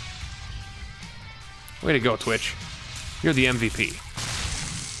 Way to go, Twitch. You're the MVP.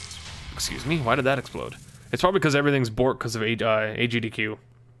 Excuse me, why did that explode? It's probably because everything's borked because of AGDQ.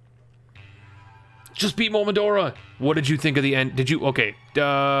 Just beat Momodora. What did you think of the end? Did you... Okay,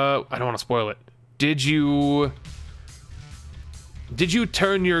 I don't want to spoil it. Did you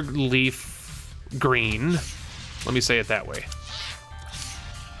turn your leaf green? Let me say it that way.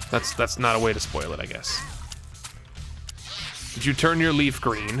 That's not a way to spoil it, I guess. Did you turn your leaf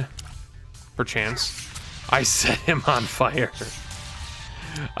green? Perchance. I set him on fire.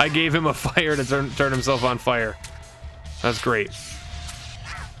 I gave him a fire to turn himself on fire. That's great.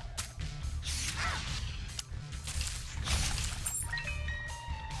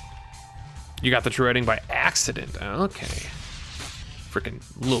 You got the true ending by accident. Okay. Freaking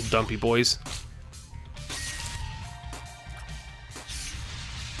little dumpy boys.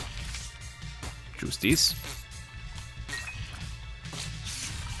 Justice.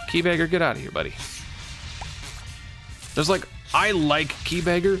 Keybagger, get out of here, buddy. There's like, I like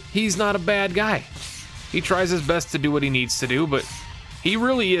Keybagger. He's not a bad guy. He tries his best to do what he needs to do, but he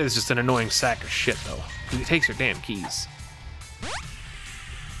really is just an annoying sack of shit, though. He takes your damn keys.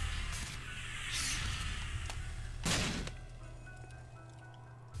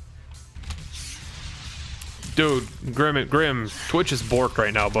 Dude, Grim, Twitch is borked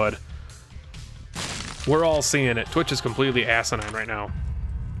right now, bud. We're all seeing it. Twitch is completely asinine right now.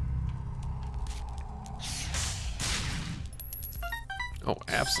 Oh,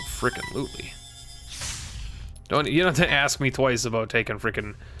 abso-frickin-lutely. You don't have to ask me twice about taking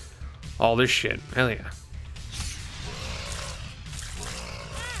frickin' all this shit. Hell yeah.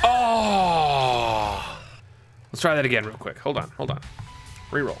 Oh! Let's try that again real quick. Hold on.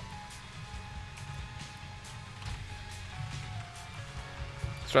 Reroll.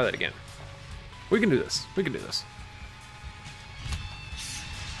 Let's try that again. We can do this.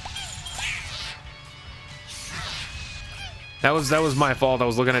 That was my fault. I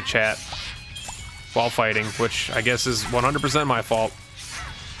was looking at chat while fighting, which I guess is 100% my fault.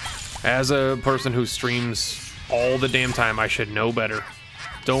 As a person who streams all the damn time, I should know better.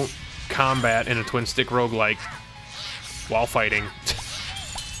 Don't combat in a twin stick roguelike while fighting.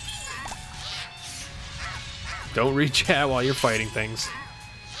 Don't read chat while you're fighting things.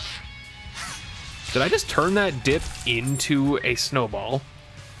 Did I just turn that dip into a snowball?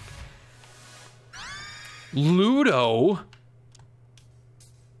 Ludo?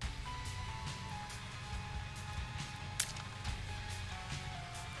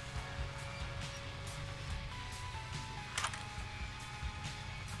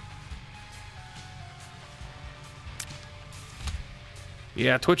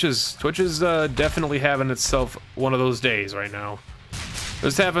 Yeah, Twitch is definitely having itself one of those days right now.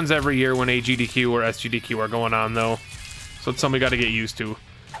 This happens every year when AGDQ or SGDQ are going on, though. So it's something we got to get used to.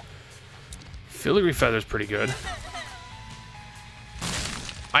 Filigree Feather's pretty good.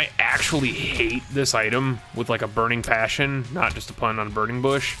 I actually hate this item with like a burning passion, not just a pun on burning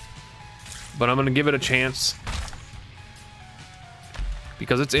bush. But I'm going to give it a chance.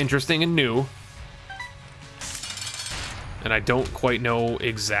 Because it's interesting and new. And I don't quite know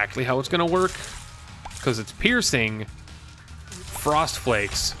exactly how it's going to work. Because it's piercing frost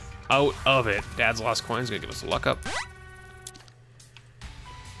flakes out of it. Dad's Lost Coin's going to give us a luck up.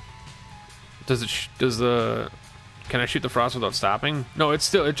 Can I shoot the frost without stopping? No, it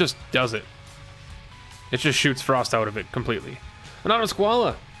just does it. It just shoots frost out of it completely. Anonymous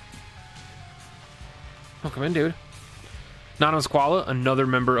Koala. Oh, come in, dude. Anonymous Koala, another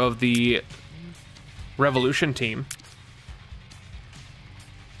member of the Revolution team.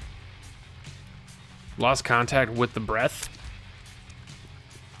 Lost contact with the breath.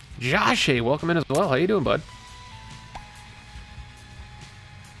 Josh, hey, welcome in as well. How you doing, bud?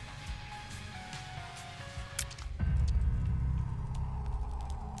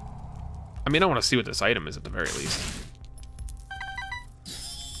 I mean, I want to see what this item is at the very least.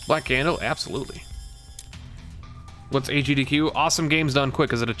 Black Candle? Absolutely. What's AGDQ? Awesome Games Done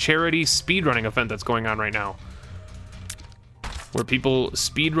Quick. Is it a charity speedrunning event that's going on right now? Where people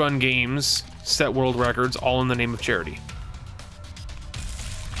speedrun games, set world records, all in the name of charity.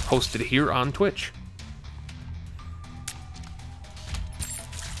 Hosted here on Twitch.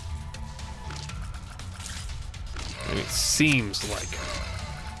 And it seems like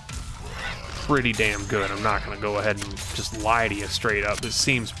pretty damn good. I'm not gonna go ahead and just lie to you straight up. It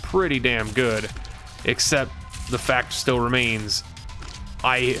seems pretty damn good, except the fact still remains,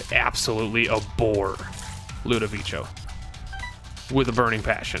 I absolutely abhor Ludovico with a burning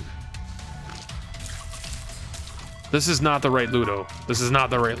passion. This is not the right Ludo. This is not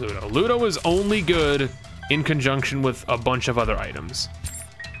the right Ludo. Ludo is only good in conjunction with a bunch of other items.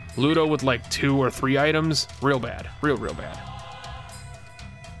 Ludo with like 2 or 3 items, real bad. Real bad.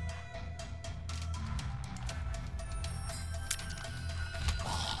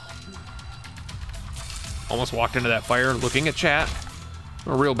 Almost walked into that fire looking at chat.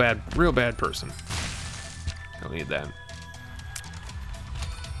 A real bad person. Don't need that.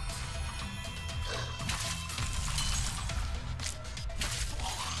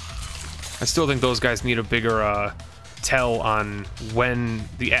 I still think those guys need a bigger tell on when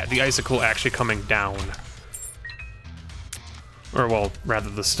the icicle actually coming down. Or well, rather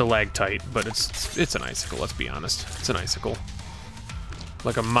the stalactite, but it's an icicle, let's be honest. It's an icicle.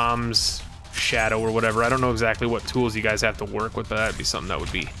 Like a mom's shadow or whatever. I don't know exactly what tools you guys have to work with, but that'd be something that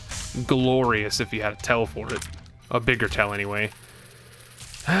would be glorious if you had a tell for it. A bigger tell anyway.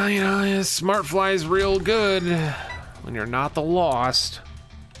 Well, you know, Smart Fly's real good when you're not the Lost.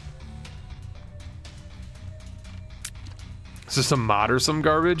 Is this some mod or some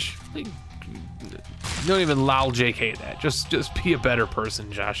garbage? Like, don't even lol JK that. Just be a better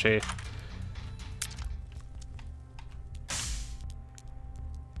person, Josh.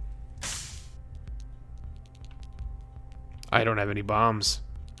 I don't have any bombs.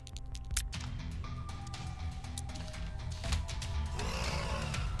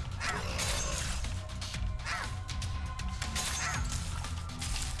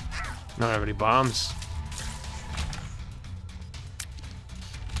 I don't have any bombs.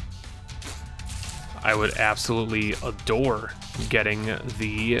 I would absolutely adore getting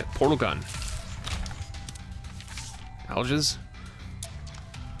the portal gun. Alges?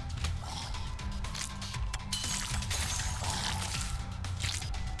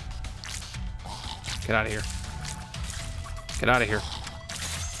 Get out of here. Get out of here.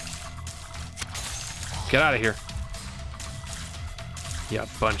 Get out of here. You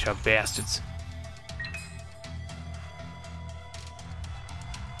bunch of bastards.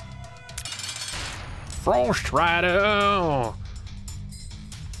 Frost Rider.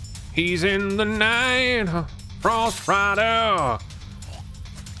 He's in the night. Frost Rider.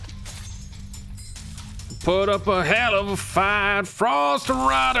 Put up a hell of a fight. Frost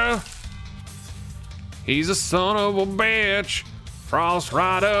Rider. He's a son of a bitch. Frost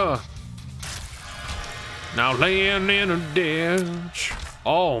Rider. Now laying in a ditch.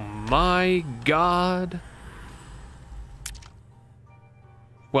 Oh my God.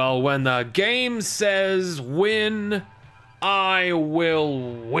 Well, when the game says win, I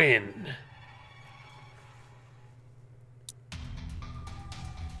will win.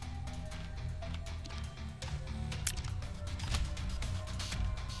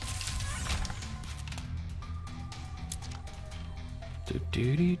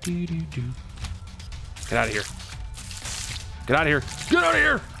 Get out of here. Get out of here. Get out of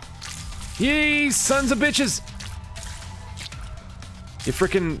here. Yee, sons of bitches. You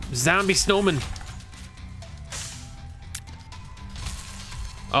freaking zombie snowman.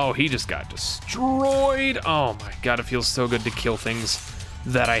 Oh, he just got destroyed. Oh my God, it feels so good to kill things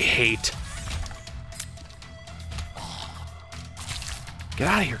that I hate. Get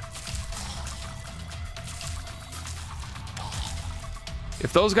out of here.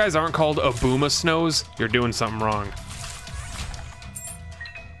 If those guys aren't called Abuma Snows, you're doing something wrong.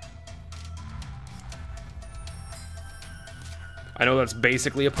 I know that's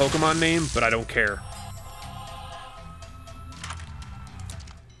basically a Pokemon name, but I don't care.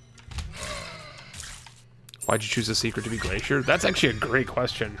 Why'd you choose a secret to be Glacier? That's actually a great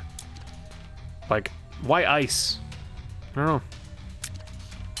question. Like, why ice? I don't know.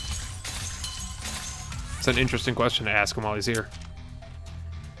 It's an interesting question to ask him while he's here.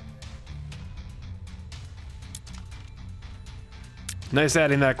 Nice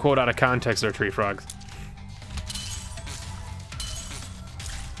adding that quote out of context there, Tree Frogs.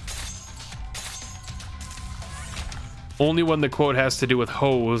 Only when the quote has to do with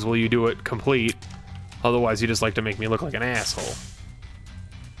hoes will you do it complete. Otherwise, you just like to make me look like an asshole.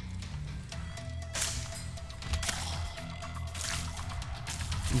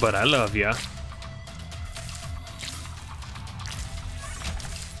 But I love ya.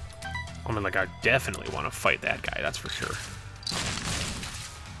 I mean, like, I definitely want to fight that guy, that's for sure.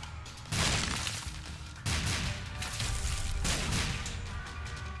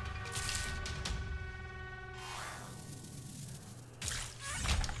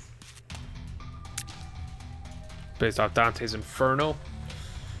 Based off Dante's Inferno.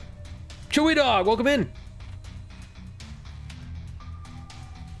 Chewy Dog, welcome in.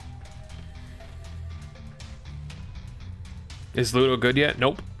 Is Ludo good yet?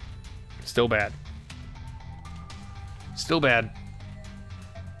 Nope. Still bad. Still bad.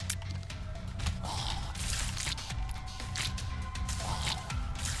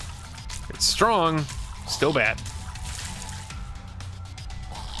 It's strong. Still bad.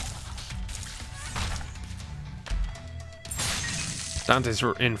 Dante's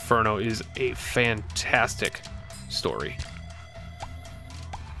Inferno is a fantastic story.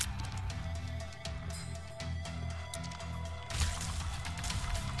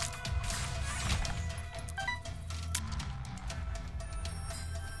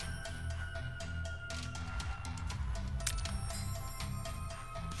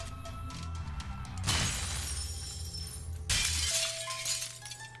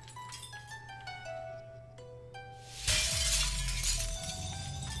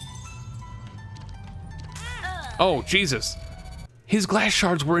 Oh, Jesus. His glass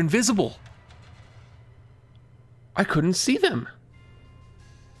shards were invisible. I couldn't see them.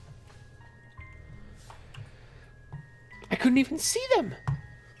 I couldn't even see them.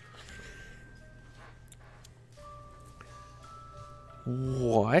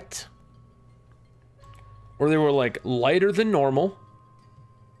 What? Or they were like lighter than normal.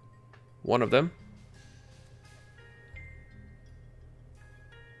 One of them.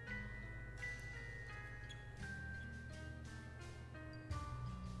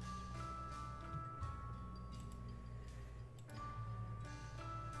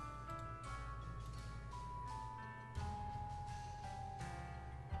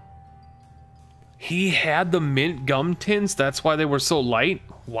 He had the mint gum tints, that's why they were so light?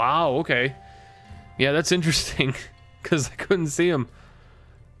 Wow, okay. Yeah, that's interesting, because I couldn't see him.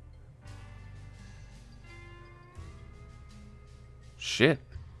 Shit.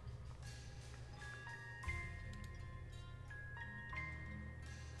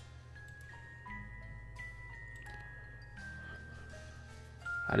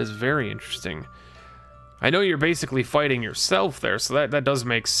 That is very interesting. I know you're basically fighting yourself there, so that does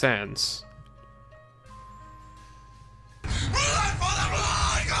make sense.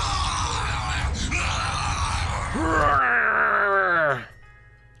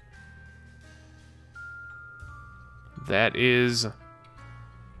 That is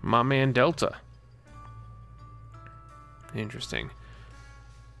my man Delta. Interesting.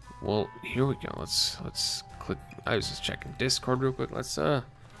 Well, here we go. Let's click. I was just checking Discord real quick. Let's got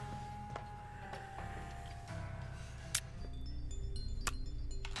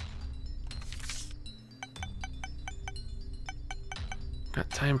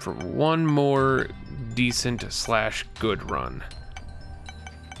time for one more decent / good run.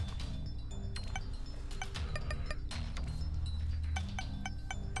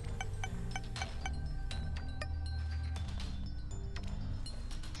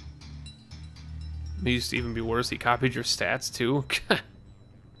 It used to even be worse. He copied your stats too.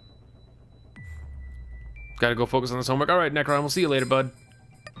 Gotta go focus on this homework. All right, Necron, we'll see you later, bud.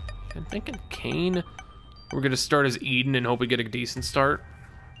 I'm thinking Kane. We're gonna start as Eden and hope we get a decent start.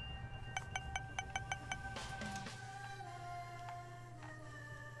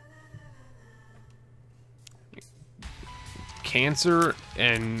 Cancer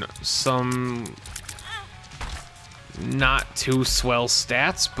and some not too swell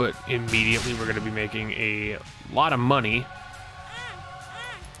stats, but immediately we're going to be making a lot of money.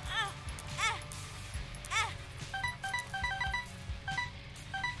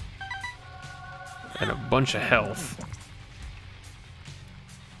 And a bunch of health.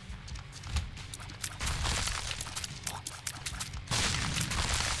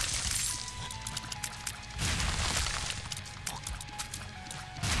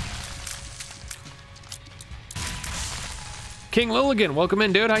 King Lilligan, welcome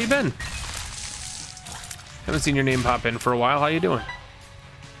in, dude. How you been? Haven't seen your name pop in for a while. How you doing?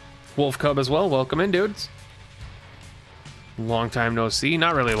 Wolf Cub as well. Welcome in, dudes. Long time no see.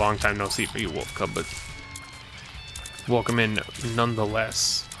 Not really a long time no see for you, Wolf Cub, but welcome in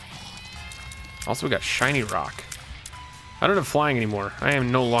nonetheless. Also, we got Shiny Rock. I don't have flying anymore. I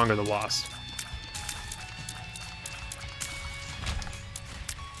am no longer the Lost.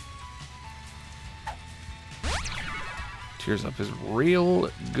 Tears Up is real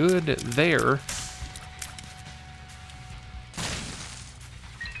good there.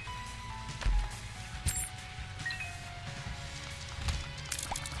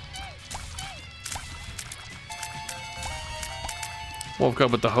 Wolf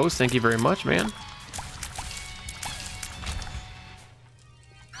Cub with the host, thank you very much, man.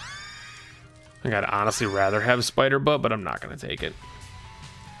 I think I'd honestly rather have Spider Butt, but I'm not gonna take it.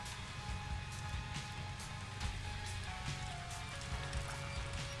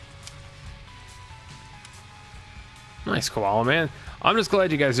 Nice koala, man. I'm just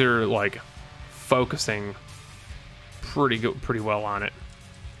glad you guys are like focusing pretty well on it.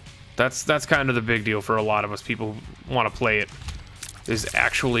 That's kind of the big deal for a lot of us people who want to play it, is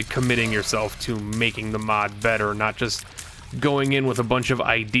actually committing yourself to making the mod better, not just going in with a bunch of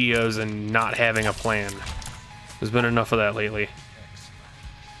ideas and not having a plan. There's been enough of that lately.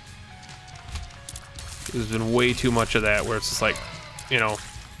 There's been way too much of that where it's just like, you know,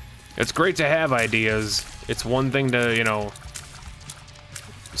 it's great to have ideas. It's one thing to, you know,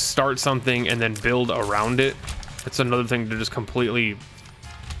 start something and then build around it. It's another thing to just completely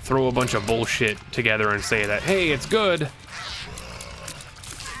throw a bunch of bullshit together and say that, hey, it's good,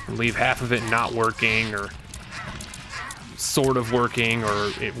 and leave half of it not working or sort of working,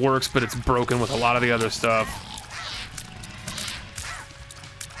 or it works but it's broken with a lot of the other stuff.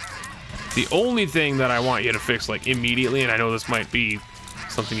 The only thing that I want you to fix like immediately, and I know this might be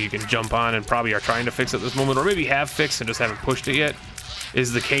something you can jump on and probably are trying to fix at this moment, or maybe have fixed and just haven't pushed it yet,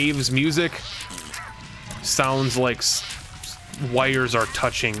 is the caves music. Sounds like wires are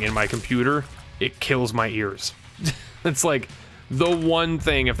touching in my computer. It kills my ears. It's like the one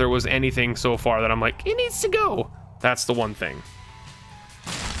thing, if there was anything so far that I'm like, it needs to go, that's the one thing.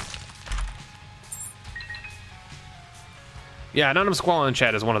 Yeah, Anonymous Squall in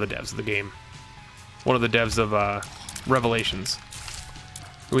chat is one of the devs of the game. One of the devs of Revelations.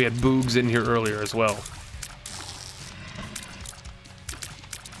 We had Boogs in here earlier as well.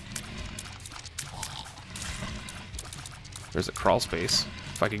 There's a crawl space.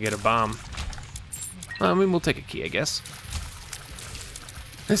 If I could get a bomb. I mean, we'll take a key, I guess.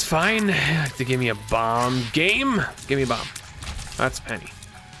 It's fine to give me a bomb. Game, give me a bomb. That's a penny.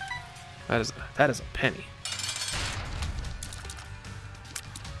 That is a penny.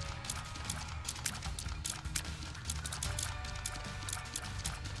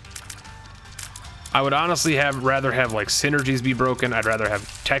 I would honestly rather have like synergies be broken. I'd rather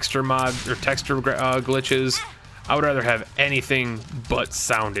have texture mods or texture glitches. I would rather have anything but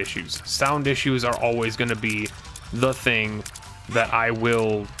sound issues. Sound issues are always going to be the thing that I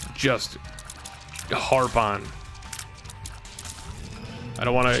will just harp on. I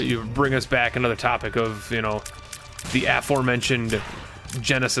don't want to bring us back another topic of, you know, the aforementioned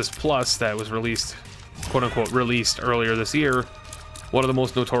Genesis Plus that was released, quote unquote, released earlier this year. One of the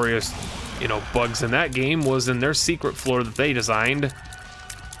most notorious, you know, bugs in that game was in their secret floor that they designed.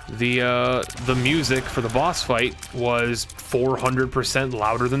 The music for the boss fight was 400%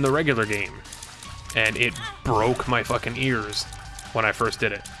 louder than the regular game, and it broke my fucking ears when I first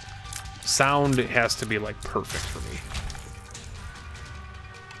did it. Sound has to be like perfect for me.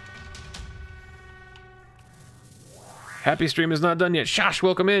 Happy Stream is not done yet. Shosh,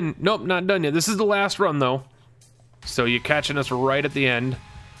 welcome in. Nope, not done yet. This is the last run though, so you're catching us right at the end.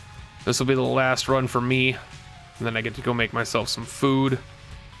 This will be the last run for me, and then I get to go make myself some food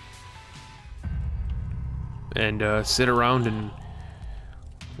and sit around and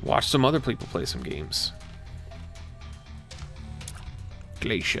watch some other people play some games.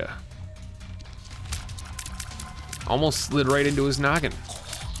 Glacier. Almost slid right into his noggin.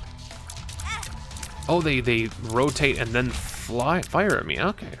 Oh, they rotate and then fire at me.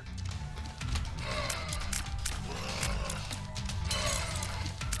 Okay.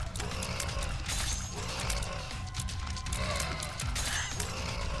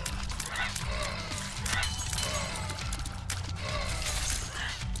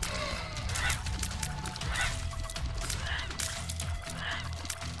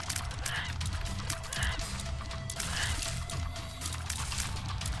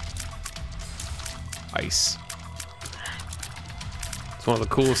 Ice. It's one of the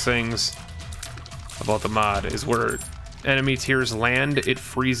coolest things about the mod is where enemy tiers land, it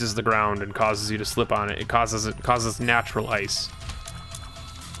freezes the ground and causes you to slip on it. It causes natural ice.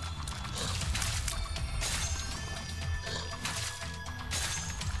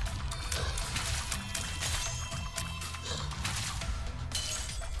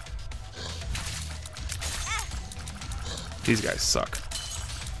 These guys suck.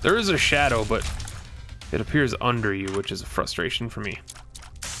 There is a shadow, but it appears under you, which is a frustration for me.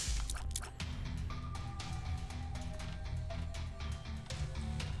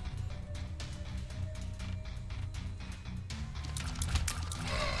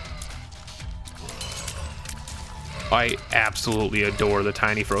 I absolutely adore the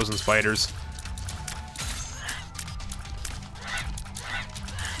tiny frozen spiders.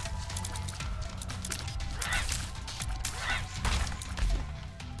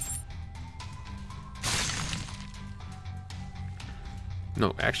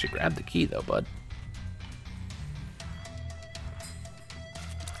 No, actually grab the key though, bud.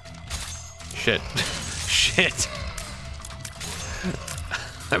 Shit. Shit.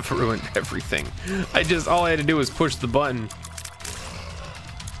 I've ruined everything. All I had to do was push the button.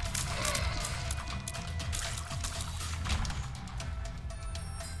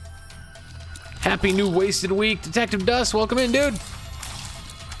 Happy new wasted week, Detective Dust. Welcome in, dude.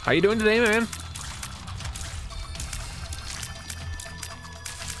 How you doing today, man?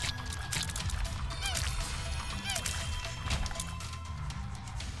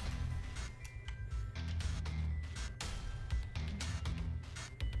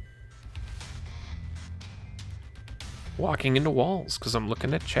 Walking into walls because I'm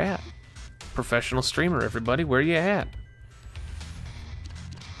looking at chat. Professional streamer, everybody, where you at?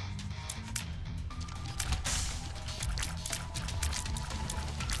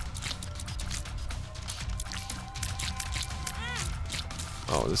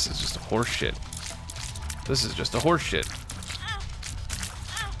 Oh, this is just a horse shit. This is just a horse shit.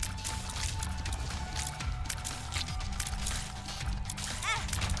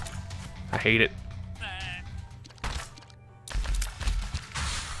 I hate it.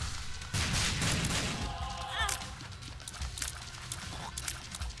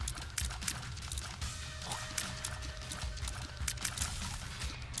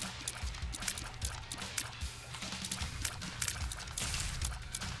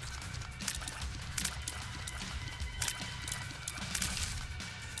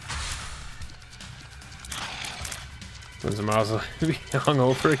 When's the mouse be hung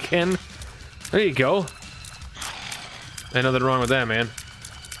over again? There you go. Ain't nothing wrong with that, man.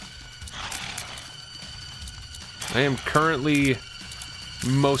 I am currently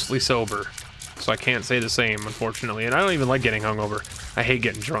mostly sober, so I can't say the same, unfortunately. And I don't even like getting hungover. I hate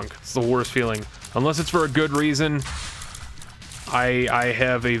getting drunk. It's the worst feeling. Unless it's for a good reason. I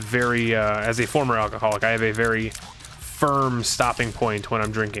have a very, as a former alcoholic, I have a very firm stopping point when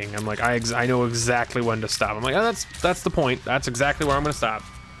I'm drinking. I'm like, I know exactly when to stop. I'm like, oh, that's the point. That's exactly where I'm gonna stop.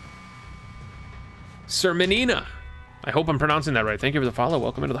 Sir Menina. I hope I'm pronouncing that right. Thank you for the follow.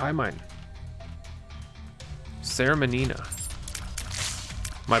 Welcome into the Hive Mind. Sarah Menina.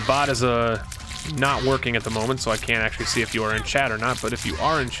 My bot is not working at the moment, so I can't actually see if you are in chat or not. But if you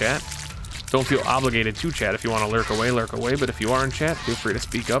are in chat, don't feel obligated to chat. If you want to lurk away, lurk away. But if you are in chat, feel free to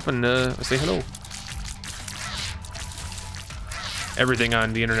speak up and say hello. Everything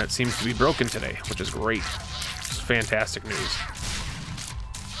on the internet seems to be broken today, which is great. It's fantastic news.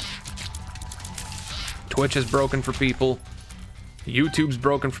 Twitch is broken for people. YouTube's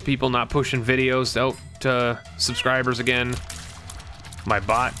broken for people not pushing videos out to subscribers again. My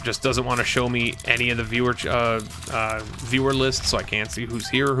bot just doesn't want to show me any of the viewer lists, so I can't see who's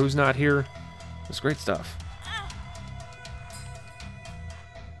here or who's not here. It's great stuff.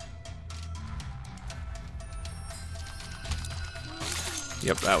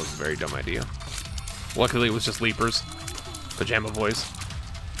 Yep, that was a very dumb idea. Luckily, it was just Leapers. Pajama Boys.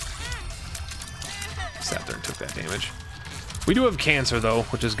 Sat there and took that damage. We do have cancer, though,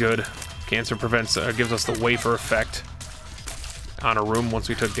 which is good. Cancer prevents, gives us the wafer effect on a room once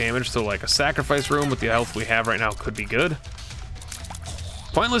we took damage. So, like, a sacrifice room with the health we have right now could be good.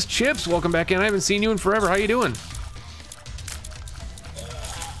 Pointless Chips, welcome back in. I haven't seen you in forever. How you doing?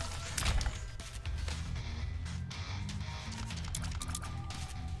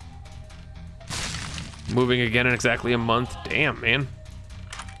 Moving again in exactly a month. Damn, man.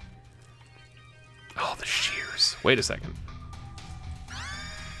 Oh, the shears. Wait a second.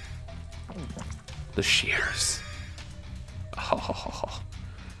 The shears. Oh,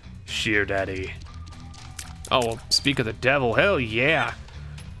 shear daddy. Oh, well, speak of the devil. Hell yeah.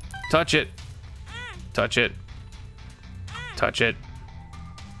 Touch it. Touch it. Touch it.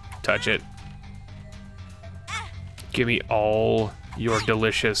 Touch it. Give me all your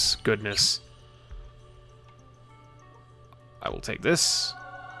delicious goodness. I will take this.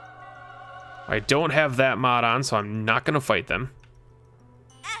 I don't have that mod on, so I'm not going to fight them.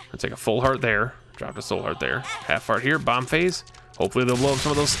 I'll take a full heart there. Dropped a soul heart there. Half heart here. Bomb phase. Hopefully they'll blow up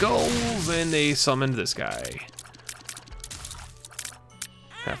some of those skulls, and they summoned this guy.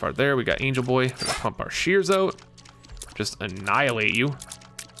 Half art there. We got Angel Boy. We're gonna pump our shears out. Just annihilate you.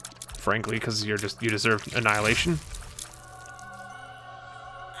 Frankly, because you deserve annihilation.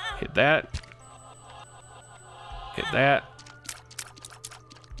 Hit that. Hit that.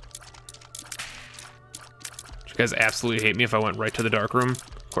 You guys absolutely hate me if I went right to the dark room?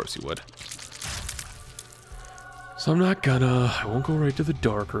 Of course you would. So I'm not gonna. I won't go right to the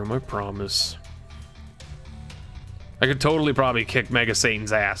dark room, I promise. I could totally probably kick Mega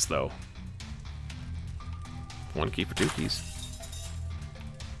Satan's ass, though. 1 key for 2 keys.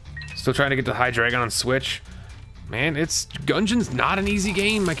 Still trying to get the High Dragon on Switch. Man, Gungeon's not an easy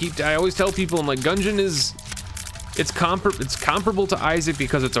game. I always tell people, I'm like, Gungeon is... It's comparable to Isaac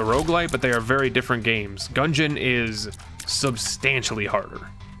because it's a roguelite, but they are very different games. Gungeon is substantially harder.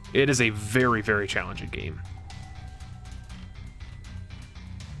 It is a very, very challenging game.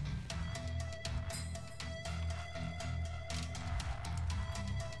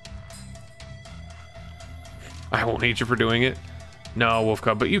 I won't hate you for doing it. No, Wolf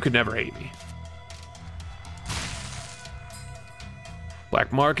Cub, but you could never hate me.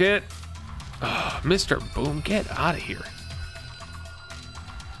 Black Market. Oh, Mr. Boom, get out of here.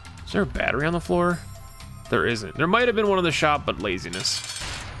 Is there a battery on the floor? There isn't. There might have been one in the shop, but laziness.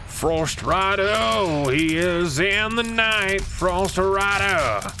 Frost Rider, he is in the night. Frost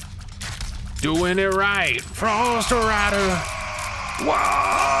Rider, doing it right. Frost Rider.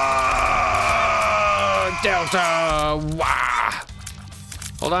 Whoa! Delta. Wah!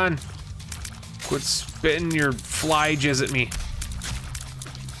 Hold on. Quit spitting your fly jizz at me.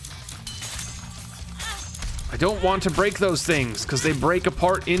 I don't want to break those things because they break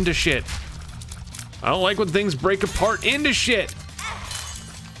apart into shit. I don't like when things break apart into shit.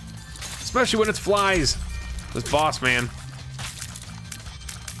 Especially when it's flies. This boss, man.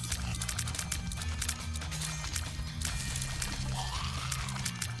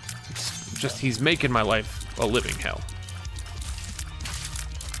 It's just, he's making my life a living hell.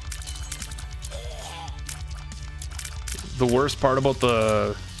 The worst part about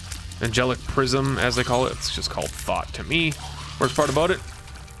the Angelic Prism, as they call it, it's just called Thought to me. Worst part about it,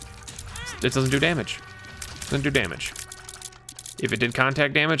 it doesn't do damage. It doesn't do damage. If it did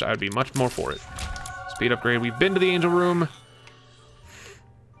contact damage, I would be much more for it. Speed upgrade. We've been to the Angel Room.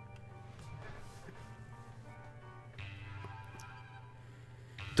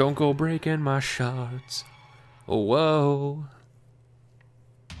 Don't go breaking my shards. Oh, whoa.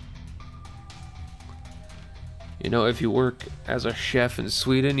 You know, if you work as a chef in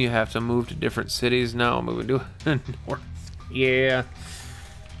Sweden, you have to move to different cities. Now I'm moving to north. Yeah.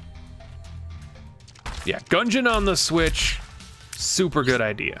 Yeah, Gungeon on the Switch, super good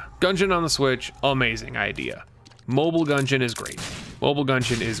idea. Gungeon on the Switch, amazing idea. Mobile Gungeon is great. Mobile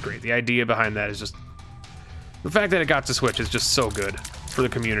Gungeon is great. The idea behind that is just... The fact that it got to Switch is just so good for the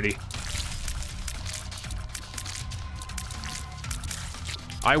community.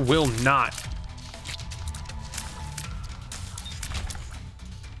 I will not.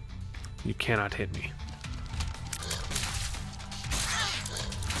 You cannot hit me.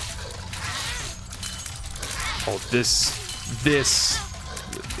 Oh,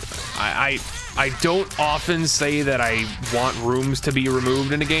 I don't often say that I want rooms to be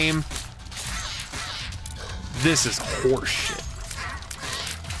removed in a game. This is horseshit.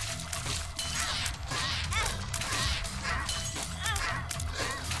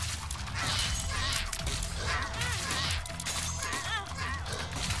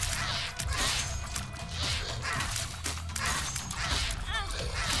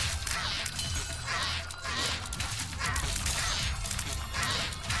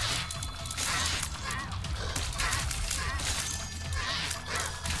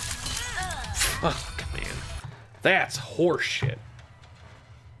 Fuck, man. That's horseshit.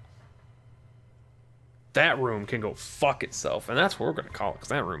 That room can go fuck itself, and that's what we're gonna call it, because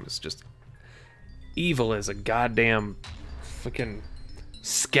that room is just evil as a goddamn fucking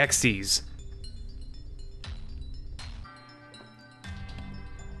Skeksis.